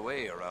know their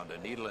way around a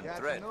needle and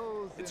thread.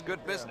 It's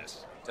good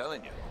business, I'm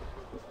telling you.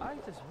 I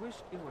just wish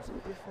it was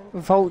different.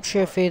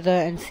 Vulture feather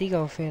and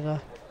seagull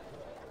feather.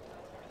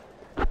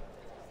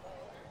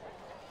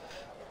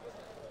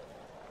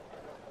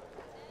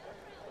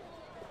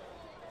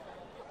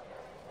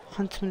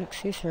 Huntsman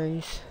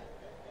accessories.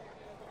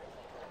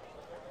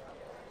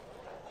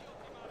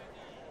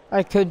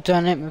 I could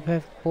donate my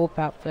perfect warp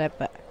out for that,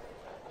 but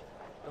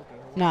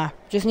nah.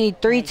 Just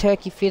need 3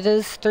 turkey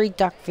feathers, 3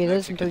 duck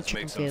feathers, and 3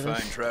 Mexicans chicken make some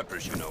feathers. fine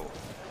trappers, you know.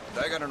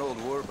 And I got an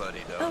old war buddy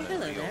down in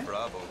Rio there.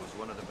 Bravo who's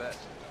one of the best.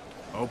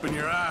 Open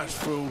your eyes,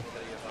 fool.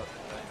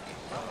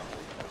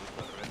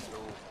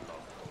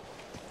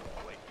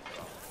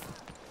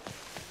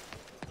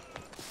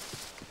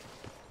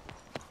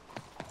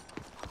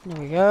 There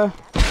we go.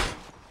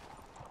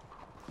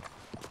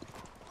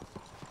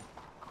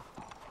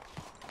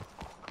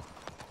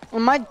 I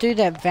might do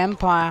that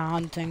vampire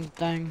hunting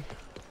thing.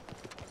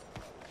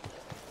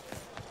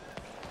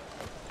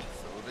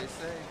 So they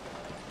say.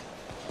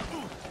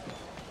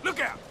 Look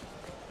out!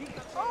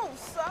 Oh,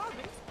 sorry.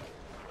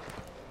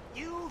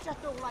 You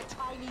just don't like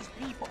Chinese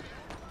people.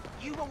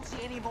 You won't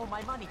see any more of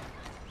my money.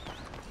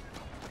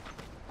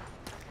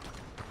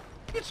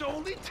 It's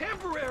only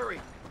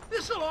temporary.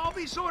 This'll all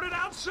be sorted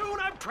out soon,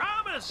 I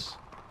promise.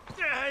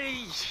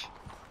 Hey.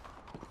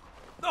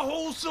 The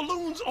whole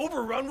saloon's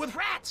overrun with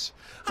rats.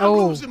 I'm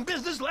losing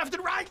business left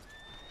and right.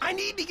 I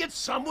need to get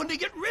someone to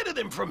get rid of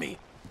them from me.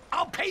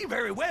 I'll pay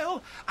very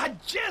well. I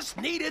just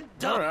need it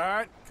done. All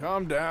right,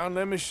 calm down.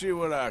 Let me see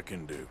what I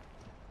can do.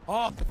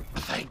 Oh,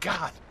 thank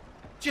God.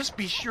 Just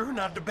be sure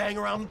not to bang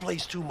around the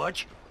place too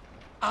much.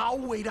 I'll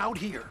wait out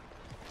here.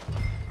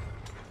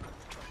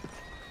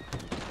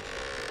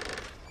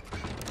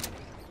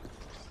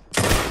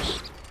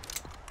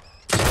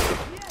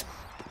 Yes,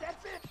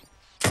 that's it.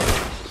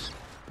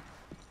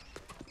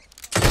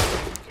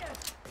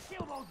 Yes,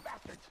 kill those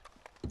bastards.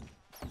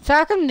 So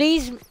how come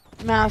these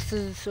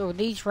mouses or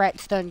these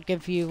rats don't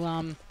give you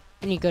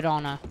any good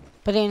honor,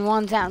 but then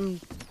ones out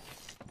in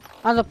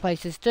other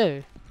places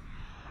do?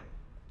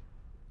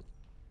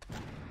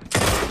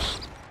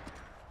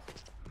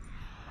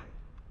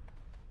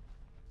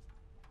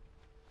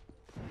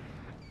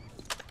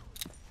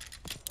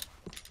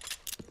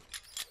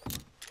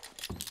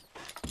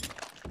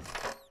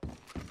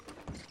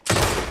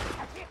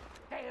 That's it.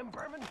 Damn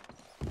vermin.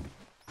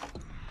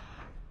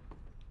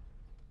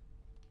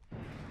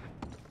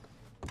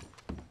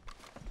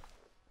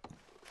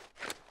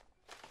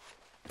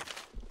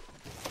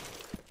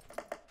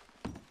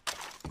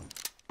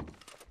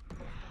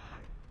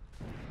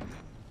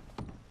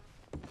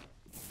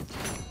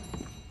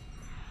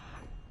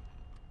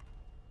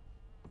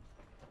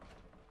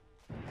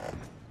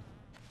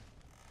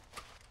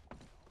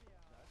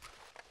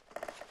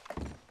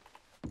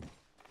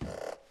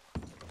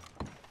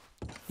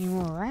 Any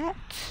more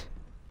rats?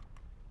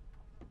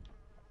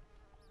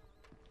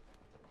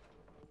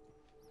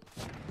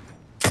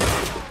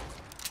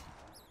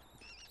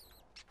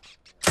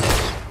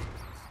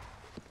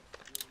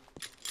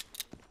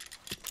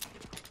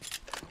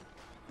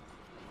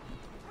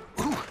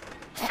 Ooh,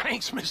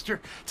 thanks,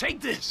 mister. Take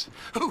this.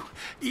 Ooh,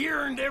 you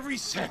earned every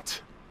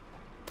cent.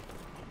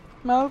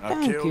 Well, I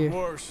thank killed you.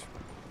 worse.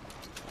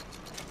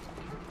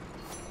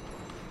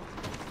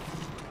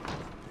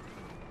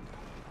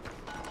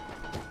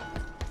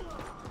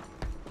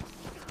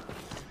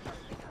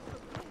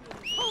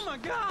 Oh my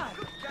God!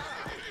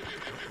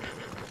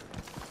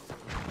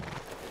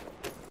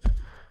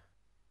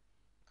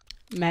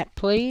 Map,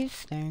 please.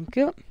 Thank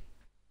you.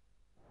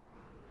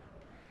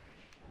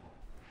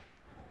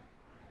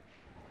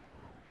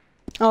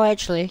 Oh,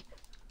 actually,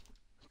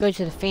 go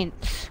to the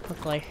fence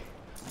quickly.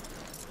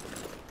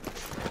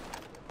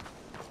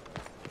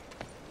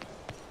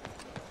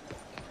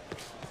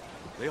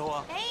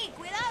 Hey,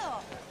 cuidado!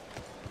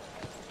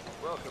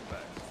 Welcome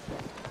back.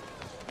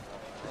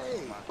 Hey,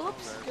 what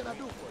can I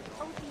do for you?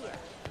 Oh dear.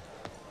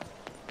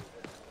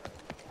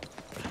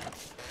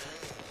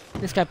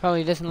 This guy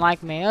probably doesn't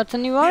like me. Oh, it's a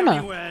new Very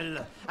owner.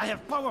 well. I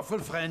have powerful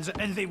friends,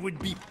 and they would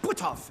be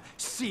put off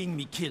seeing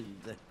me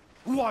killed.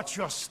 Watch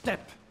your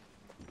step.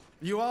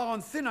 You are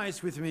on thin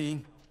ice with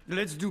me.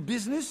 Let's do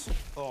business,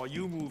 or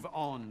you move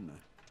on.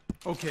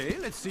 Okay,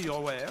 let's see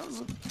your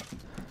wares.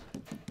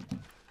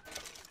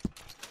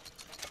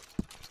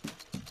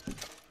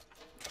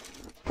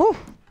 Whew.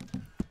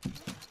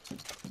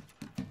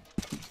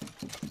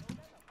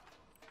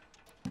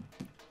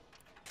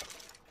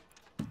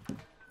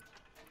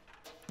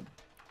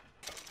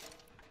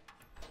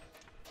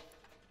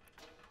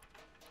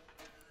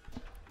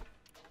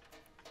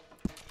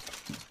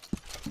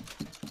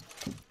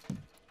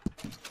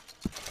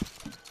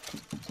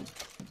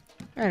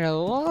 And a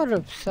lot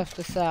of stuff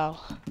to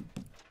sell.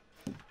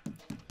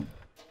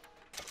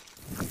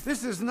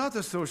 This is not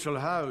a social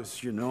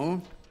house, you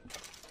know.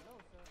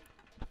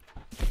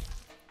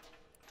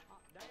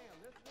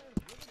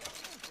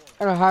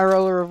 And a high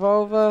roller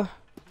revolver.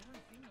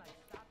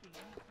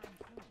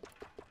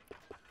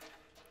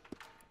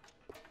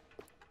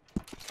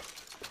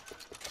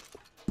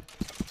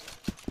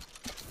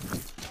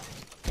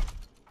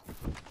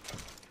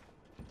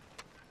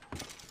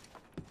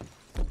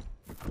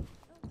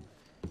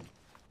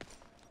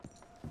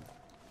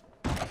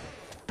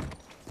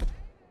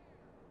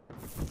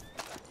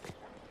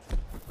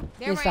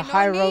 There It's a ain't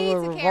high no need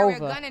roller to carry a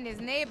revolver. gun in this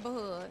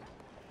neighborhood.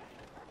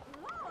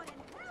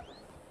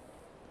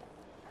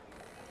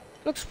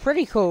 Looks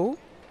pretty cool.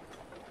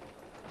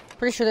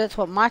 Pretty sure that's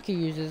what Mikey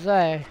uses,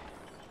 eh?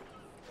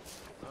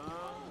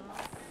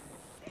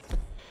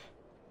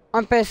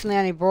 I personally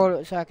only brought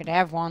it so I could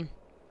have one.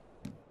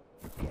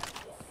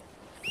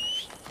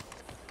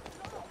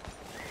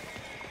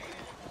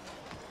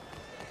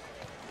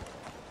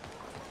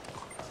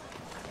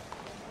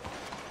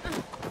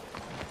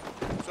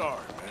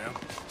 Sorry, ma'am.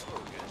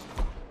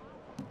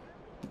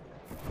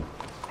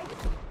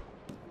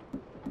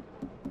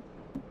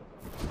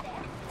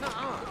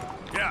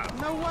 Yeah.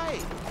 No way.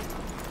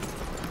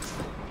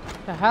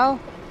 The hell?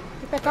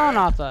 Get back on,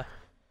 Arthur.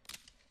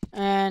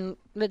 And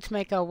let's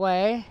make our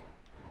way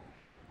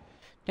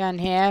down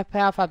here.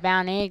 Pay off our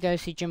bounty. Go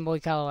see Jim Boy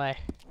Calloway.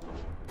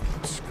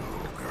 Let's go,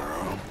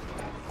 girl.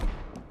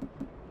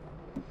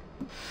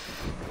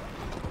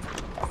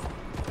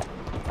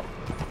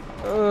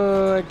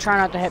 Try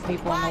not to hit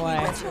people on the way.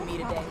 Me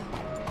today?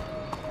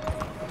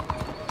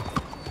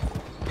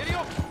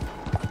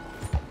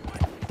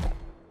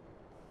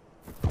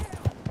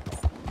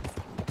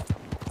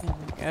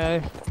 There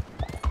we go.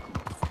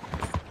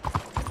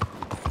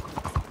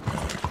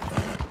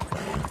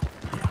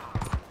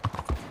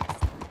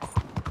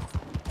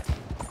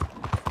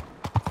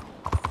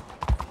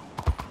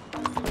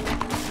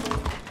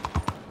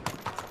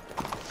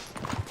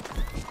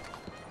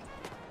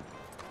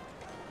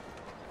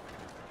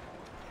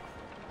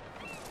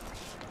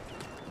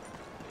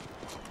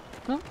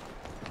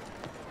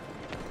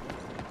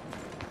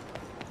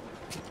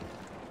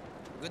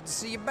 Good to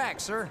see you back,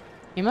 sir.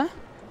 Emma?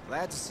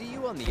 Glad to see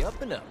you on the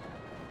up and up.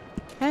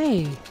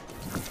 Hey.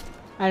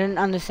 I didn't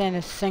understand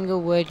a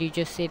single word you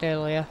just said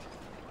earlier.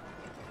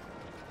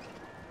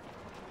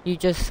 You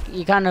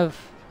kind of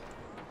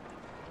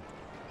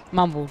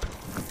mumbled.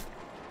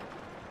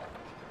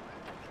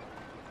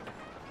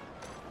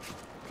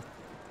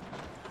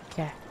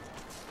 Okay.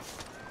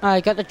 I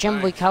got the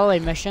Jim Boy Calloway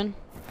mission.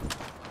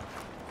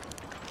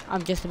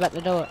 I'm just about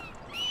to do it.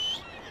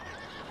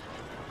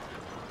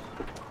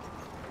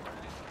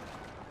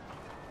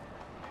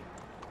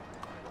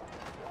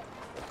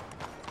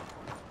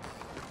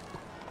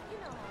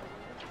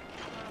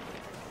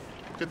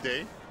 Good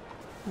day.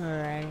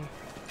 Alright.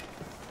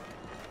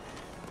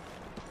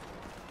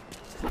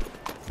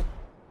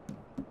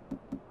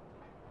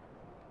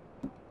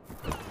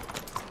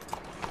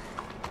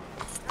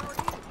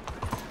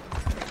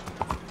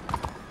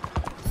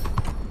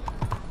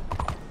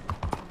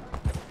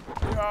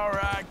 You all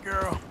right,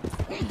 girl?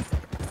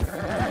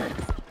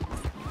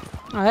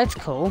 Oh, that's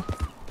cool.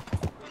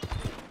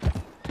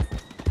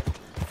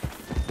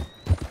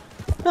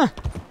 Huh.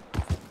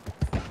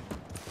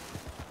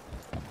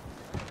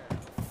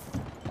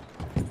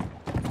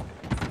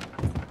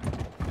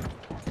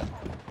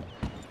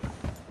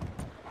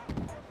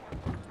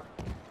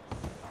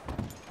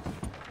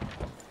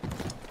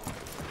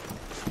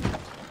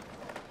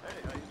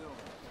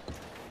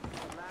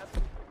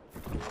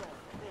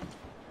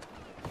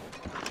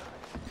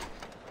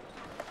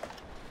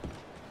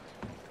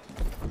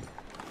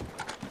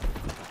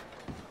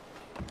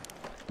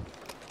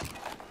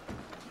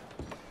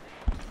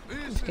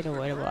 Let's get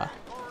away to Oregon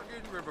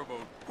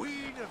riverboat,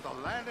 queen of the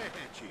land of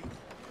Hetchy.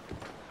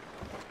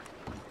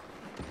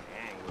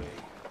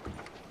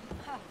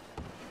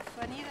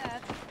 Funny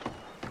that.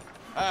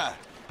 Hi.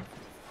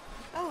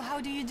 Oh,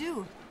 how do you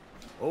do?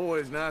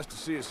 Always nice to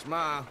see a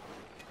smile.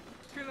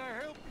 Can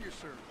I help you,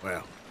 sir?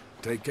 Well,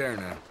 take care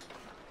now.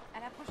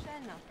 À la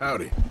prochaine.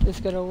 Howdy.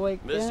 Just gotta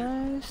wait,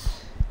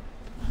 guys.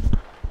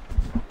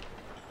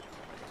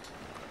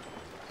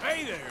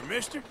 Hey there,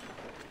 mister.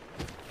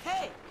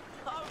 Hey,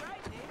 all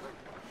right, neighbor.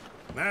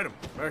 Madam,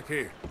 back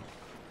here.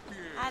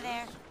 Hi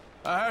there.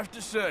 I have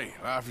to say,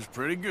 life is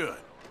pretty good.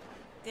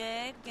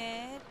 Good,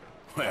 good.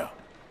 Well,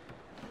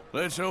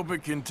 let's hope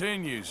it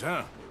continues,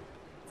 huh?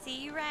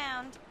 See you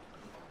around.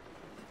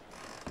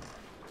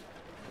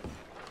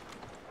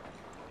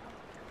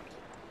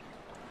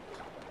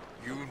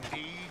 You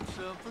need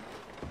something?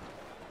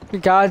 The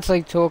guard's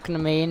like talking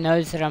to me and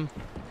knows that I'm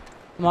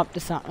up to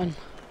something.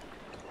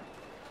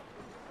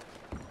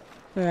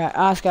 Alright,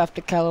 ask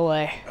after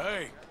Calloway.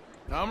 Hey,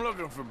 I'm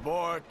looking for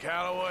Boy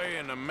Calloway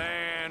and the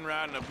man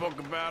writing a book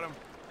about him.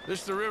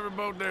 This the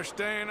riverboat they're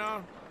staying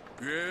on?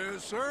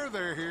 Yes, sir,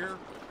 they're here.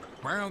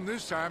 Around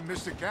this time,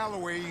 Mr.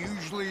 Calloway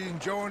usually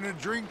enjoying a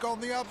drink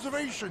on the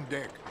observation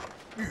deck.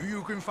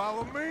 You can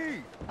follow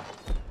me.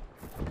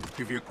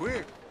 If you're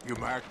quick, you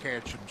might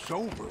catch him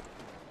sober.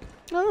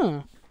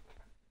 Oh.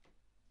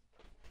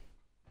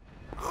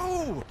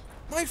 Oh,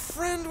 my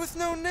friend with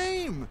no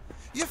name.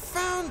 You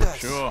found us.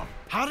 Sure.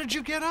 How did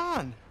you get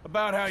on?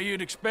 About how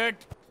you'd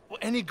expect. Well,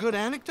 any good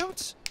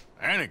anecdotes?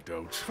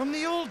 Anecdotes? From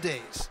the old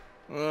days.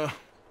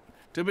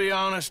 To be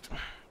honest,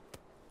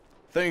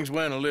 things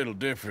went a little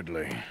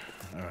differently.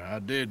 I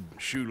did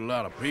shoot a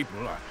lot of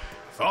people. I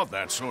thought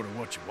that's sort of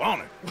what you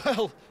wanted.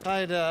 Well,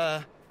 I'd,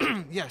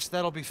 yes,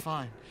 that'll be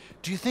fine.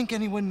 Do you think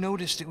anyone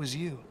noticed it was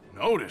you?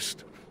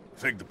 Noticed? I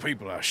think the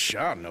people I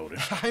shot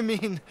noticed. I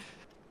mean,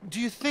 do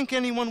you think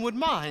anyone would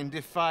mind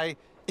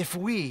if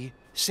we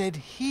said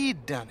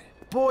he'd done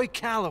it? Boy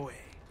Calloway.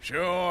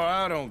 Sure,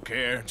 I don't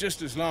care.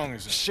 Just as long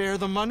as... Share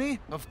the money?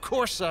 Of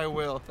course I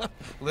will.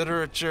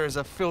 Literature is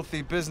a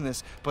filthy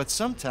business, but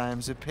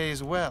sometimes it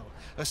pays well.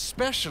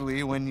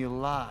 Especially when you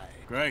lie.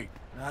 Great.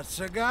 Not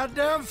so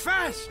goddamn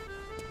fast.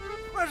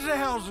 What the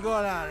hell's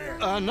going on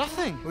here?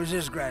 Nothing. Who's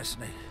this grass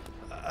snake?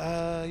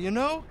 You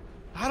know?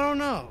 I don't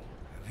know.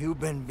 Have you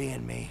been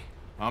being me?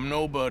 I'm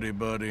nobody,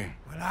 buddy.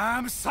 Well,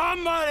 I'm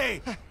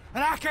somebody!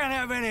 And I can't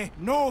have any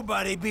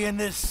nobody being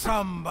this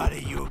somebody,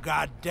 you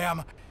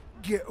goddamn...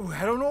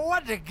 I don't know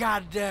what the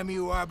goddamn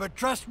you are, but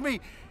trust me,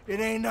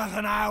 it ain't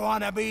nothing I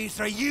want to be,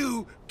 so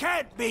you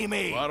can't be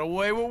me! What a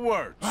way with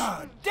words.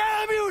 Oh,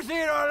 damn you,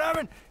 Theodore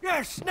Levin! You're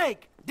a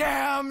snake!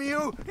 Damn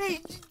you!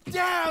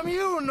 Damn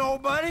you,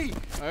 nobody!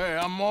 Hey,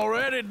 I'm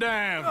already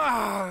damned.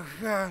 Oh,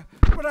 God.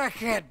 But I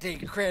can't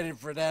take credit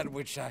for that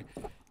which I...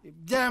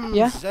 Damn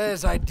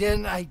says I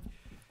didn't.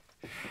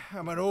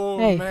 I'm an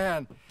old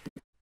man.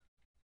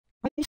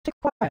 Why are you so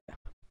quiet?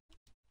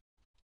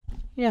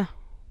 Yeah.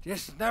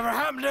 This never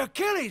happened to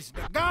Achilles,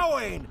 to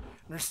Gawain,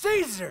 or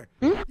Caesar.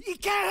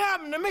 It can't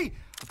happen to me.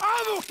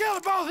 I'm gonna kill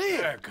both of you.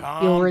 Yeah,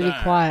 calm You're really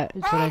down. quiet,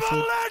 is what I'm I see.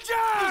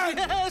 a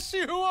legend! Yes,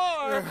 you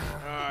are! All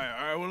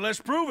right, well, let's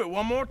prove it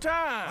one more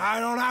time. I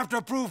don't have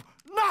to prove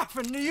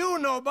nothing to you,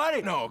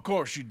 nobody. No, of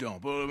course you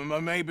don't,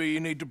 but maybe you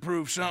need to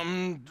prove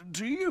something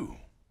to you.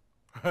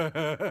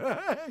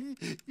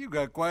 You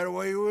got quite a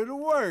way with the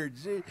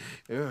words.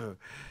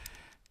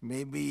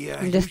 Maybe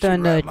I'm just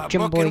doing the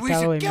Jim Boy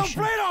Calloway kill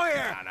mission. Plato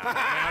here.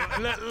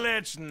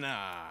 Let's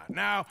not.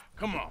 Now,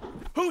 come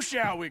on. Who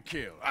shall we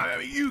kill? I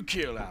mean, you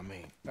kill, I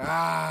mean.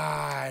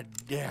 Ah,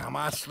 damn!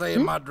 I slayed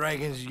my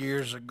dragons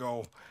years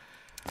ago.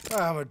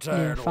 I'm a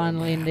tired old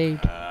finally, man. indeed.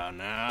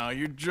 Now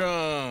you're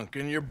drunk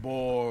and you're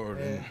bored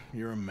and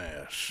you're a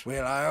mess.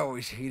 Well, I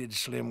always hated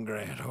Slim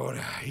Grant. Oh,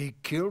 he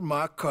killed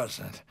my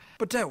cousin.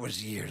 But that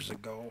was years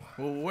ago.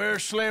 Well,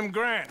 where's Slim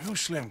Grant?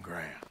 Who's Slim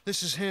Grant?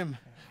 This is him.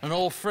 An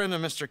old friend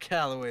of Mr.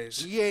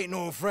 Calloway's. He ain't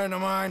no friend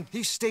of mine.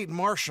 He's state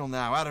marshal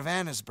now, out of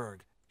Annesburg.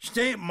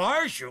 State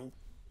marshal?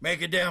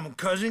 Make a damn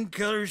cousin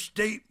killer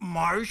state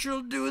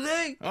marshal, do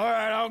they? All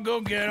right, I'll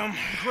go get him.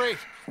 Great.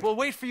 We'll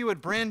wait for you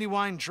at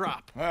Brandywine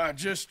Drop.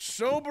 Just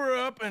sober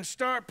up and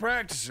start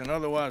practicing.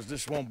 Otherwise,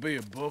 this won't be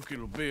a book.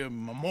 It'll be a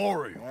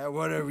memorial.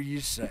 Whatever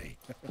you say.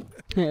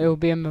 It'll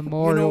be a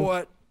memorial. You know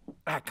what?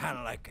 I kind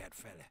of like that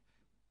fella.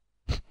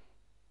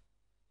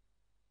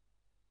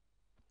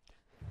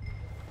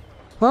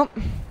 Well,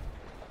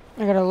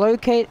 I gotta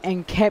locate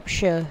and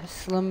capture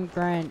Slim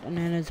Grant in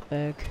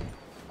Annesburg.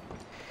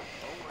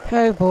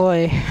 Oh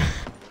boy.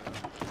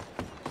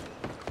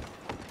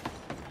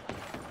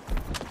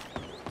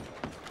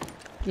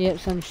 Yep,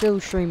 so I'm still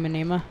streaming,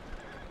 Emma.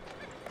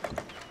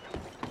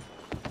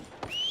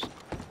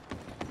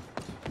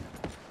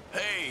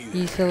 Hey,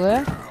 you still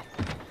there?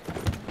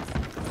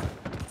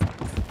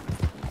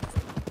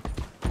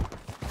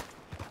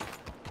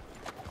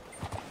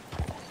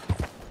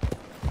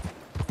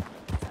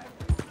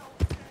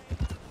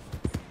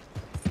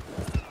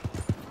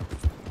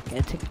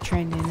 Gotta take a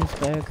train to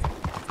Annesburg.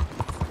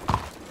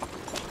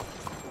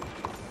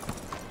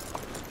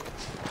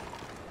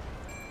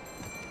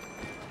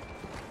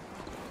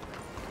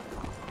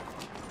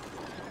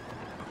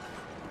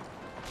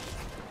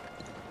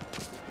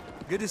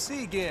 Good to see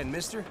you again,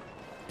 mister.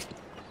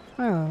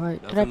 Oh,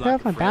 wait, did I pay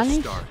off my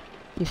bounties?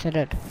 Yes, I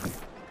did.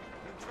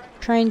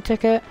 Train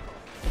ticket.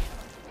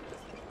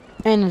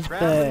 Traveling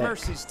Annesburg.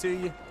 mercies to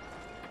you.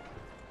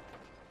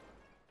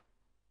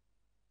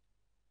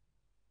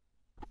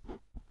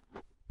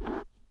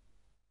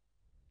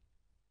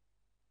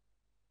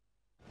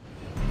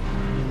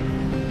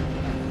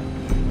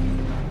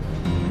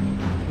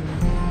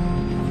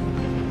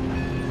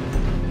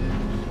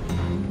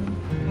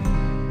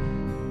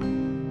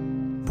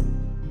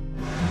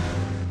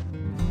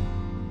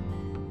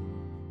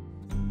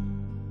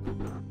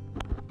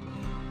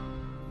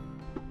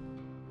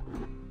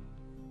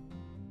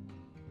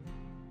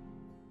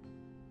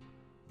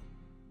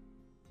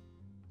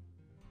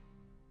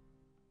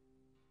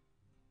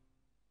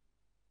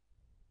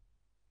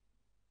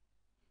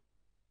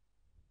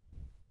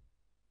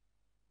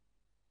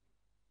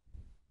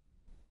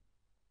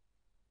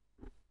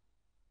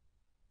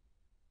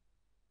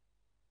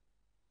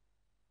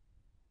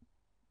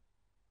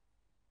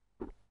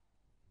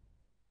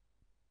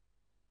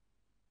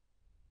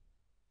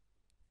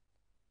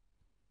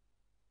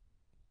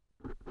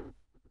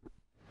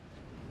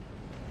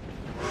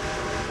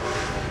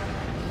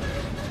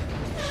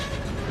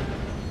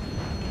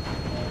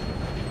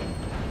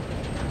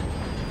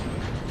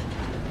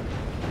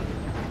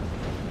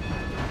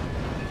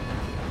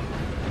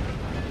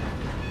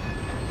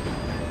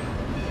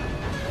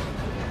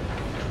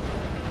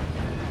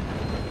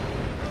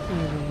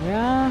 Here we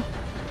are.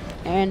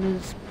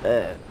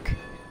 Annesburg.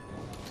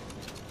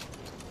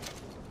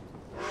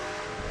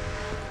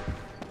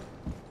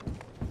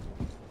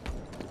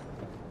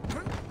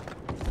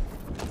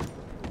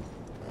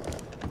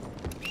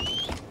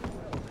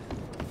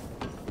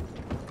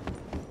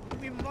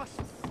 We must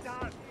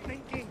start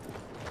thinking.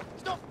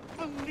 Stop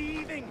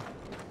believing.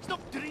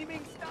 Stop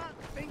dreaming. Start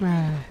thinking.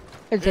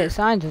 It's that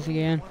scientist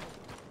again.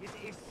 It's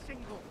a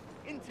single,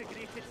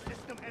 integrated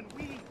system, and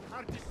we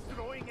are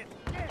destroying it.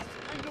 Yes,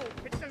 I know,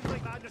 it sounds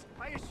like madness.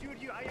 I assure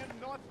you, I am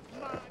not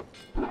mad.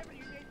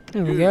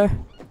 There we go.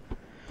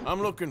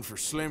 I'm looking for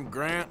Slim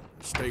Grant,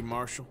 State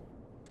Marshal.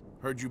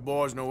 Heard you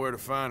boys know where to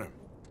find him.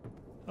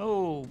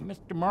 Oh,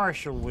 Mr.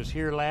 Marshall was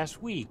here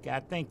last week. I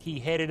think he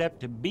headed up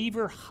to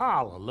Beaver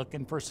Hollow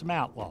looking for some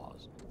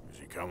outlaws. Is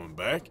he coming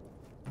back?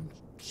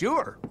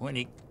 Sure, when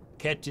he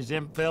catches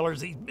them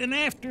fellers he's been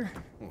after.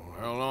 Well,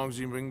 how long's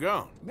he been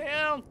gone?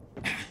 Well,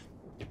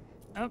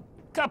 a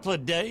couple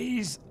of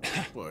days.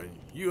 Well,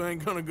 you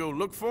ain't gonna go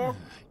look for him?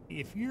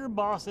 If your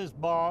boss's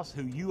boss,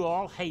 who you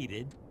all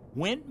hated,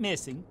 went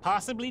missing,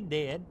 possibly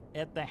dead,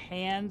 at the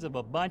hands of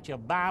a bunch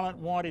of violent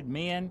wanted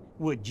men,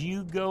 would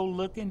you go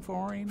looking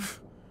for him?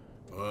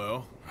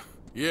 Well,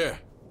 yeah,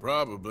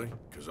 probably,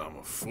 because I'm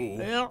a fool.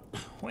 Well,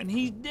 when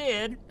he's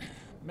dead,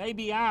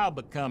 maybe I'll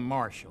become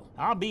marshal.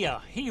 I'll be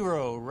a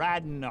hero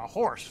riding a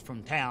horse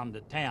from town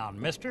to town,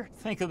 mister.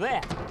 Think of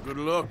that. Good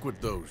luck with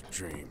those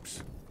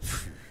dreams.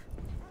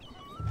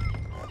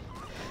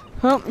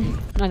 Well,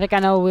 I think I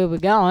know where we're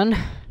going.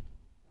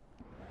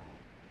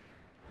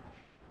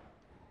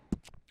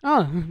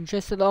 Oh,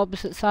 just at the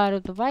opposite side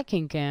of the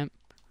Viking camp.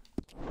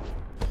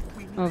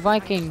 Or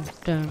Viking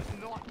dome.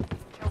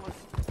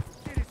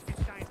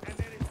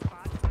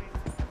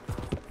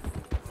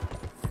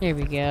 Here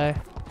we go.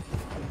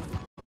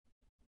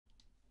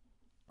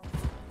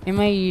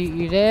 Emma,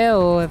 you there,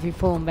 or have you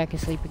fallen back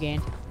asleep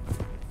again?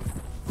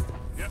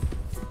 Yep.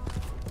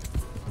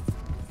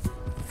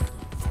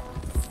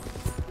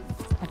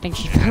 I think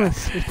she fell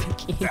asleep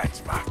again.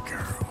 That's my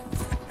girl.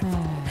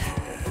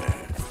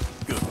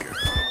 Good girl.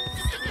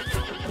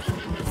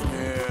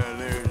 Yeah,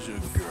 there's a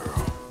girl.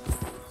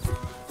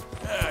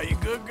 You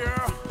good,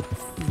 girl?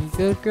 You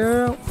good,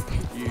 girl?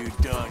 You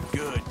done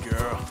good,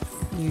 girl.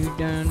 You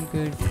done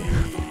good.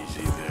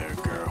 Easy there,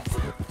 girl.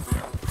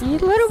 You're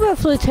a little bit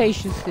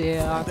flirtatious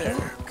there, Arthur. There,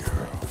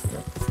 girl.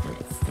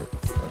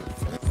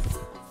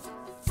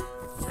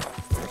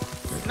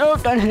 No,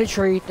 don't hit a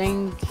tree,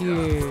 thank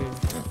you.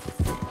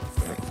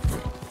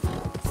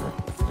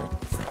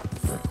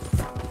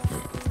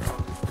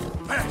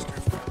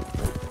 Bastard.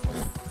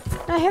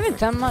 I haven't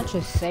done much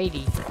with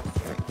Sadie.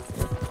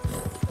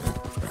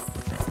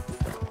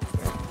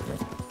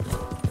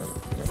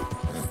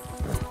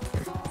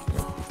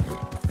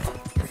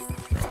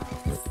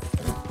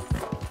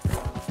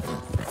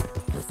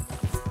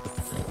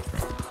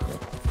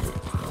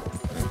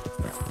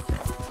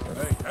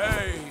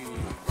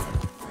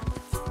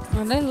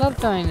 Well, they love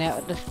doing that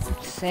with the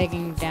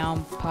sagging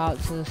down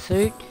parts of the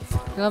suit.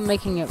 They love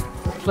making it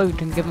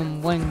float and give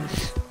them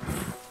wings.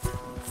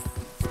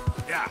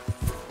 Yeah.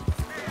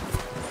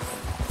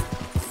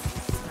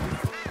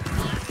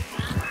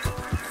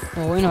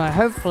 Well, anyway,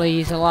 hopefully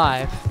he's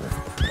alive.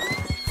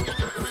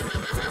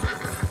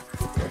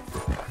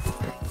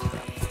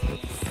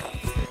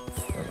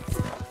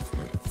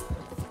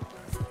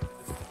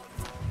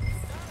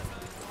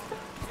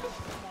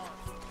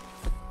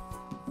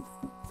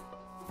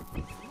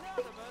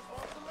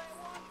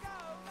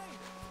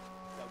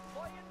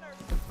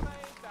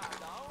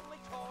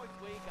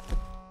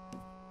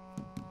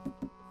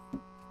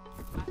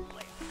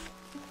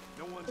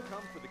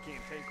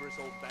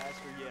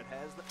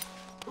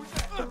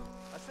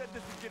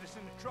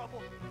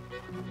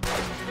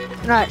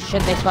 Right,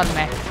 shit, they spotted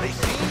me. They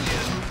seen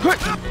you.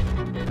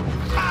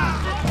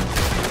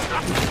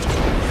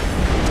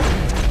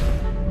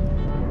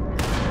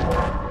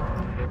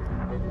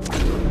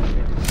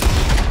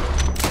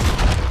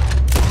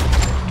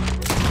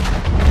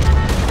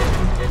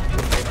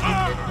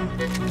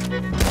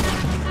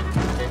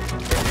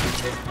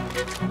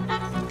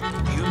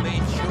 You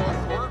made short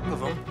work of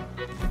them.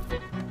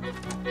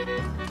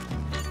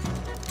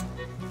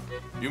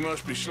 You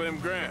must be Slim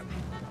Grant.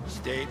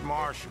 State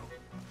Marshal.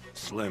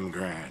 Slim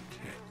Grant.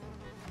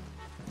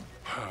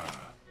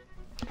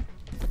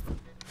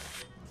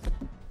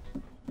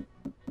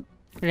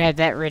 We had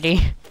that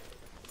ready.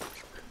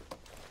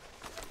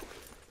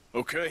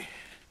 Okay.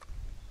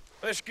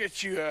 Let's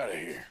get you out of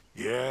here.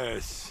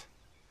 Yes.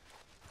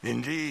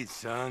 Indeed,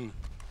 son.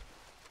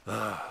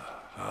 I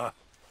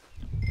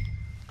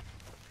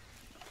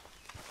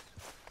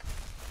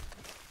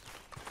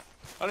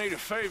need a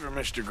favor,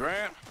 Mr.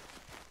 Grant.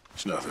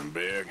 It's nothing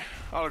big.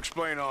 I'll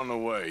explain on the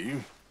way.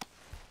 You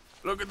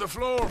look at the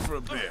floor for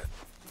a bit.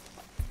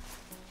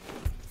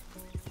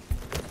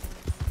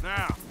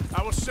 Now,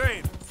 I was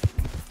saying,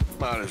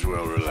 might as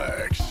well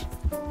relax.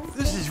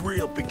 This is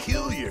real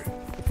peculiar.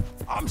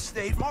 I'm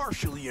State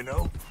Marshal, you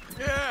know.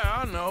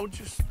 Yeah, I know.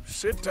 Just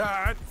sit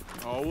tight.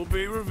 All will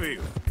be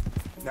revealed.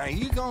 Now,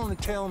 you gonna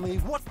tell me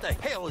what the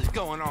hell is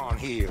going on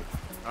here?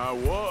 I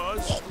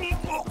was,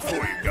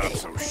 before you got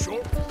so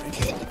short.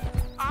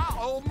 I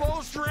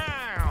almost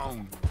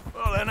drowned.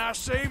 Well, then I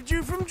saved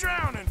you from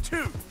drowning,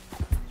 too.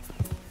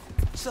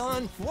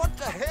 Son, what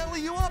the hell are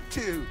you up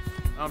to?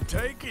 I'm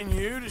taking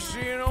you to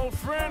see an old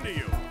friend of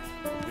yours.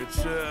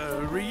 It's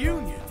a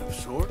reunion of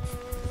sorts.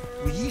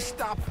 Will you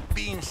stop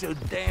being so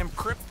damn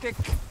cryptic?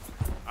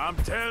 I'm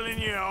telling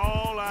you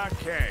all I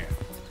can.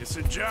 It's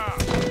a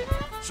job.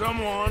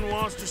 Someone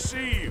wants to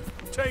see you,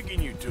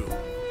 taking you to them.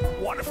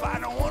 What if I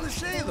don't want to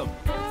see them?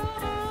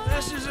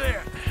 This is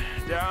it.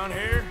 Down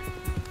here,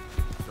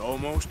 it's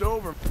almost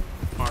over,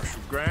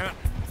 Marshal Grant.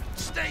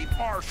 State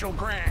Marshal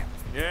Grant.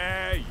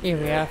 Yeah, Here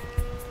we are.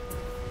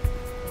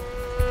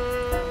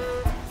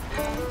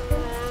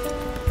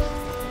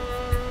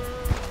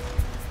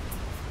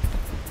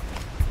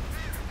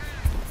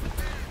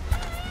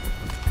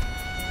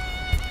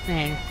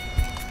 Man.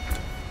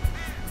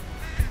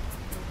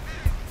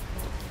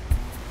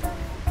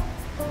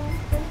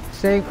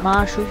 Save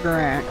Marshal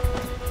Grant.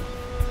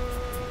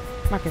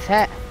 Mark his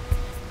hat.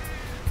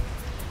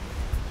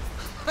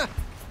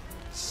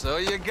 So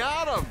you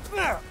got him.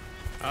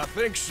 I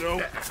think so.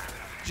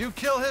 Did you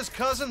kill his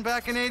cousin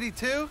back in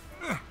 '82?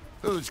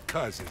 Whose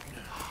cousin?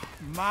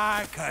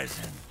 My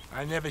cousin.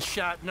 I never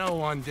shot no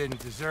one didn't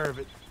deserve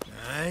it.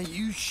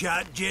 You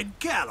shot Jed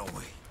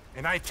Calloway.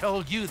 And I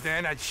told you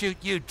then I'd shoot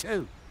you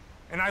too.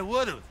 And I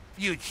would've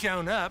if you'd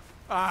shown up.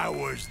 I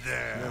was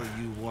there. No,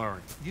 you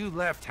weren't. You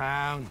left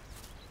town.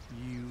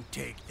 You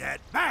take that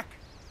back.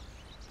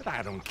 But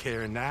I don't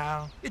care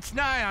now. It's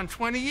nigh on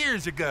 20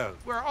 years ago.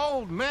 We're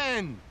old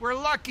men. We're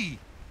lucky.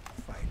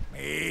 Fight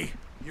me.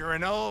 You're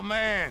an old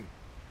man.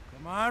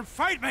 Come on,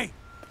 fight me.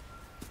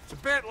 It's a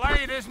bit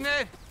late, isn't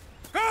it?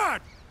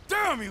 God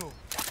damn you!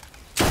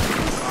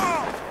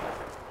 Oh!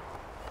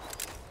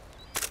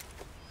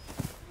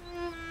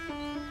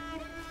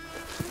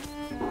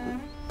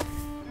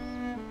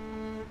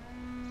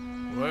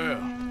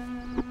 Well,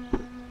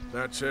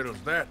 that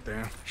settles that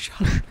then.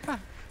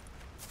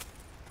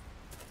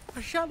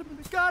 I shot him in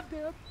the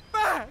goddamn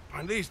back!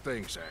 And these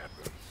things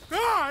happen.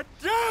 God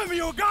damn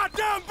you,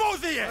 goddamn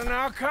both of you! Well,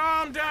 now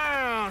calm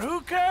down. Who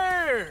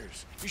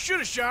cares? You should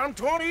have shot him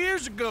 20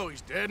 years ago.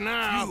 He's dead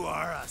now. You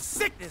are a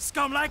sickness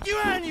scum like you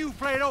and you,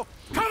 Plato.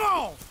 Come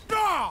on,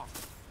 draw!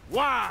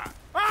 Why?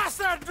 I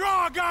said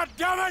draw,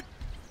 goddammit!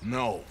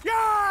 No.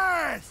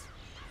 Yes!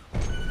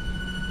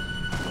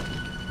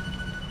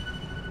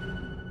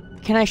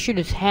 Can I shoot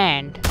his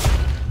hand?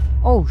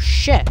 Oh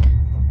shit.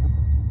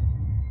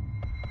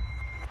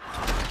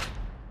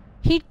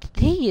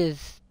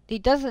 He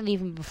does it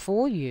even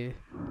before you.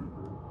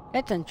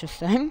 That's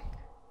interesting.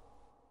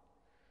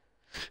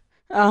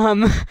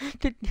 I'm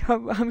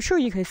sure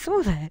you guys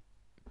saw that.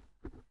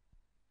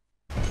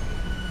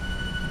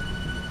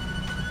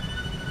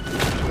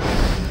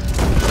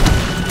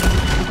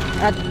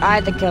 I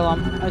had to kill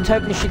him. I was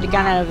hoping to shoot the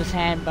gun out of his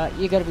hand, but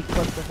you gotta be quick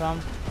with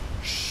him.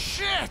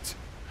 Shit!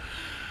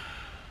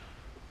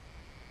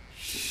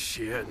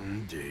 Shit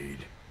indeed.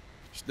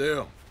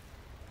 Still,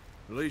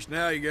 at least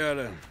now you got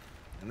an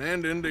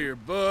ending to your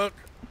book.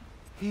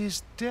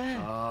 He's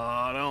dead.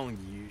 Oh, don't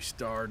you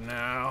start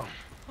now.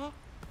 Huh?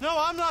 No,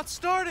 I'm not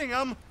starting.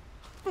 I'm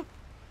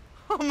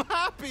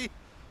happy.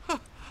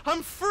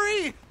 I'm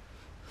free.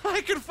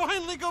 I can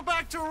finally go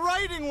back to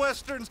writing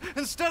westerns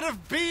instead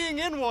of being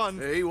in one.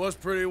 Hey, he was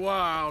pretty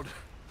wild.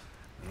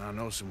 And I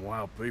know some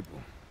wild people.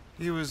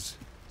 He was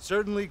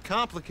certainly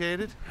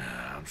complicated.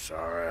 I'm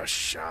sorry I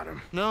shot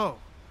him. No,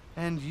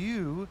 and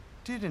you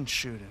didn't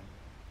shoot him.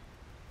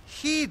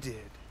 He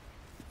did.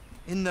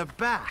 In the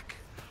back,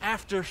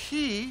 after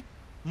he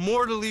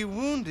mortally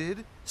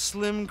wounded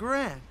Slim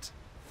Grant.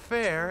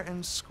 Fair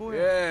and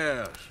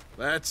square. Yes,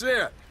 that's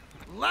it.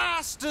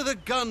 Last of the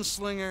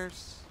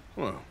gunslingers.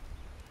 Well,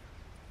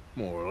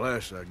 more or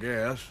less, I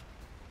guess.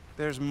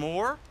 There's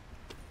more?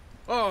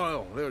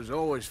 Oh, there's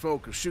always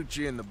folk who shoot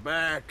you in the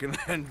back and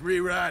then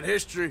rewrite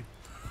history.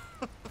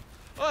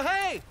 Oh,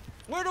 hey!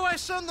 Where do I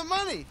send the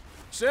money?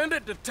 Send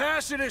it to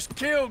Tacitus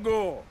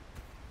Kilgore.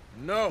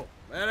 No,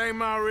 that ain't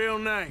my real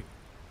name.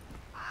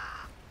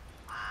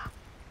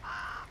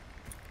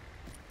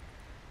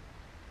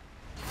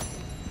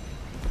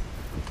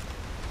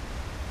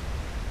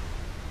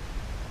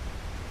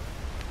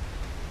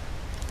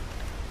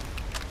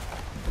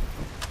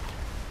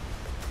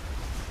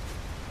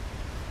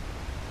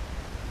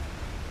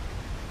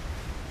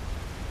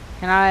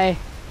 Can I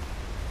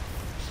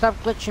stop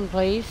glitching,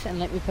 please, and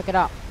let me pick it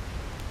up?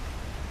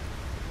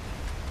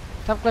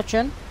 Stop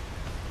glitching.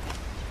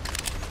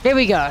 There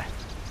we go.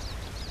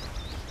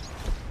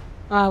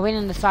 Oh, I went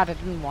in the side I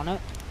didn't want it.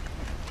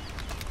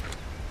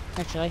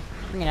 Actually,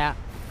 bring it out.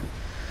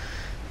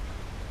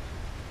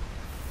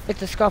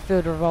 It's a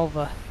Schofield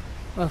revolver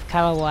with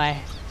Callaway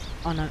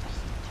on it.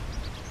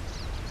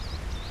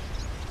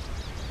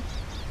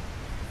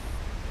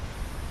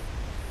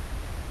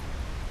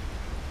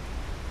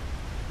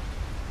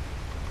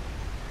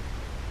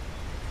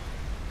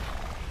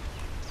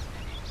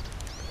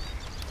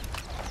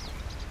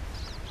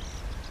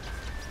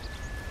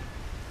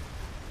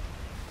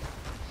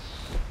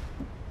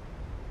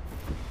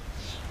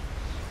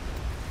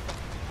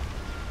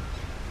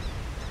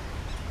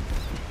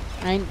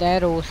 Ain't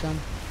that awesome?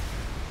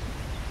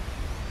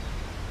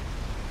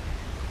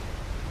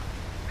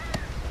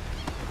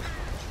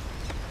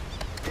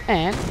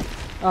 And,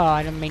 oh,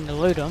 I didn't mean to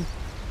loot them.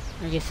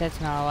 I guess that's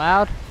not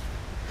allowed.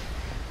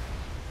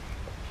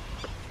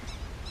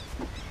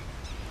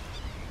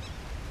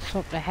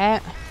 Swap the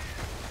hat.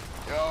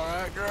 You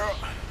alright, girl?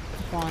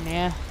 Fine,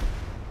 yeah.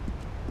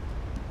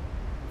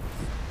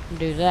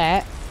 Do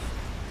that.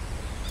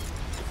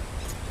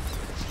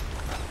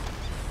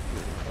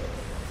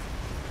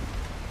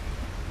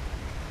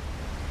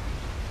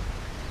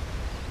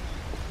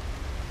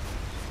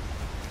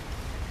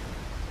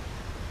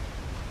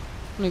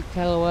 Luke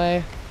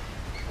Calloway.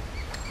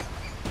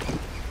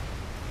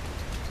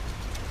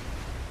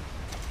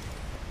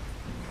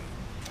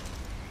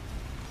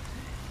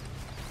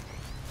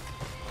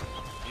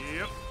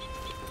 Yep.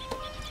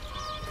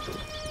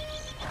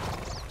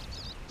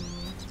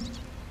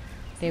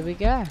 There we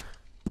go.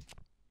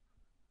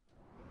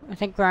 I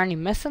think we're only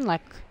missing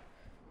like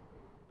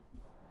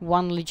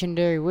one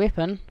legendary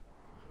weapon,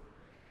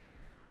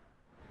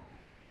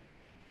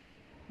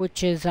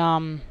 which is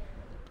I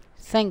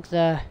think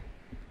the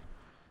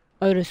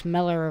Otis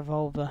Miller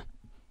revolver.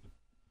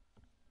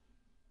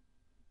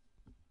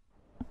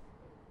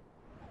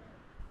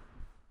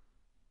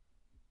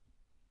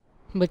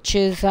 Which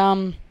is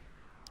all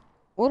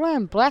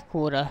in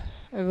Blackwater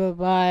over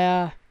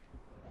by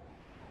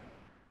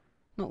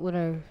not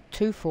Widow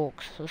Two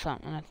Forks or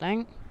something, I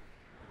think.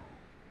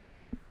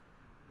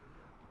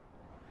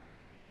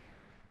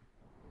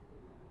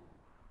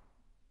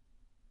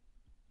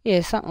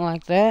 Yeah, something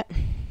like that.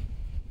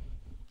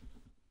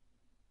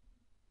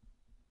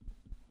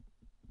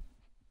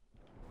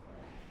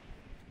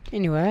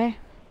 Anyway,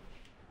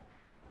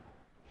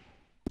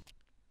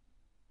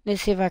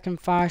 let's see if I can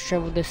fast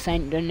travel to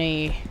Saint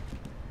Denis.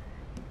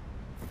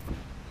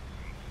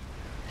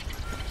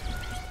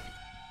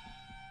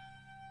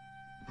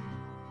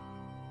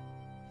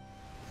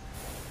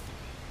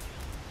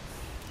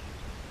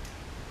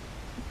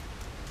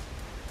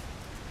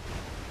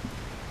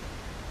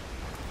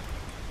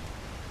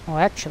 Oh,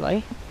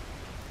 actually.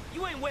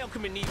 You ain't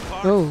welcome in these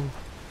parts. Oh.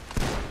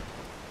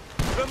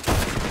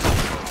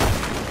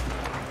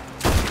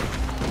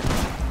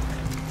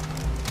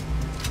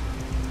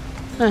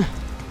 Huh.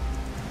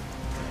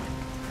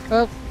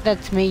 Well,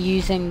 that's me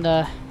using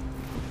that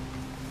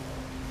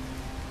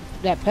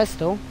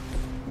pistol.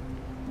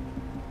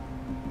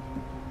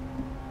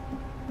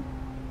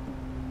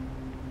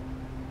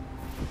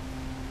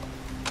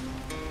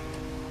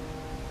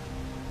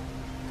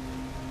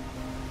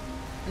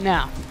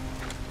 Now.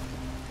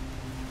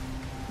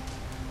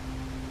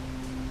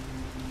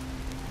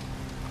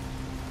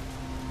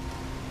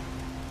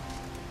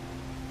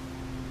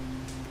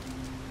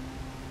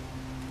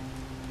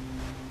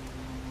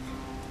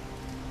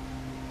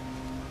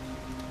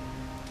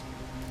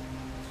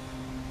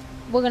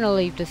 We're gonna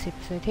leave this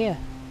episode here.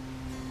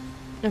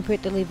 Don't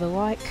forget to leave a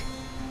like,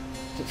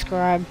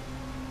 subscribe,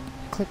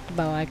 click the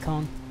bell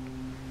icon.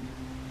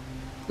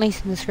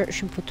 Links in the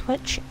description for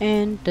Twitch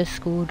and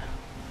Discord.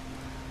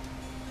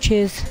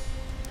 Cheers,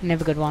 and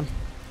have a good one.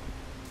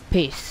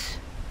 Peace.